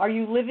 Are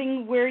you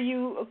living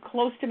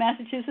close to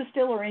Massachusetts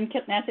still, or in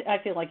Massachusetts?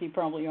 I feel like you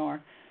probably are.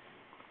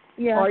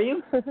 Yeah. Are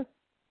you?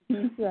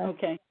 Yeah.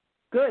 Okay.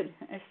 Good.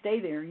 Stay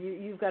there.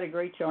 You've got a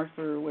great chart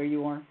for where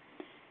you are.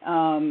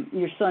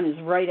 Your sun is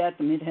right at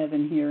the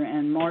midheaven here,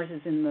 and Mars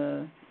is in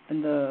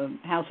the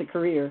house of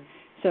career.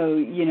 So,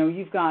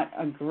 you've got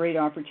a great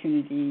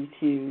opportunity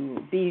to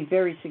be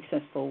very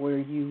successful where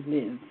you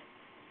live,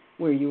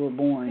 where you were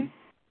born.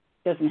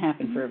 Doesn't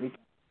happen for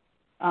everybody.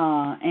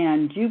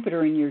 And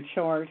Jupiter in your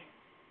chart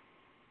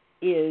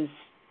is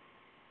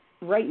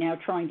right now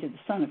trying to the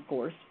sun, of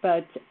course,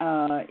 but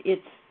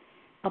it's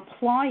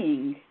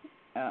applying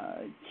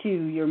to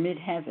your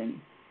midheaven.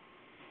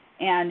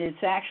 And it's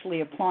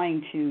actually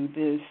applying to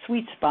the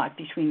sweet spot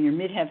between your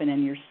midheaven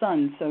and your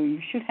sun. So you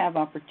should have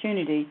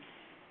opportunity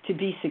to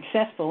be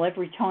successful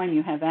every time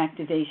you have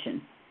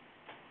activation.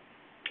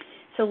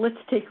 So let's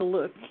take a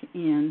look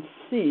and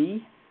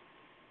see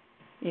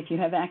if you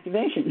have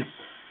activation.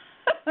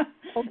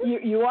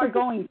 You are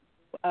going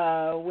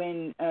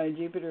when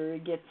Jupiter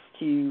gets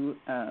to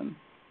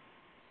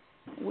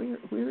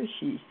where is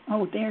she?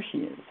 Oh, there she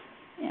is.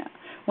 Yeah.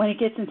 When it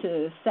gets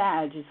into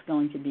Sag, it's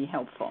going to be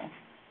helpful.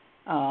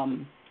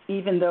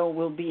 Even though it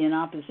will be in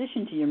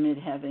opposition to your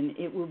midheaven,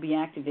 it will be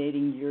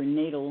activating your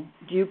natal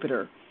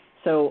Jupiter.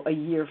 So a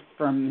year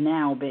from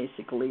now,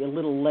 basically, a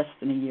little less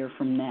than a year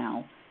from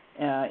now,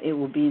 it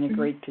will be in a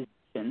great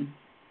position.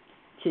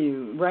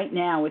 Right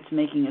now, it's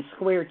making a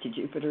square to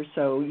Jupiter,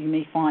 so you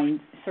may find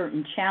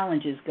certain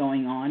challenges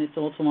going on. It's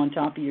also on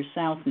top of your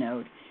South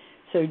Node.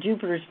 So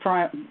Jupiter's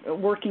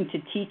working to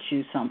teach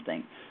you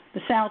something. The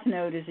South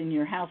Node is in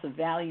your house of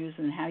values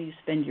and how you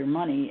spend your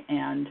money,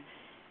 and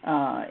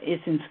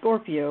it's in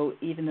Scorpio,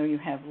 even though you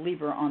have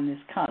Libra on this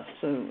cusp.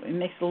 So it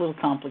makes it a little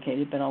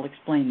complicated, but I'll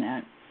explain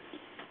that.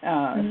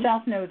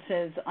 South Node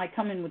says, I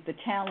come in with the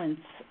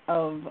talents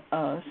of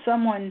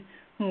someone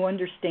who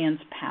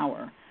understands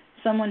power,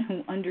 someone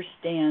who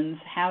understands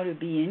how to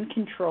be in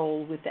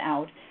control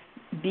without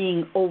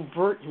being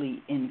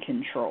overtly in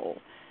control.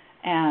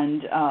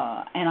 And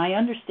I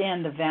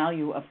understand the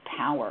value of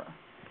power.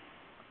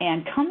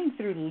 And coming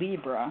through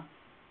Libra,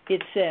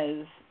 it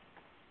says,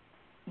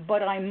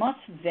 but I must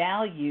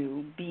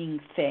value being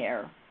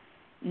fair.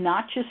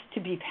 not just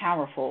to be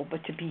powerful,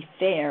 but to be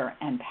fair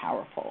and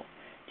powerful,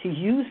 to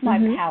use my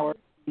power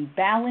in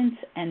balance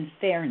and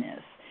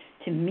fairness,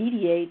 to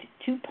mediate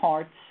two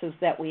parts so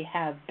that we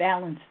have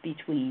balance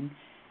between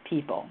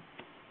people.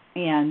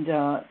 And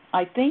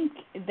I think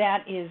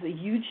that is a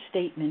huge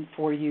statement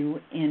for you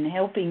in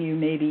helping you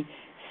maybe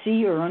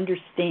see or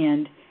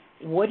understand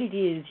what it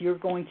is you're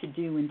going to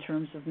do in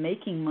terms of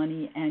making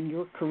money and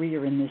your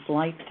career in this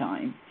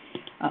lifetime,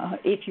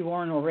 if you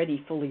aren't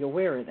already fully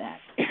aware of that.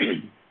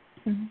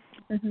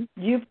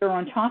 Jupiter,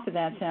 on top of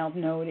that South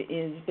Node,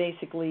 is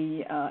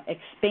basically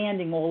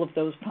expanding all of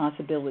those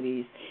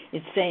possibilities.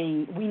 It's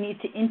saying we need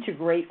to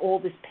integrate all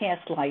this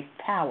past life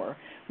power.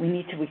 We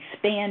need to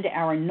expand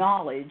our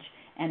knowledge,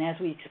 and as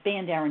we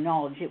expand our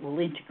knowledge, it will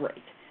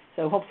integrate.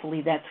 So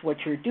hopefully that's what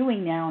you're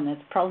doing now, and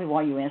that's probably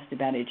why you asked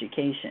about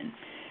education.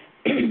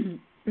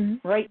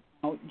 Right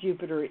now,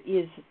 Jupiter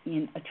is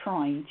in a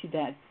trine to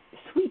that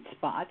sweet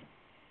spot.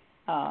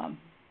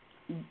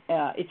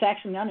 It's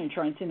actually not in a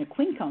trine, it's in a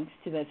quincunx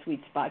to that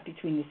sweet spot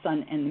between the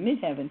sun and the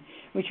midheaven,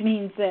 which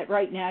means that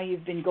right now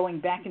you've been going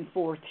back and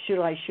forth,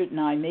 should I, shouldn't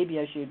I, maybe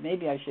I should,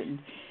 maybe I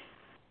shouldn't.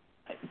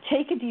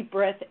 Take a deep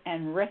breath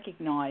and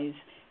recognize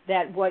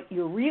that what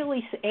you're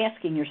really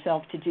asking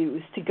yourself to do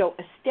is to go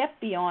a step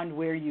beyond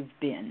where you've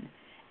been,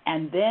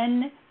 and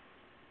then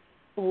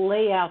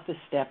lay out the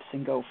steps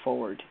and go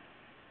forward,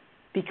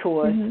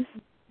 because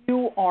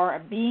you are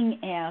being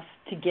asked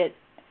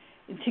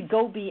to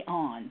go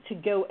beyond, to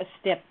go a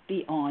step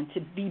beyond,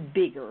 to be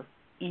bigger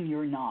in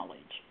your knowledge.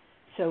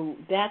 So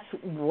that's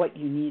what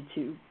you need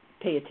to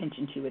pay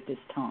attention to at this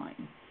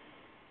time.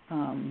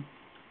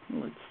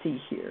 Let's see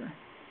here.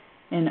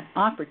 And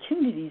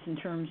opportunities in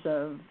terms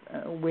of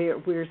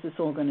where's this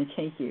all going to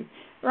take you.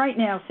 Right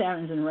now,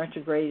 Saturn's in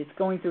retrograde. It's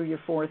going through your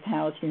fourth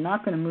house. You're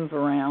not going to move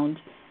around.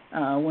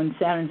 When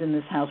Saturn's in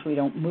this house, we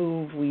don't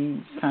move.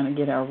 We kind of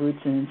get our roots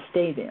in and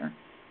stay there.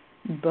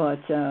 But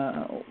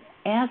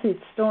as it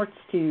starts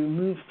to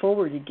move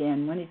forward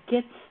again, when it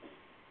gets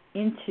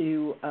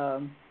into,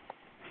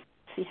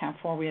 see how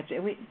far we have to,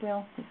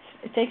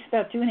 it takes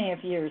about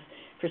 2.5 years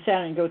for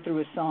Saturn to go through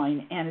a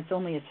sign, and it's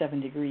only at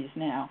 7 degrees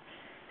now.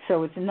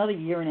 So it's another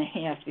 1.5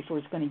 years before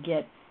it's going to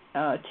get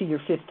to your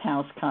fifth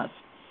house cusp.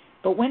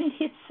 But when it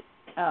hits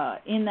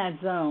in that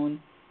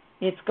zone,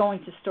 it's going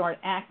to start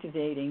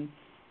activating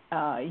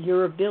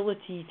your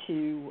ability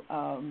to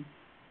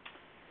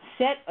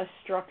set a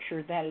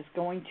structure that is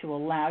going to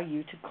allow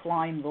you to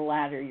climb the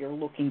ladder you're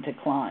looking to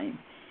climb.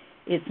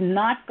 It's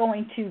not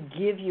going to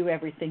give you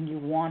everything you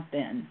want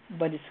then,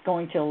 but it's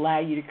going to allow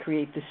you to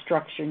create the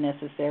structure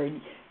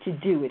necessary to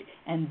do it.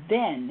 And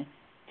then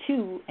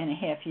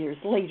 2.5 years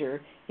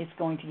later, it's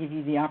going to give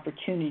you the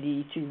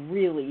opportunity to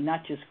really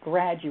not just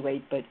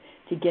graduate, but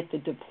to get the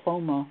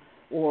diploma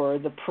or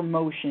the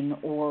promotion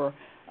or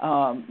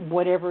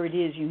whatever it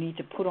is you need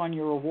to put on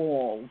your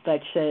wall that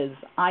says,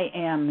 I've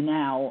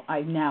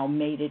now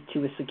made it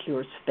to a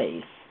secure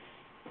space.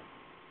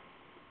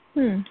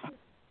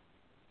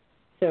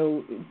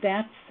 So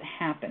that's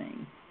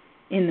happening.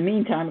 In the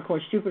meantime, of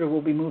course, Jupiter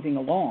will be moving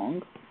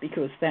along,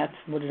 because that's,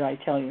 what did I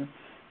tell you?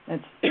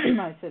 That's,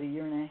 I said 1.5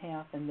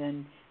 years, and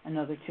then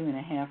another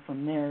 2.5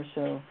 from there.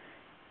 So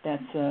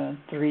that's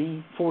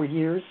 3-4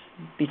 years,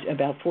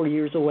 about 4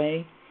 years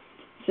away.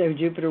 So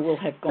Jupiter will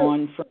have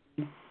gone from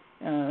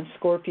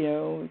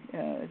Scorpio,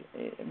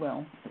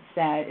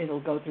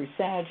 it'll go through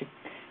Sag,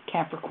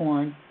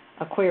 Capricorn,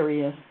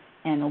 Aquarius,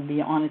 and it'll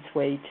be on its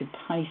way to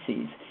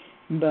Pisces.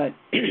 But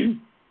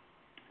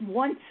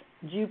once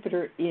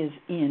Jupiter is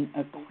in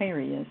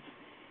Aquarius,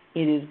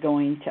 it is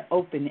going to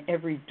open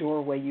every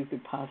doorway you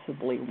could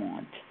possibly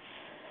want.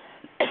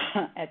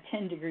 At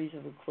 10 degrees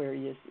of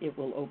Aquarius, it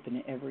will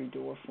open every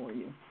door for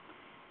you.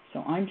 So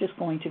I'm just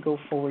going to go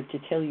forward to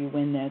tell you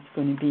when that's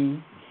going to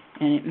be.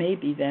 And it may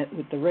be that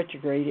with the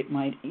retrograde, it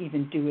might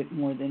even do it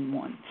more than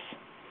once.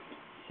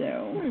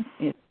 So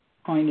it's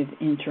kind of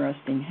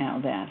interesting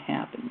how that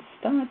happens.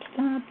 Stop,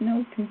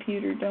 no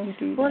computer, don't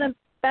do that. Well, in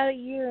about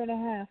 1.5 years,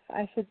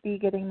 I should be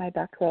getting my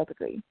doctoral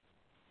degree.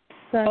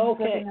 So I'm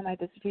working on my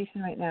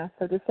dissertation right now.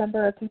 So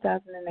December of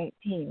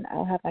 2018,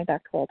 I'll have my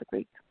doctoral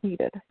degree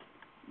completed.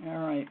 All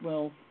right,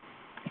 well,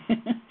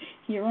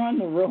 you're on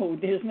the road.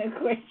 There's no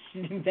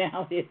question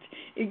about it,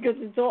 because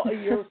it's all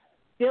you're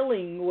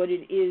fulfilling what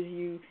it is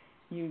you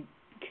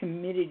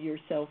committed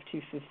yourself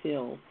to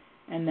fulfill,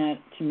 and that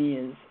to me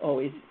is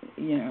always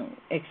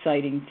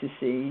exciting to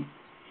see.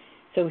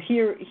 So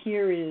here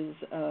is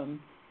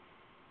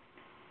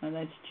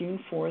that's June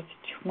 4th,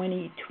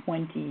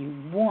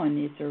 2021.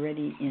 It's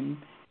already in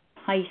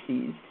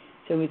Pisces,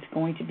 so it's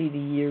going to be the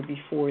year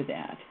before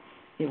that.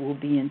 It will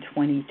be in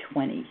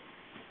 2020,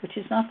 which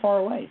is not far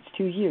away. It's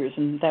 2 years.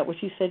 And is that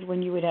what you said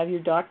when you would have your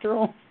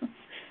doctoral?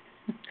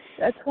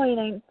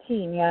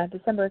 2019, yeah.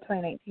 December of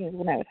 2019 is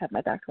when I would have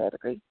my doctoral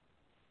degree.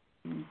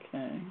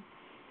 Okay.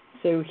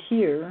 So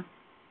here,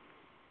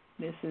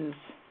 this is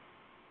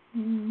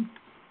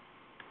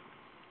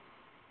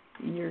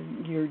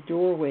your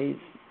doorways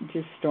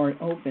just start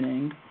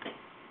opening.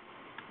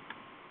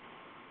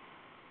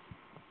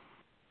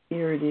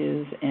 Here there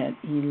it is at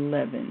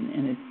 11,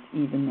 and it's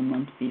even the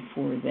month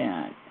before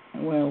that.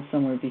 Well,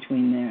 somewhere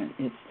between there.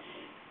 It's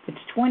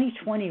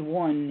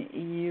 2021.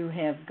 You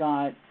have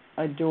got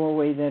a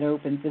doorway that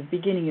opens at the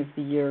beginning of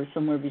the year,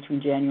 somewhere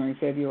between January and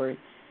February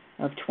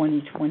of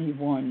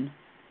 2021.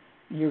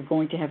 You're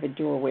going to have a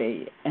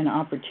doorway, an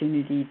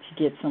opportunity to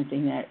get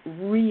something that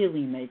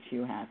really makes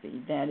you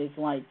happy. That is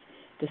like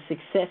the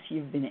success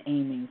you've been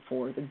aiming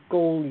for, the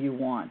goal you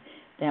want,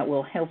 that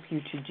will help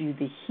you to do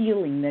the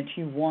healing that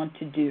you want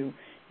to do,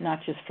 not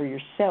just for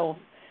yourself,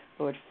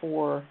 but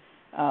for,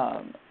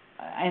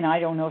 and I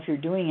don't know if you're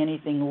doing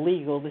anything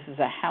legal. This is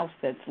a house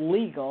that's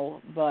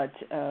legal, but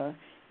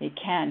it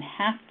can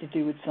have to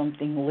do with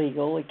something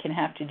legal. It can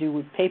have to do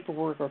with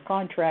paperwork or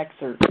contracts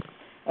or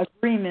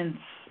agreements.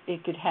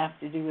 It could have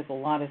to do with a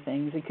lot of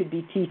things. It could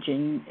be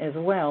teaching as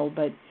well,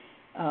 but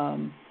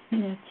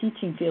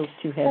teaching feels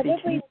too heavy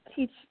to me.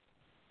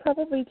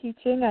 Probably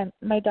teaching.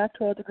 My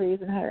doctoral degree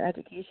is in higher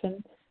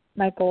education.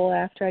 My goal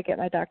after I get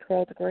my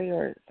doctoral degree,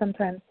 or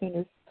sometime soon,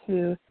 is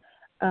to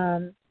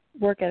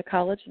work at a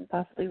college and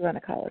possibly run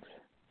a college.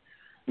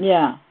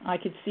 Yeah, I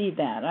could see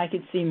that. I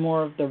could see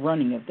more of the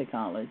running of the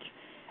college,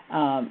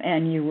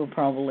 and you will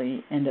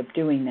probably end up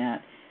doing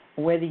that.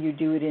 Whether you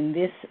do it in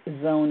this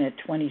zone at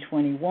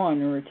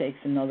 2021 or it takes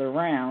another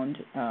round,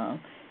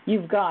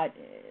 you've got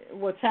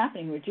what's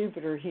happening with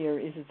Jupiter here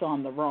is it's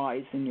on the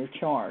rise in your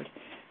chart.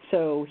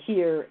 So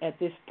here at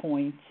this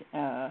point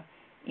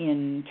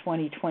in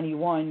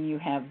 2021, you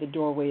have the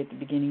doorway at the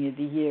beginning of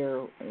the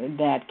year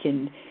that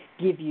can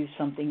give you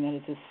something that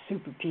is a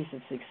super piece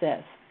of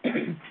success.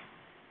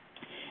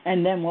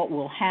 And then what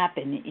will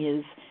happen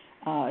is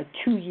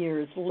 2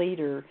 years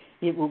later,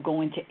 it will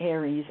go into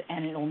Aries,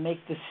 and it will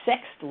make the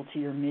sextile to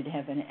your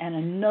midheaven, and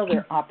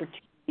another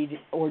opportunity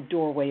or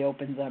doorway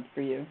opens up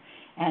for you.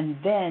 And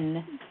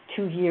then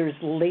 2 years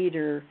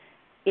later,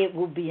 it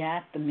will be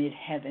at the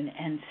midheaven,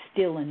 and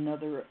still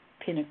another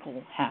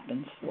pinnacle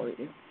happens for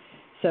you.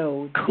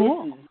 So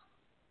cool. This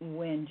is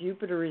when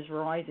Jupiter is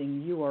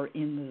rising, you are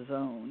in the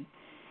zone.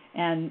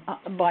 And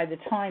by the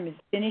time it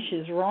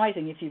finishes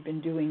rising, if you've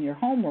been doing your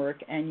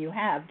homework, and you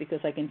have, because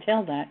I can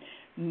tell that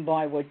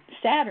by what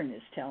Saturn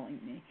is telling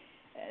me,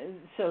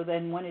 so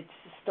then when it's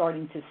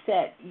starting to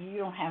set, you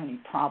don't have any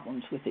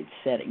problems with it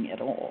setting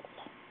at all.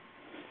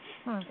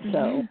 Mm-hmm.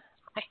 So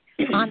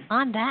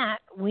on that,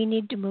 we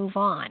need to move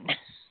on.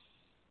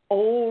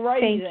 All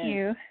right. Thank then.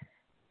 you.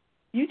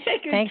 You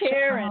take good Thanks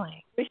care for and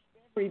calling. wish you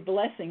every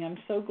blessing. I'm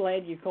so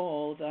glad you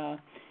called.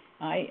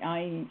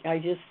 I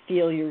just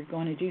feel you're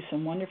going to do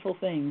some wonderful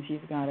things.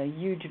 You've got a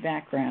huge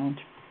background.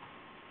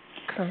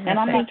 Correct. And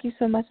Thank you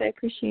so much. I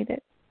appreciate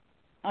it.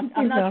 I'm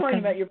not talking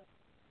about your.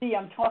 See,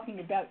 I'm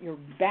talking about your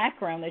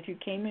background that you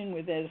came in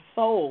with as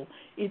soul.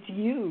 It's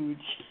huge.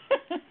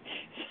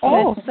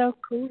 Oh, that's so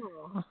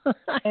cool.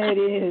 It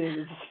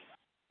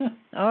is.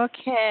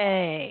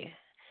 Okay.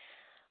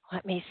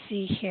 Let me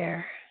see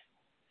here.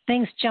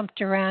 Things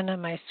jumped around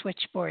on my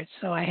switchboard,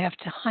 so I have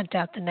to hunt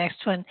out the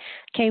next one.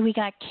 Okay, we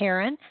got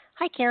Karen.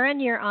 Hi, Karen.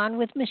 You're on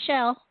with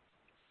Michelle.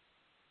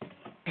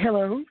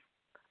 Hello.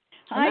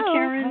 Hi,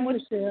 Karen. Hi,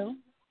 Michelle.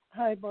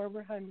 Hi,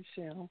 Barbara. Hi,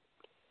 Michelle.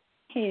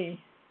 Hey.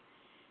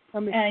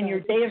 And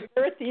your day of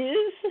birth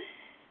is?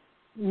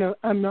 No,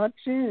 I'm not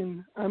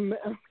June. I'm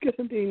going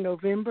to be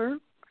November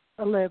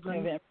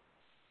 11,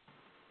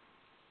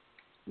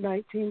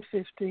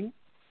 1950.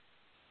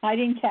 I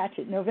didn't catch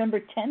it. November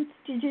 10th,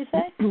 did you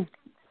say?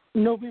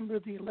 November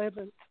the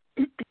 11th.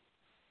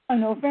 Oh,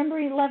 November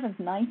 11th,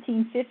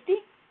 1950?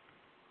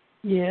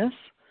 Yes.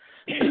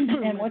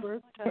 And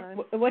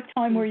what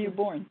time were you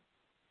born?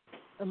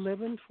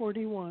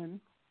 11:41.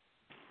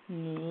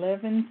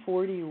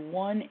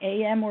 11:41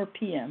 a.m. or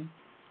p.m.?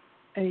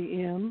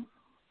 A.m.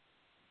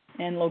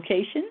 And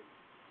location?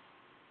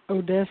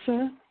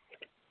 Odessa,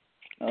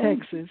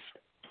 Texas.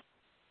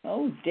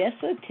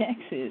 Odessa,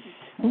 Texas.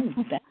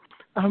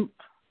 Oh,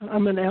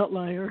 I'm an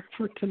outlier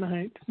for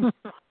tonight.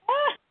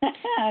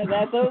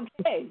 That's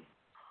okay.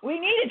 We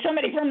needed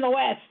somebody from the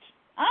West.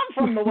 I'm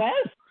from the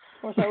West.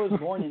 Of course, I was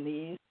born in the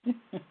East.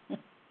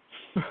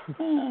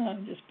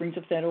 Just brings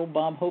up that old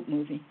Bob Hope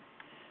movie.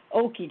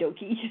 Okie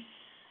dokie.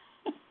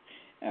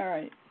 All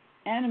right.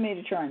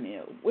 Animated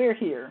Trimeo. We're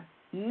here.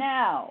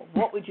 Now,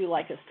 what would you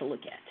like us to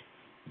look at?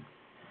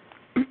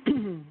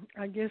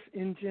 I guess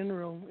in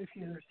general, if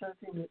there's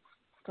something that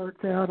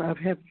starts out, I've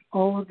had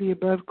all of the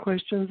above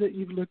questions that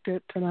you've looked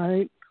at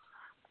tonight.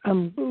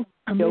 I'm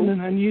in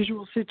an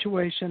unusual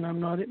situation. I'm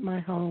not at my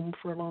home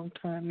for a long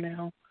time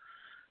now.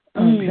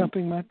 I'm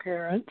helping my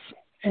parents,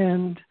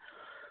 and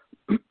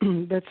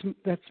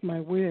that's my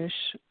wish.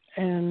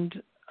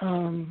 And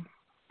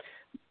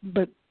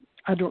but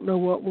I don't know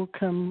what will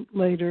come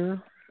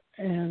later.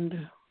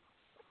 And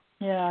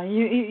yeah,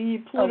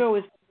 Pluto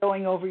is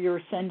going over your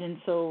ascendant,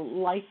 so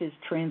life is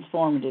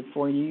transformative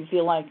for you. You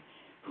feel like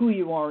who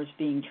you are is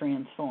being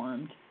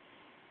transformed.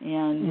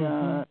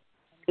 And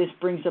this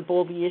brings up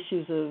all the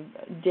issues of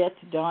death,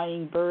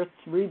 dying, birth,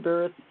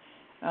 rebirth,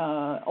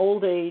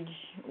 old age,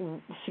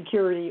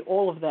 security,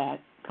 all of that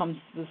comes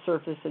to the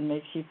surface and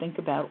makes you think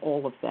about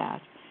all of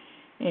that.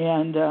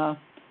 And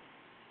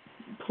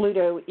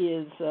Pluto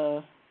is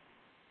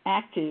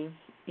active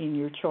in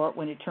your chart.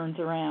 When it turns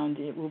around,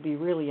 it will be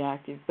really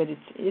active. But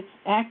it's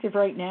active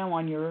right now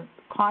on your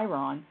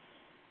Chiron,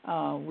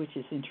 which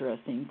is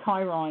interesting.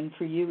 Chiron,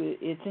 for you,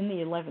 it's in the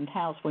 11th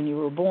house. When you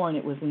were born,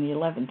 it was in the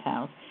 11th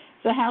house.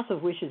 It's the house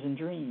of wishes and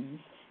dreams.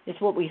 It's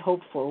what we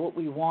hope for, what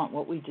we want,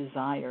 what we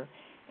desire.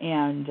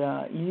 And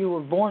you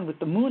were born with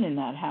the moon in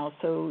that house,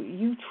 so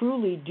you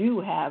truly do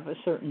have a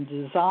certain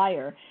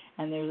desire.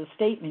 And there's a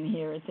statement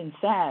here, it's in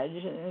Sag,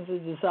 it's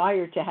a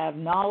desire to have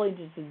knowledge,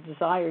 it's a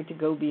desire to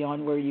go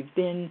beyond where you've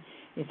been,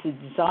 it's a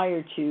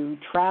desire to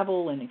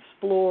travel and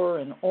explore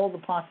and all the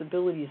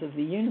possibilities of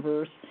the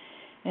universe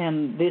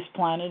and this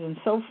planet and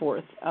so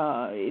forth.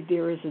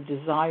 There is a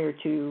desire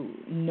to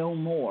know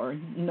more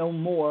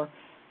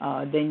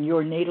than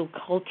your natal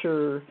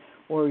culture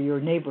or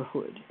your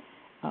neighborhood.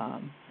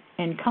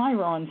 And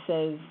Chiron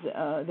says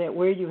that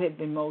where you have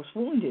been most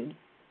wounded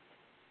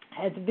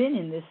has been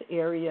in this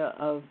area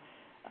of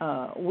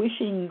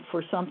wishing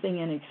for something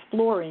and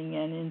exploring,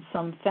 and in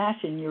some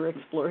fashion your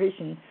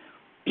exploration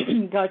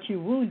got you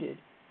wounded.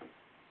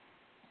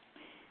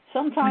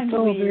 Sometimes it's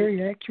all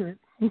very accurate.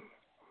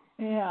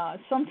 Yeah,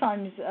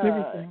 sometimes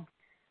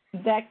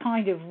that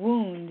kind of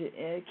wound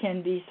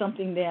can be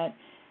something that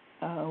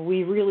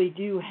we really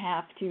do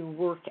have to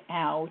work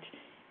out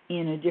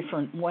in a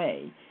different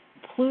way.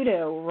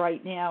 Pluto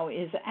right now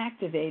is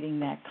activating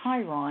that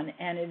Chiron,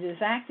 and it is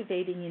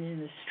activating it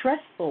in a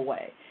stressful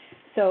way.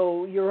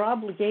 So your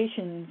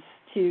obligations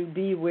to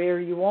be where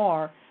you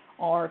are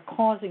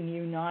causing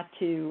you not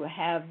to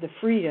have the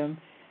freedom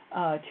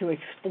to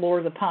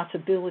explore the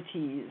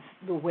possibilities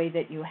the way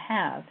that you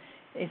have.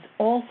 It's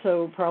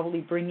also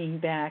probably bringing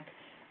back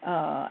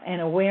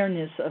an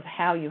awareness of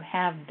how you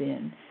have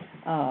been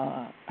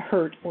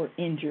hurt or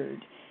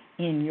injured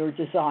in your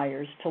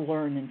desires to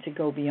learn and to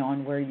go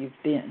beyond where you've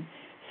been.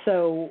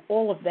 So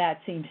all of that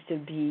seems to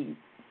be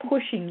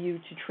pushing you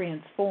to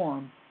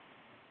transform.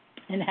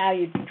 And how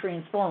you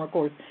transform, of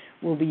course,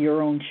 will be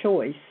your own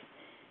choice.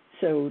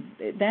 So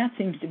that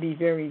seems to be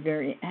very,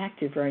 very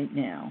active right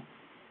now.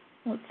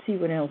 Let's see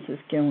what else is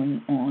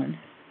going on.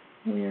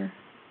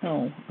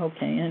 Oh,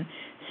 okay. And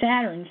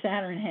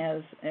Saturn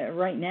has,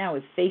 right now,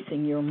 is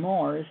facing your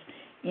Mars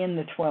in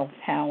the 12th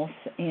house.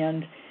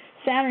 And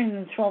Saturn in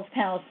the 12th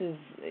house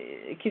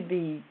it could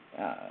be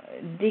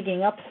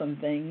digging up some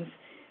things.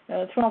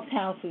 12th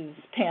house is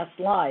past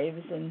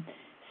lives, and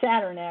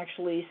Saturn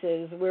actually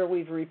says where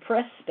we've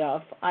repressed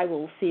stuff, I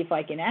will see if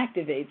I can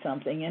activate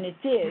something. And it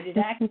did. It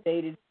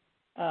activated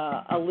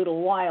a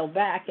little while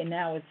back, and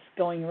now it's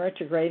going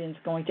retrograde and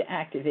it's going to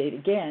activate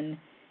again.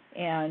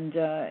 And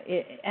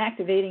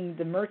activating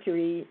the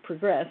Mercury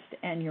progressed,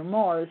 and your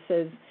Mars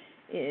says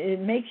it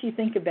makes you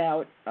think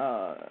about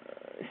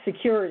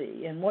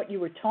security and what you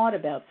were taught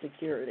about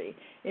security.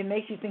 It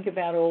makes you think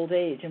about old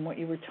age and what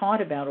you were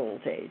taught about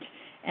old age.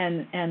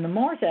 And the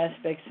Mars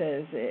aspect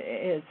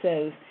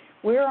says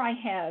where I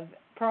have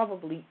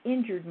probably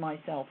injured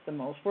myself the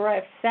most, where I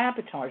have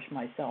sabotaged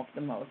myself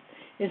the most,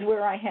 is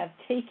where I have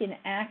taken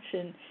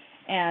action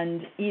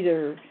and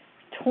either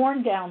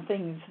torn down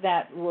things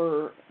that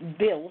were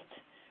built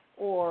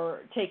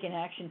or taken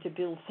action to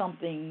build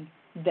something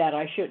that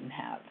I shouldn't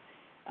have.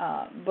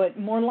 But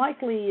more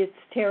likely it's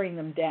tearing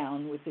them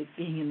down with it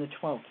being in the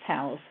 12th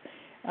house.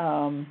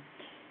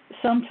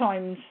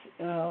 Sometimes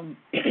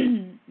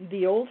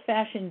the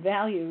old-fashioned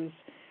values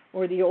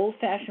or the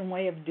old-fashioned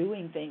way of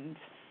doing things,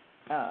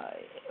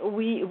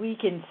 we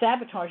can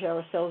sabotage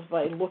ourselves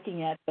by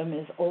looking at them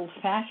as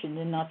old-fashioned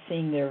and not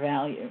seeing their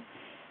value.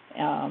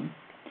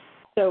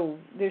 So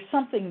there's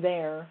something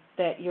there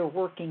that you're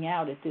working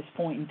out at this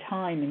point in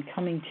time and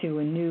coming to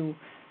a new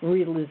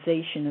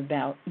realization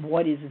about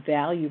what is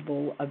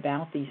valuable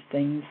about these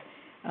things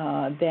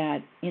that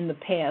in the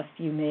past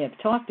you may have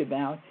talked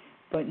about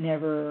but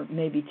never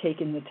maybe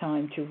taken the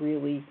time to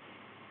really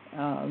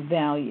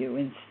value.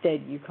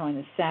 Instead, you kind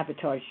of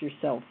sabotage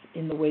yourself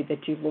in the way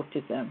that you looked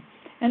at them.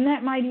 And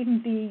that might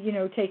even be,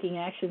 taking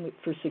action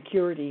for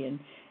security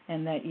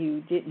and that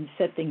you didn't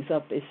set things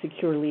up as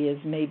securely as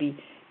maybe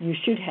you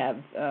should have.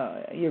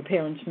 Your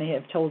parents may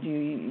have told you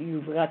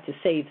you've got to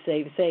save,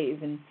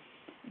 and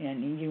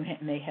you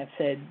may have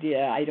said,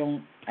 yeah, I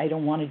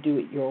don't want to do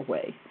it your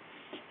way.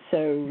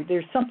 So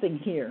there's something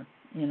here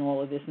in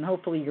all of this, and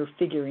hopefully you're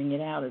figuring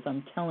it out as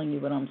I'm telling you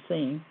what I'm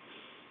seeing.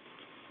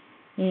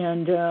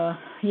 And,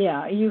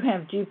 you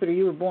have Jupiter.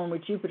 You were born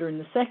with Jupiter in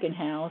the second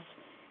house,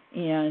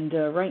 and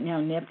right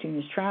now Neptune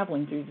is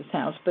traveling through this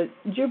house. But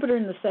Jupiter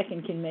in the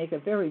second can make a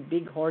very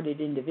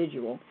big-hearted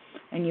individual,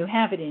 and you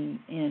have it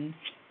in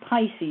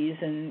Pisces,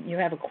 and you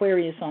have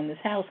Aquarius on this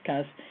house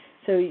cusp.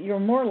 So you're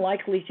more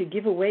likely to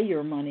give away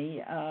your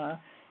money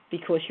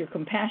because you're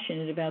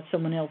compassionate about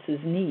someone else's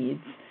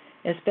needs,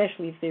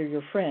 especially if they're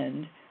your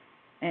friend.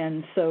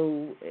 And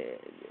so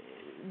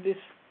this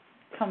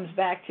comes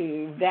back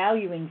to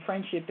valuing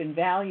friendship and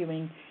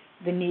valuing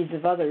the needs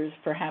of others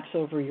perhaps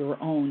over your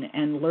own,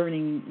 and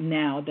learning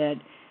now that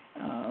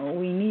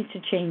we need to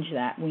change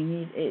that.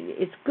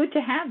 It's good to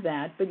have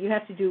that, but you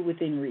have to do it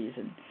within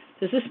reason.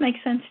 Does this make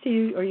sense to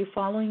you? Are you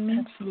following me?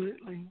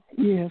 Absolutely.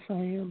 Yes, I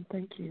am.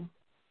 Thank you.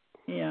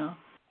 Yeah.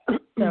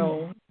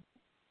 So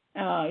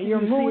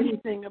you're moving.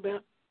 Anything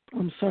about?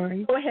 I'm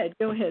sorry. Go ahead.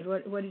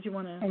 What did you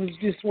want to? I was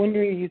just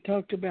wondering. You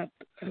talked about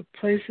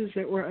places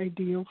that were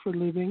ideal for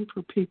living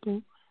for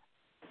people.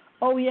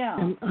 Oh yeah.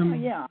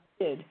 And, yeah,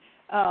 I did.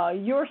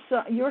 Your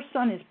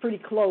sun is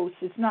pretty close.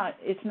 It's not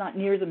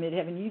near the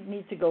midheaven. You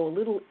need to go a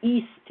little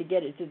east to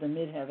get it to the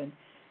midheaven.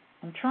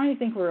 I'm trying to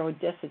think where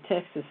Odessa,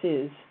 Texas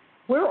is.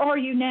 Where are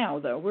you now,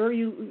 though? Where are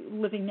you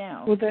living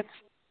now? Well,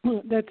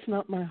 that's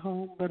not my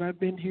home, but I've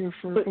been here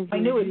for over I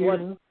knew a year. It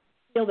was.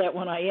 I feel that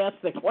when I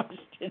asked the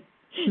question.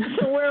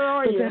 So where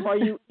are you? Are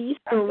you east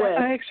or west?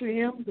 I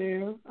actually am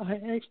there.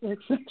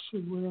 That's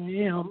actually where I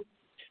am.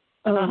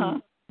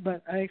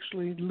 But I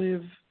actually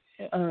live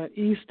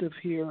east of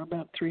here,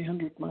 about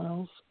 300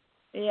 miles.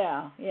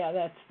 Yeah,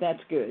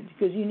 that's good,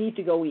 because you need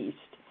to go east.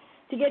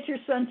 To get your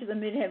sun to the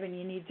midheaven,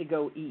 you need to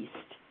go east.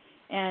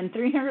 And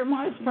 300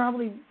 miles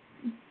probably,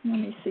 let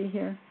me see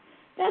here,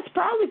 that's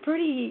probably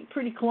pretty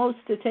close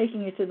to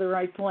taking it to the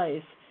right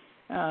place.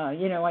 I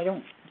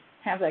don't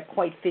have that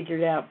quite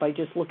figured out by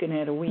just looking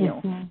at a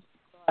wheel. Mm-hmm.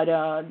 But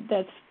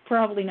that's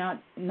probably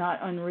not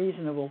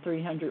unreasonable,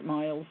 300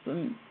 miles.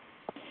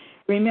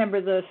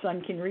 Remember, the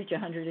sun can reach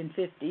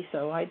 150,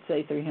 so I'd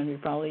say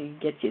 300 probably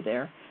gets you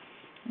there.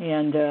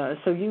 And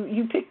so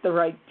you picked the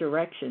right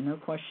direction, no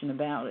question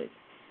about it.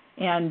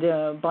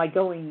 And by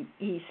going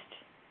east,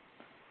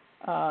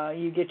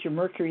 you get your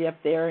Mercury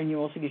up there, and you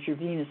also get your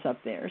Venus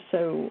up there.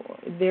 So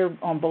they're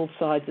on both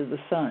sides of the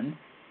sun.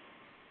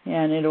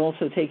 And it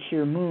also takes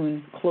your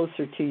moon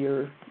closer to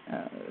your,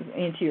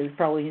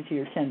 probably into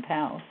your 10th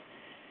house.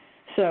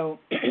 So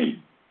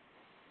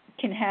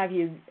can have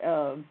you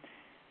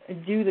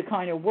do the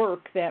kind of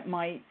work that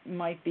might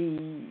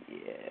be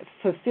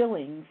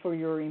fulfilling for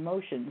your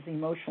emotions,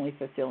 emotionally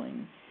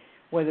fulfilling,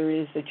 whether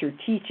it is that you're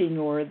teaching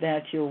or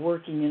that you're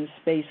working in a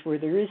space where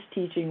there is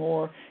teaching,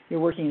 or you're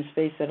working in a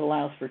space that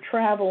allows for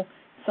travel.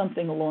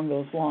 Something along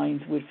those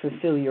lines would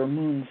fulfill your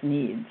moon's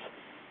needs.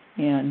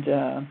 And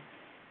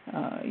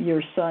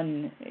your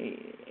sun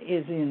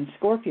is in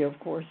Scorpio, of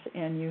course,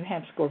 and you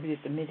have Scorpio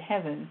at the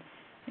midheaven,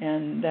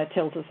 and that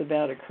tells us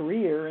about a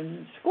career.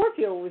 And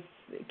Scorpio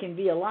can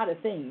be a lot of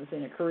things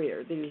in a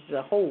career. There's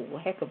a whole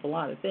heck of a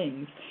lot of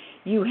things.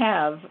 You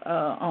have,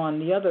 on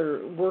the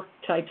other work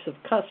types of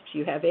cusps,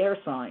 you have air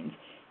signs.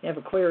 You have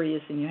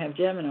Aquarius and you have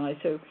Gemini.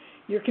 So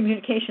your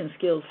communication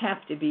skills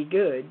have to be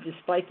good,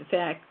 despite the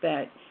fact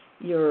that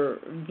your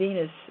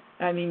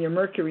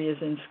Mercury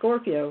is in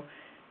Scorpio,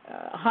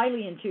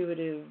 highly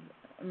intuitive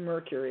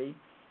Mercury,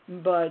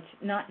 but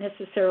not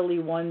necessarily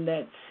one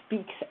that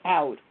speaks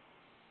out.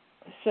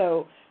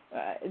 So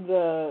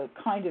the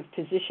kind of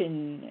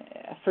position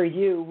for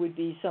you would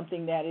be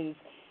something that is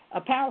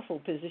a powerful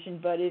position,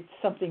 but it's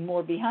something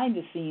more behind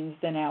the scenes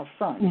than out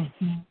front.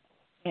 Mm-hmm.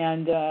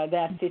 And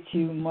that fits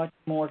you much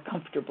more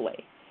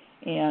comfortably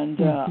and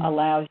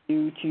allows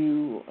you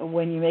to,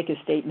 when you make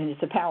a statement,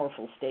 it's a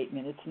powerful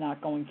statement. It's not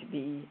going to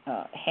be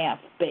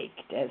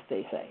half-baked, as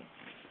they say.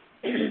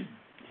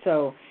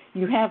 So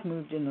you have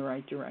moved in the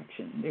right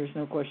direction. There's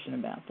no question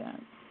about that.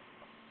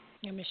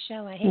 Yeah,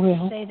 Michelle, I hate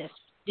to say this.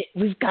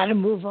 We've got to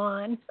move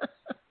on.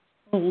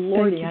 Oh,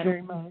 Lordy, thank you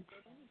very much.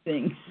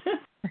 Things.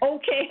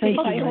 Okay,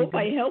 I hope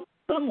I helped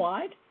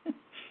somewhat.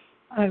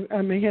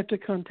 I may have to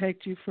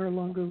contact you for a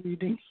longer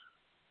reading.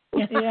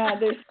 Yeah,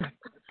 there's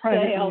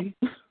privately.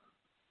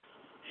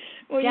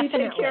 Well, you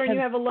take care and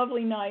you have a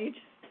lovely night.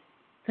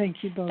 Thank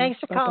you both. Thanks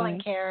for calling,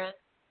 Karen.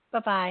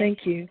 Bye-bye.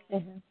 Thank you.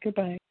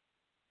 Goodbye.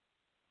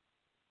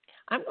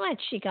 I'm glad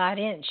she got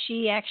in.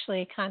 She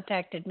actually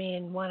contacted me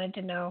and wanted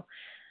to know,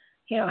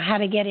 how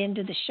to get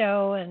into the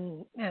show,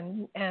 and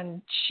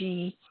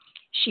she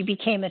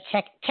became a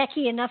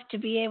techie enough to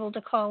be able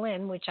to call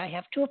in, which I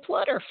have to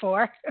applaud her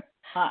for.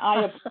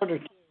 I applaud her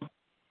too.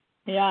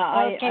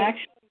 Yeah, okay. I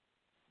actually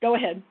go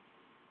ahead.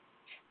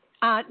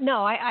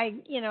 No, I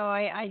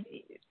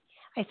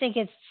think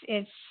it's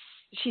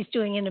she's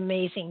doing an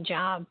amazing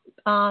job.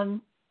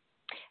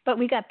 But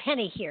we got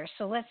Penny here,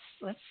 so let's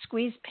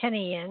squeeze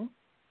Penny in.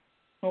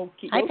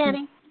 Okay. Hi,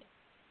 Penny.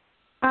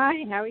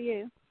 Hi, how are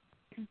you?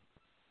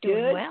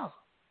 Doing well.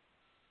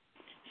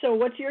 So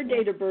what's your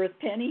date of birth,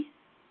 Penny?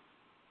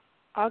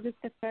 August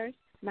the 1st,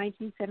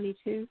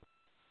 1972.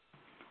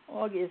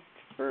 August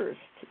 1st,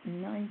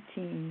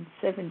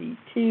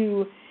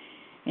 1972.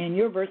 And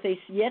your birthday's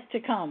yet to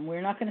come.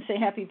 We're not going to say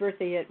happy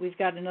birthday yet. We've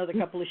got another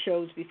couple of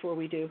shows before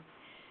we do.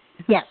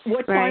 Yes.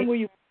 What time were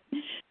you?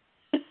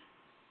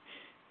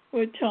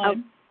 What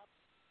time?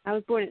 I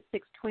was born at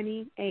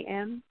 6:20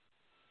 a.m.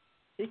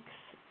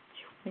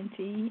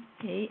 6:20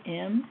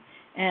 a.m.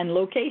 And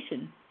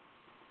location?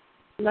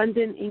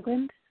 London,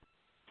 England.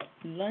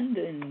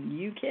 London,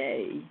 UK.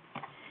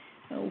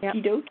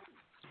 Okie dokie.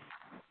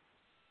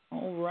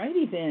 All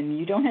righty then.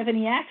 You don't have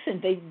any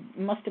accent. They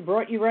must have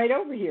brought you right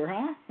over here,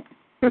 huh?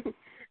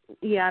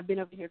 Yeah, I've been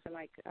over here for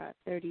like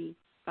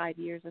 35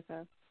 years or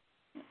so.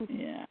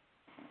 Yeah.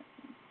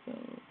 So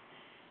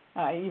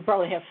You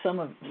probably have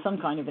some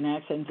kind of an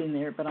accent in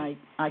there, but I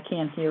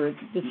can't hear it.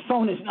 This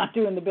phone is not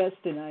doing the best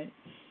tonight,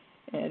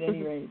 at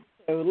any rate.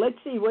 So let's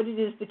see what it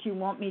is that you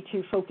want me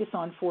to focus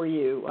on for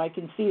you. I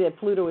can see that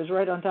Pluto is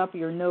right on top of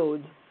your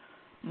nodes.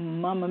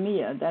 Mamma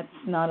mia, that's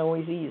not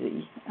always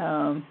easy.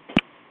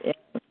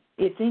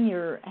 It's in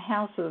your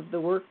house of the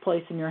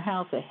workplace and your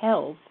house of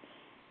health,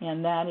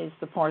 and that is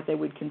the part that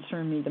would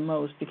concern me the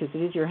most because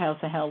it is your house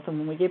of health. And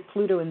when we get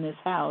Pluto in this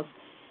house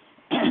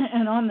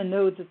and on the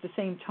nodes at the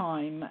same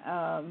time,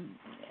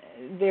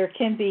 there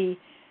can be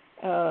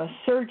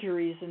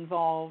surgeries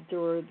involved,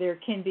 or there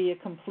can be a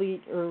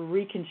complete or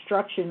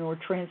reconstruction or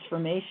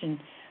transformation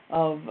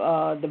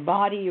of the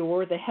body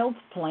or the health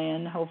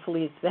plan.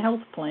 Hopefully it's the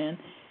health plan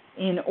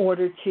in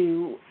order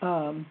to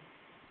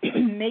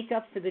make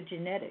up for the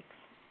genetics.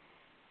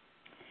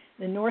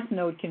 The North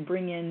Node can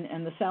bring in,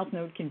 and the South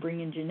Node can bring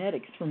in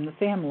genetics from the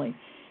family.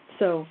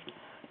 So,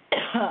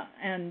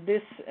 and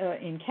this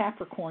in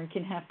Capricorn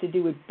can have to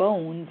do with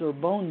bones or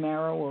bone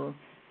marrow or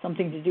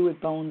something to do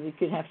with bones. It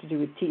could have to do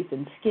with teeth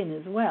and skin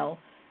as well,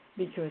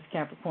 because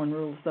Capricorn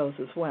rules those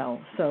as well.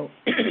 So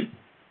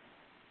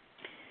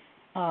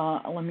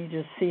let me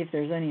just see if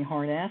there's any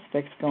hard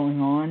aspects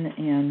going on,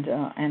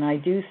 and I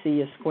do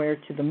see a square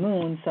to the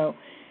moon. So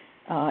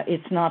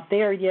it's not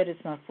there yet.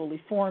 It's not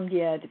fully formed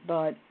yet,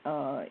 but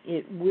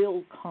it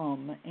will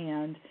come,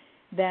 and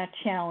that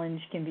challenge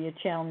can be a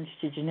challenge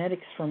to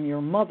genetics from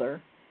your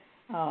mother,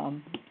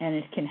 and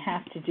it can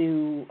have to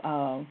do.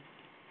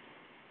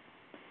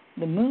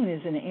 The moon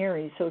is in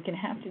Aries, so it can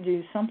have to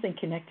do something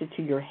connected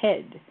to your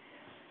head.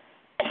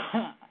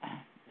 So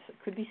it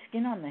could be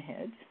skin on the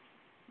head.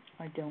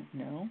 I don't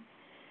know.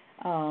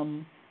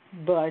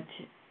 But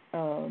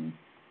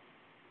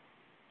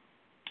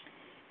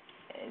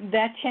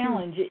that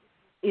challenge,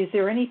 is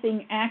there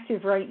anything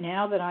active right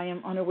now that I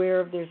am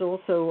unaware of? There's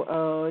also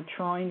a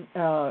trine,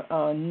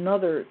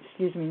 not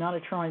a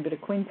trine, but a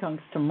quincunx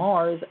to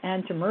Mars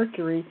and to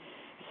Mercury.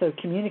 So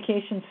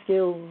communication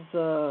skills,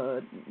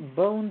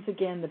 bones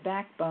again, the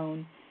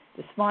backbone,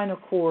 the spinal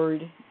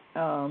cord,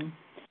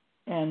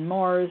 and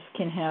Mars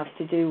can have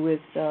to do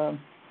with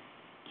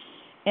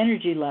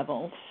energy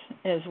levels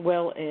as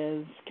well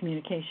as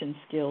communication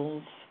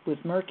skills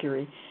with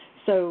Mercury.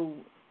 So,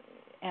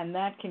 and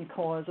that can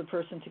cause a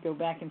person to go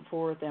back and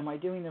forth. Am I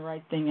doing the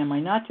right thing? Am I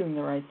not doing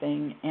the right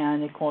thing?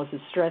 And it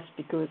causes stress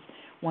because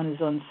one is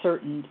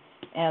uncertain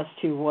as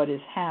to what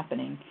is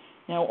happening.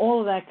 Now, all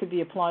of that could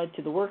be applied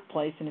to the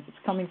workplace, and if it's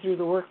coming through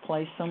the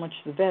workplace, so much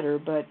the better.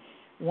 But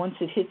once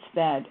it hits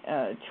that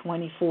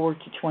 24 to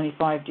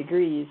 25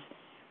 degrees,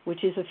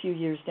 which is a few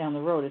years down the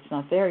road, it's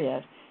not there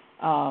yet,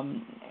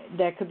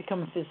 that could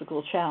become a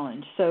physical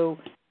challenge. So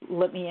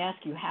let me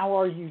ask you, how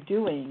are you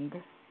doing?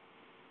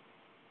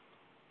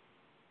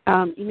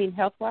 You mean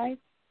health-wise?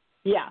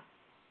 Yeah.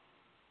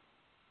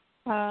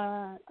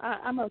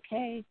 I'm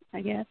okay,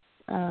 I guess.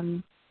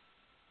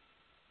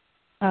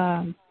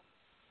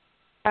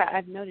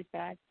 I've noticed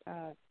that.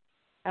 I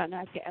don't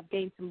know. I've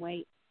gained some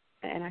weight,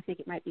 and I think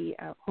it might be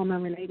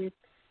hormone related.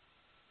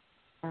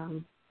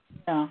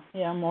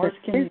 Mars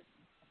can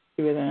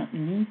do with that.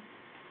 Mm-hmm.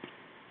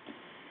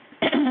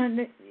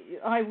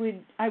 I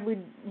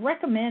would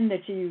recommend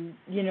that you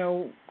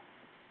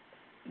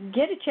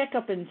get a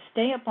checkup and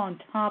stay up on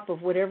top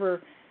of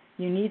whatever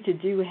you need to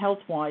do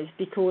health-wise,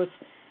 because,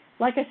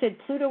 like I said,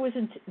 Pluto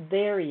isn't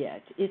there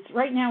yet. It's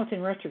right now. It's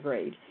in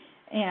retrograde.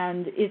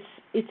 And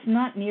it's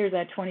not near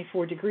that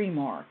 24-degree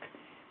mark.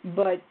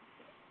 But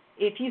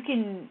if you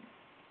can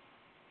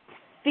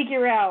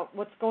figure out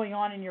what's going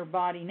on in your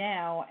body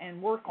now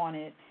and work on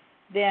it,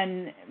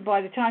 then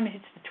by the time it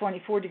hits the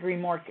 24-degree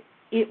mark,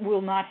 it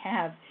will not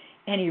have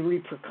any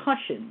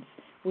repercussions.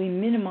 We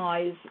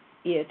minimize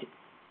it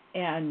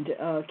and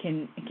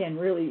can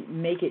really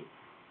make it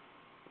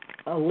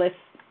less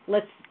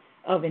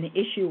of an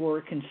issue or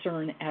a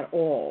concern at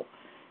all.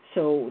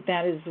 So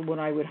that is what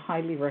I would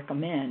highly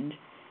recommend.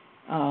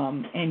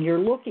 And you're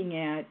looking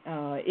at,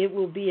 it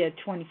will be at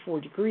 24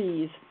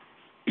 degrees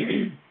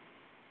in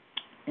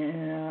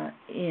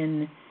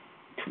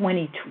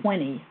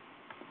 2020.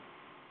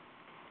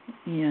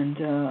 And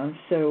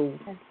so,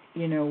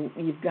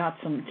 you've got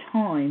some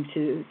time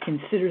to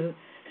consider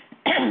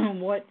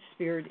what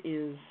Spirit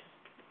is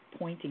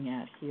pointing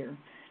at here.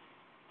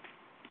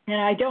 And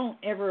I don't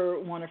ever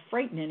want to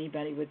frighten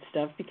anybody with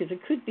stuff, because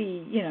it could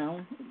be,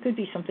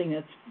 something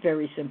that's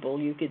very simple.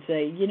 You could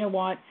say, you know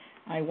what,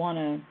 I want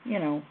a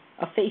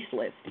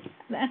facelift.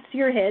 That's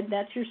your head,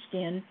 that's your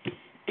skin,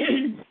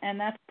 and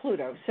that's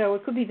Pluto. So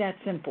it could be that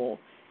simple.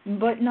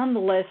 But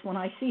nonetheless, when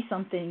I see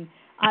something,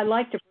 I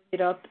like to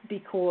bring it up,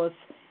 because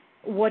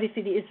what if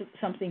it is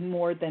something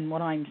more than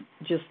what I'm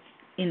just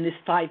in this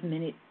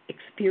 5-minute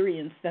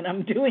experience that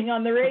I'm doing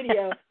on the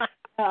radio?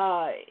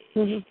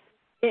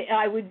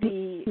 I would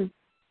be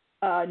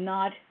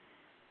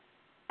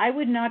I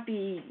would not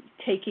be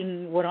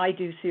taking what I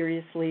do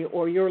seriously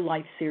or your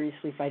life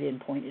seriously if I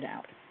didn't point it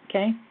out.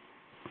 Okay?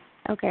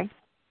 Okay.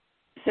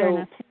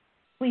 So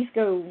please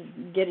go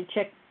get it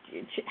checked.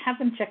 Have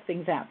them check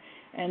things out.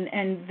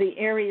 And the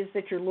areas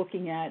that you're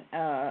looking at,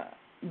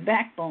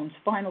 backbone,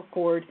 spinal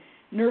cord,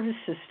 nervous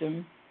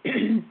system,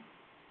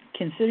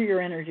 consider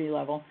your energy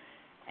level,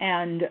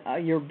 and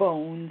your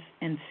bones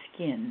and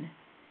skin.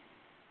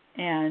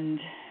 And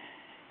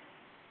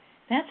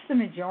that's the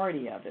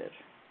majority of it.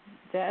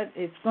 That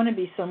it's going to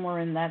be somewhere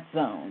in that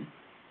zone.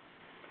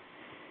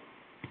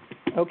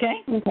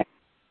 Okay?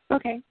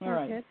 Okay. All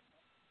right. Good.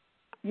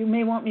 You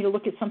may want me to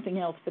look at something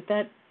else, but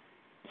that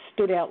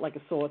stood out like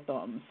a sore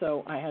thumb,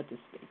 so I had to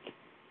speak.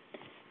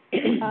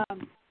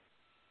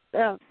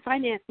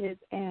 Finances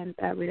and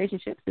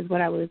relationships is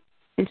what I was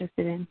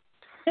interested in.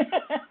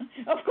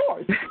 Of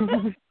course.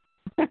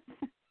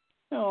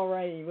 All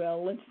righty.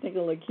 Well, let's take a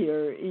look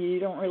here. You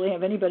don't really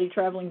have anybody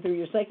traveling through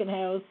your second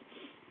house,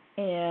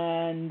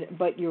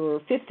 but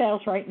your fifth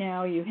house right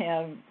now, you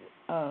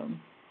have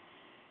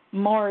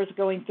Mars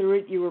going through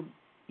it.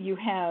 You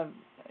have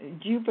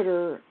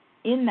Jupiter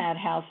in that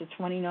house at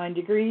 29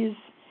 degrees.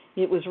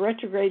 It was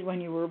retrograde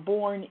when you were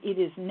born. It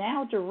is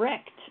now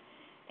direct,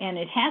 and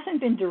it hasn't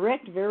been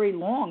direct very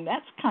long.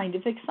 That's kind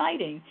of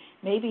exciting.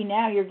 Maybe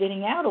now you're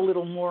getting out a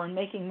little more and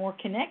making more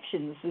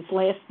connections this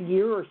last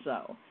year or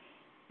so.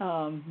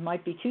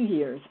 Might be 2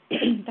 years.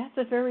 That's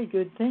a very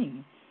good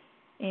thing.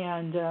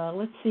 And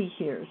let's see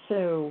here.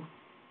 So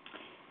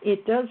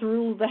it does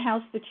rule the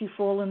house that you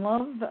fall in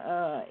love.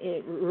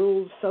 It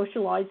rules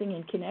socializing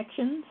and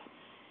connections.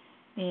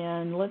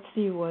 And let's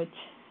see what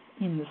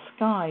in the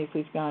sky, if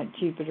we've got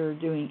Jupiter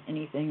doing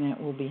anything that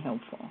will be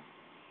helpful.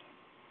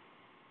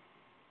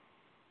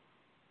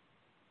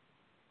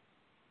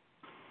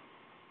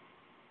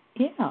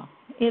 Yeah,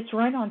 it's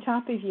right on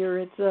top of here.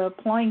 It's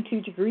applying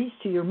 2 degrees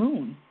to your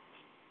moon.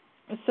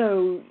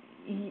 So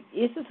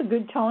this is a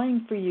good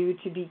time for you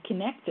to be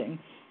connecting.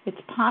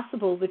 It's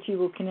possible that you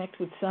will connect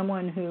with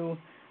someone who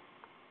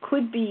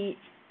could be,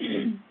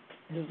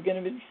 this is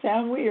going to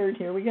sound weird,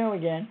 here we go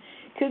again,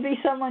 could be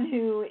someone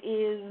who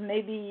is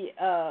maybe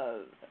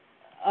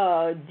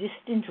a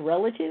distant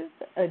relative,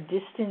 a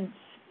distant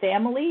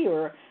family,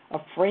 or a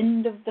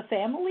friend of the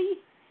family,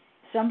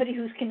 somebody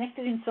who's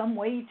connected in some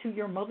way to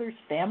your mother's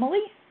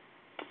family.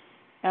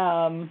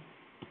 I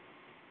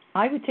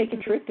would take a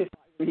trip if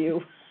I were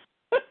you.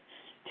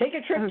 Take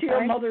a trip to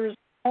your mother's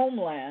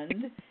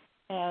homeland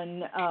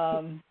and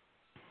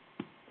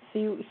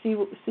see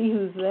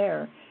who's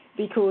there,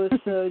 because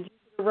Jupiter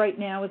right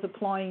now is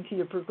applying to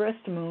your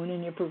progressed moon,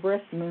 and your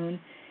progressed moon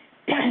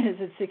is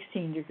at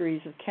 16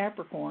 degrees of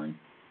Capricorn.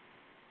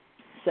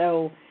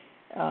 So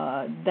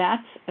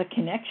that's a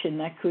connection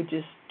that could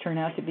just turn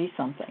out to be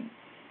something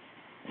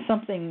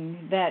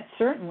that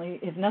certainly,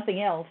 if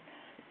nothing else,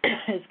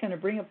 is going to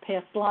bring up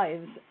past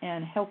lives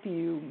and help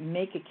you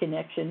make a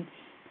connection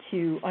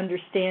to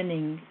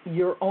understanding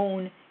your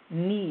own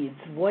needs.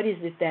 What is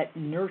it that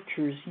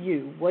nurtures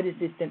you? What is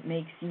it that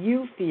makes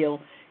you feel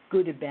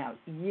good about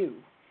you?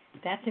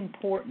 That's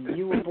important.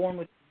 You were born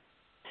with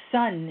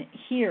Sun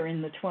here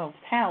in the 12th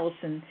house,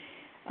 and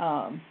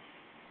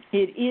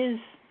it is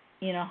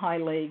in a high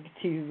leg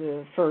to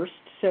the first,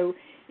 so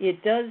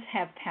it does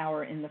have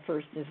power in the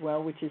first as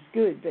well, which is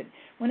good. But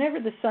whenever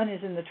the Sun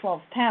is in the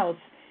 12th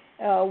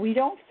house, we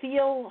don't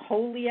feel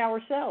wholly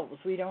ourselves.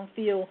 We don't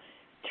feel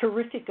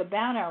terrific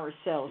about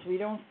ourselves. We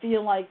don't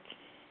feel like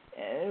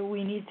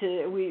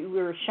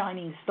we're a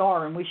shining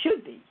star, and we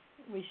should be.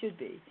 We should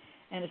be.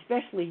 And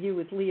especially you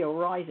with Leo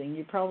rising,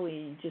 you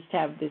probably just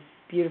have this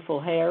beautiful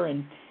hair,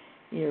 and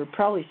you're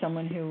probably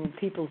someone who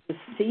people just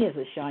see as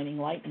a shining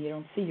light, and you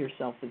don't see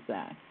yourself as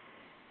that.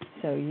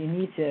 So you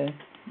need to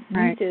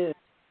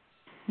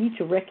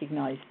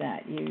recognize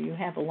that. You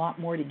have a lot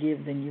more to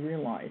give than you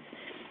realize.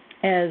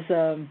 As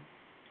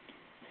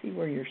see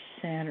where your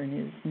Saturn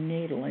is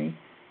natally.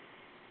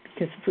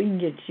 Because if we can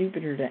get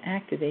Jupiter to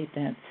activate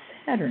that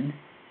Saturn,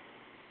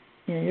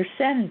 your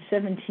Saturn's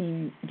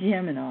 17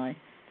 Gemini.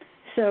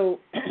 So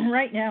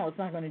right now it's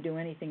not going to do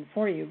anything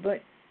for you.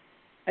 But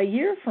a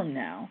year from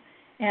now,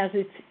 as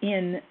it's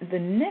in the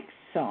next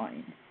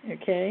sign,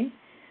 okay,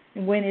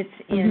 when it's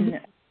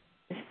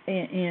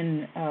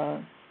in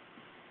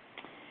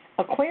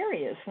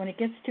Aquarius, when it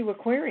gets to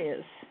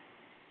Aquarius,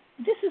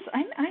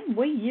 I'm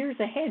way years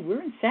ahead.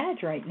 We're in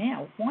Sag right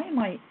now. Why am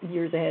I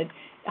years ahead?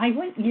 I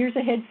went years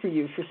ahead for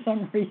you for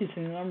some reason,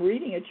 and I'm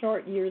reading a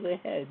chart years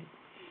ahead.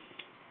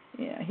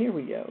 Yeah, here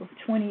we go.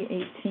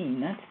 2018.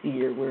 That's the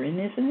year we're in,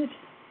 isn't it?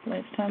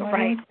 Last time I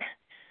right.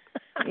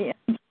 Yeah,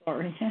 I'm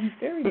sorry. I'm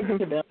very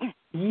good about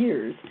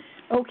years.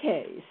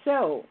 Okay,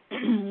 so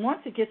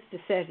once it gets to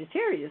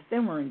Sagittarius,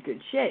 then we're in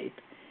good shape.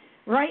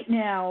 Right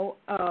now,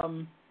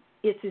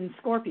 it's in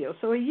Scorpio.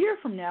 So a year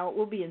from now, it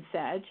will be in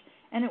Sag,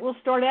 and it will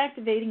start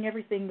activating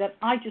everything that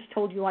I just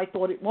told you I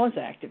thought it was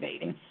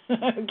activating.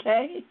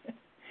 Okay?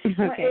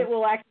 It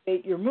will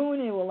activate your moon.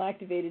 It will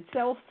activate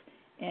itself,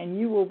 and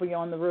you will be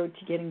on the road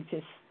to getting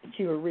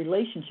to a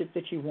relationship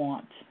that you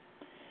want.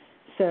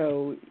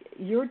 So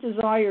your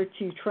desire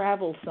to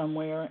travel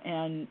somewhere,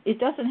 and it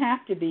doesn't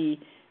have to be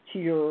to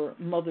your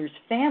mother's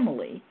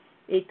family.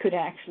 It could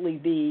actually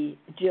be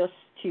just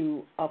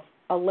to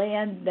a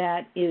land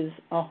that is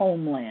a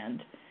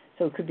homeland.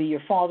 So it could be your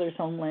father's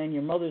homeland,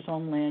 your mother's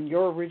homeland,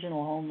 your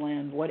original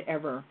homeland,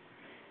 whatever.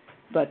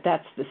 But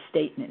that's the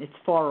statement. It's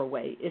far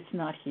away. It's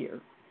not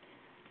here.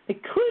 It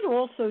could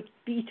also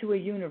be to a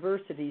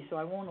university, so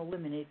I won't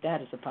eliminate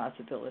that as a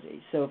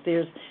possibility. So if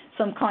there's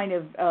some kind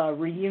of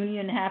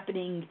reunion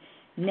happening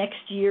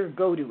next year,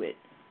 go to it,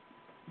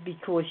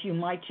 because you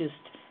might just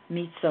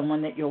meet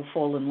someone that you'll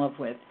fall in love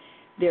with.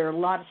 There are a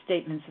lot of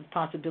statements of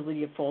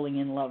possibility of falling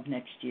in love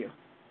next year.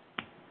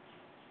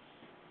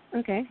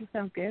 Okay,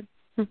 sounds good.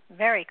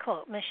 Very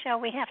cool. Michelle,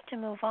 we have to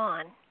move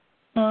on.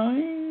 I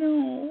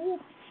know.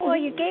 Well,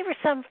 you gave her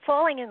some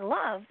falling in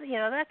love. You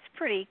know, that's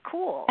pretty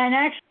cool. And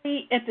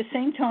actually, at the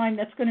same time,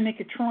 that's going to make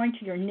a trine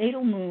to your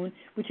natal moon,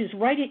 which is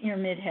right at your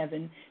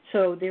midheaven.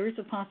 So there is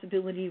a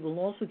possibility it will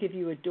also give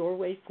you a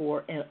doorway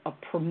for a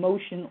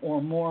promotion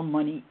or more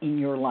money in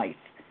your life.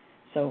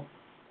 So,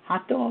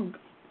 hot dog.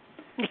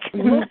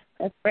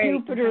 That's great.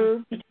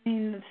 Jupiter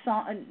between the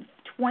sun,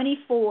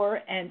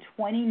 24 and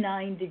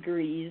 29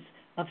 degrees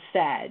of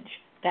Sag.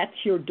 That's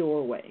your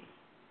doorway.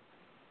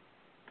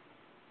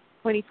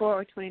 24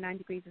 or 29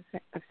 degrees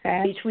of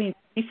Sag? Between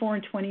 24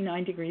 and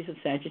 29 degrees of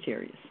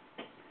Sagittarius.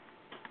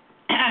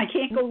 I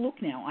can't go look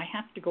now. I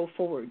have to go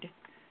forward.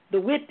 The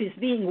whip is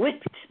being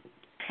whipped.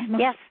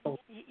 Yes,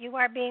 you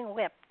are being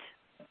whipped.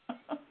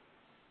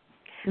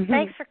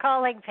 Thanks for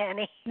calling,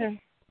 Penny. Yeah.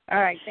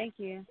 All right, thank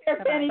you.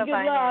 Here, Penny, good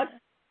luck.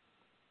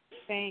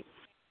 Thanks.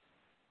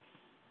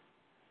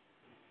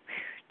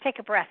 Take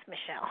a breath,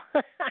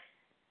 Michelle.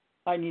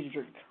 I need a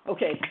drink.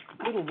 Okay,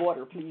 a little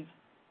water, please.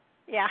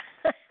 Yeah.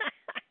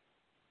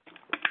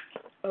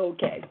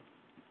 Okay.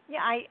 Yeah,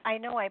 I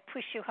know I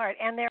push you hard,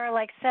 and there are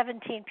like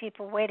 17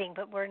 people waiting,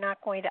 but we're not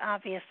going to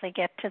obviously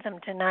get to them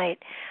tonight.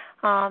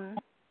 I'm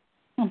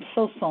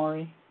so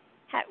sorry.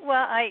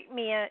 Well,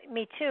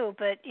 me too,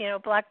 but you know,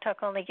 Blog Talk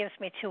only gives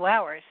me 2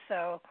 hours,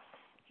 so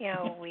you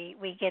know, we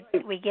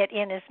get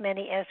in as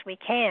many as we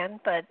can,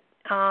 but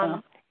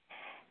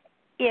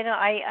you know,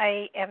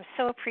 I am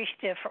so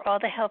appreciative for all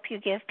the help you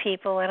give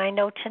people, and I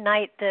know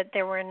tonight that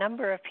there were a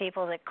number of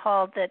people that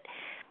called that,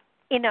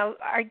 you know,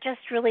 are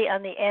just really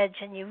on the edge,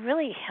 and you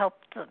really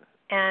helped them,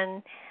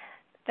 and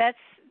that's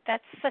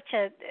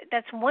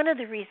one of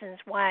the reasons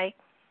why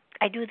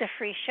I do the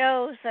free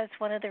shows. That's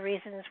one of the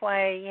reasons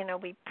why, you know,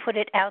 we put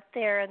it out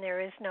there and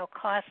there is no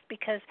cost,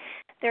 because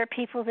there are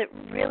people that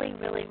really,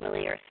 really,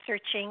 really are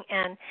searching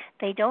and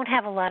they don't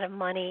have a lot of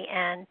money,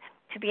 and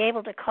to be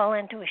able to call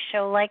into a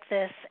show like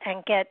this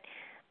and get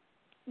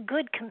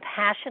good,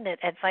 compassionate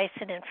advice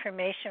and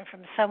information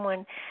from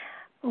someone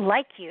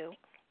like you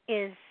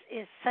is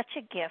such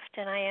a gift,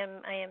 and I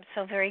am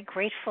so very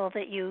grateful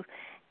that you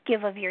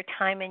give of your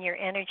time and your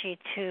energy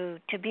to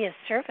be of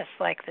service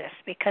like this,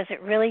 because it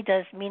really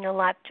does mean a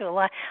lot to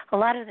a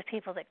lot of the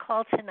people that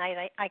called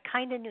tonight. I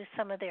kind of knew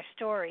some of their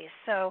stories,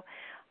 so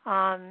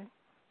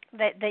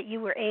that you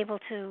were able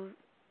to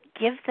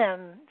give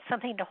them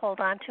something to hold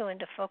on to and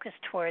to focus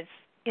towards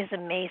is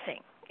amazing.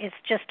 It's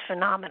just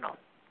phenomenal.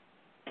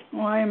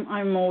 Well,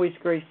 I'm always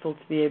grateful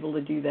to be able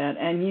to do that,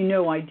 and you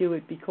know I do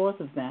it because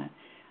of that.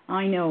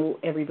 I know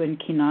everyone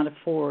cannot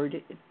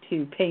afford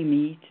to pay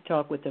me to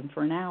talk with them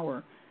for an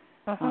hour.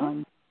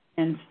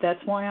 And that's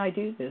why I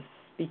do this,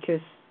 because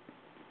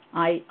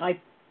I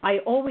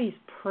always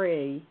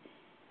pray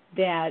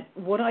that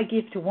what I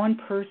give to one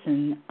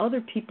person,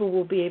 other people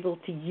will be able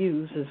to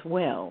use as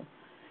well,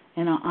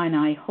 and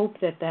I hope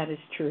that is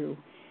true.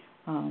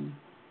 And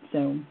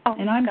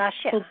I'm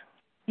grateful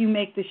you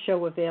make the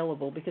show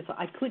available, because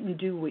I couldn't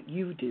do what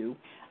you do.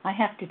 I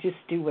have to just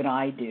do what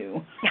I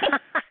do.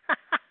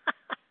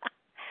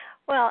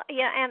 Well,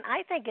 yeah, and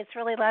I think it's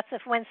really lots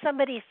of, when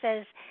somebody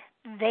says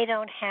they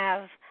don't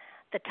have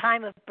the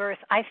time of birth,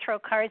 I throw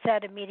cards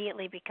out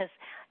immediately, because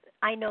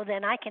I know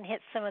then I can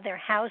hit some of their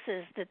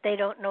houses that they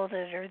don't know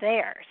that are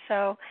there.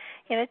 So,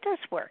 you know, it does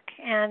work.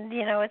 And,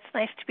 you know, it's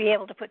nice to be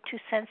able to put 2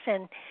 cents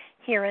in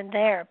here and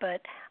there.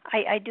 But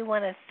I do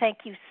want to thank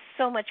you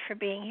so much for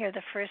being here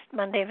the first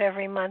Monday of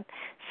every month.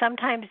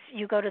 Sometimes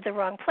you go to the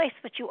wrong place,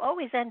 but you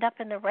always end up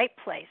in the right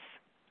place.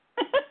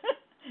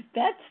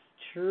 That's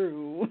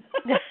true.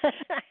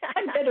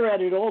 I'm better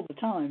at it all the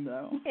time,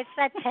 though. It's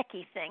that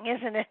techie thing,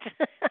 isn't it?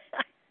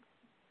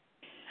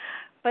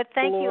 But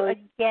thank you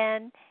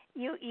again.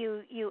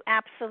 You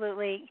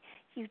absolutely,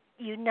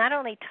 you not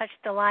only touched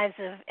the lives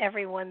of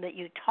everyone that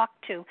you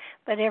talked to,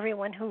 but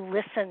everyone who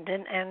listened.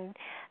 And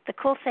the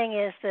cool thing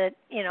is that,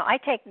 you know, I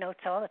take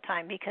notes all the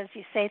time, because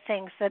you say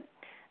things that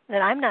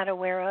I'm not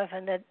aware of,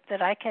 and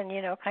that I can,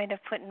 you know, kind of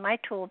put in my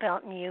tool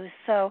belt and use.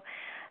 So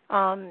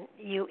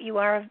you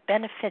are of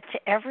benefit to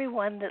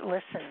everyone that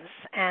listens.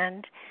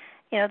 And,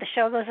 you know, the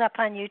show goes up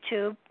on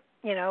YouTube,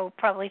 you know,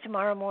 probably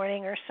tomorrow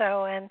morning or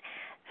so, and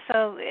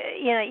so,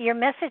 you know, your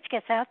message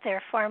gets out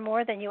there far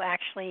more than you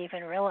actually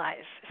even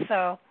realize.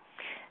 So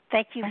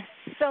thank you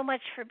so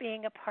much for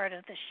being a part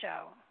of the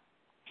show.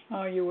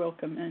 Oh, you're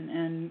welcome,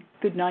 and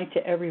good night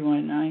to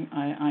everyone.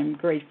 I'm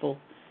grateful.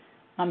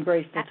 I'm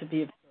grateful to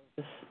be of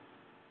service.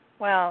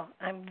 Well,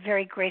 I'm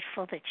very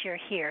grateful that you're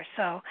here.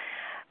 So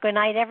Good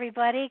night,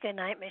 everybody. Good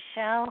night,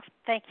 Michelle.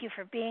 Thank you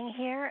for being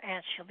here,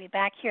 and she'll be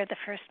back here the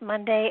first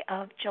Monday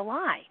of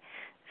July.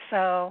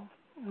 So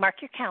mark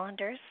your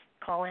calendars.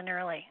 Call in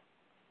early.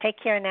 Take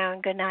care now,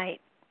 and good night.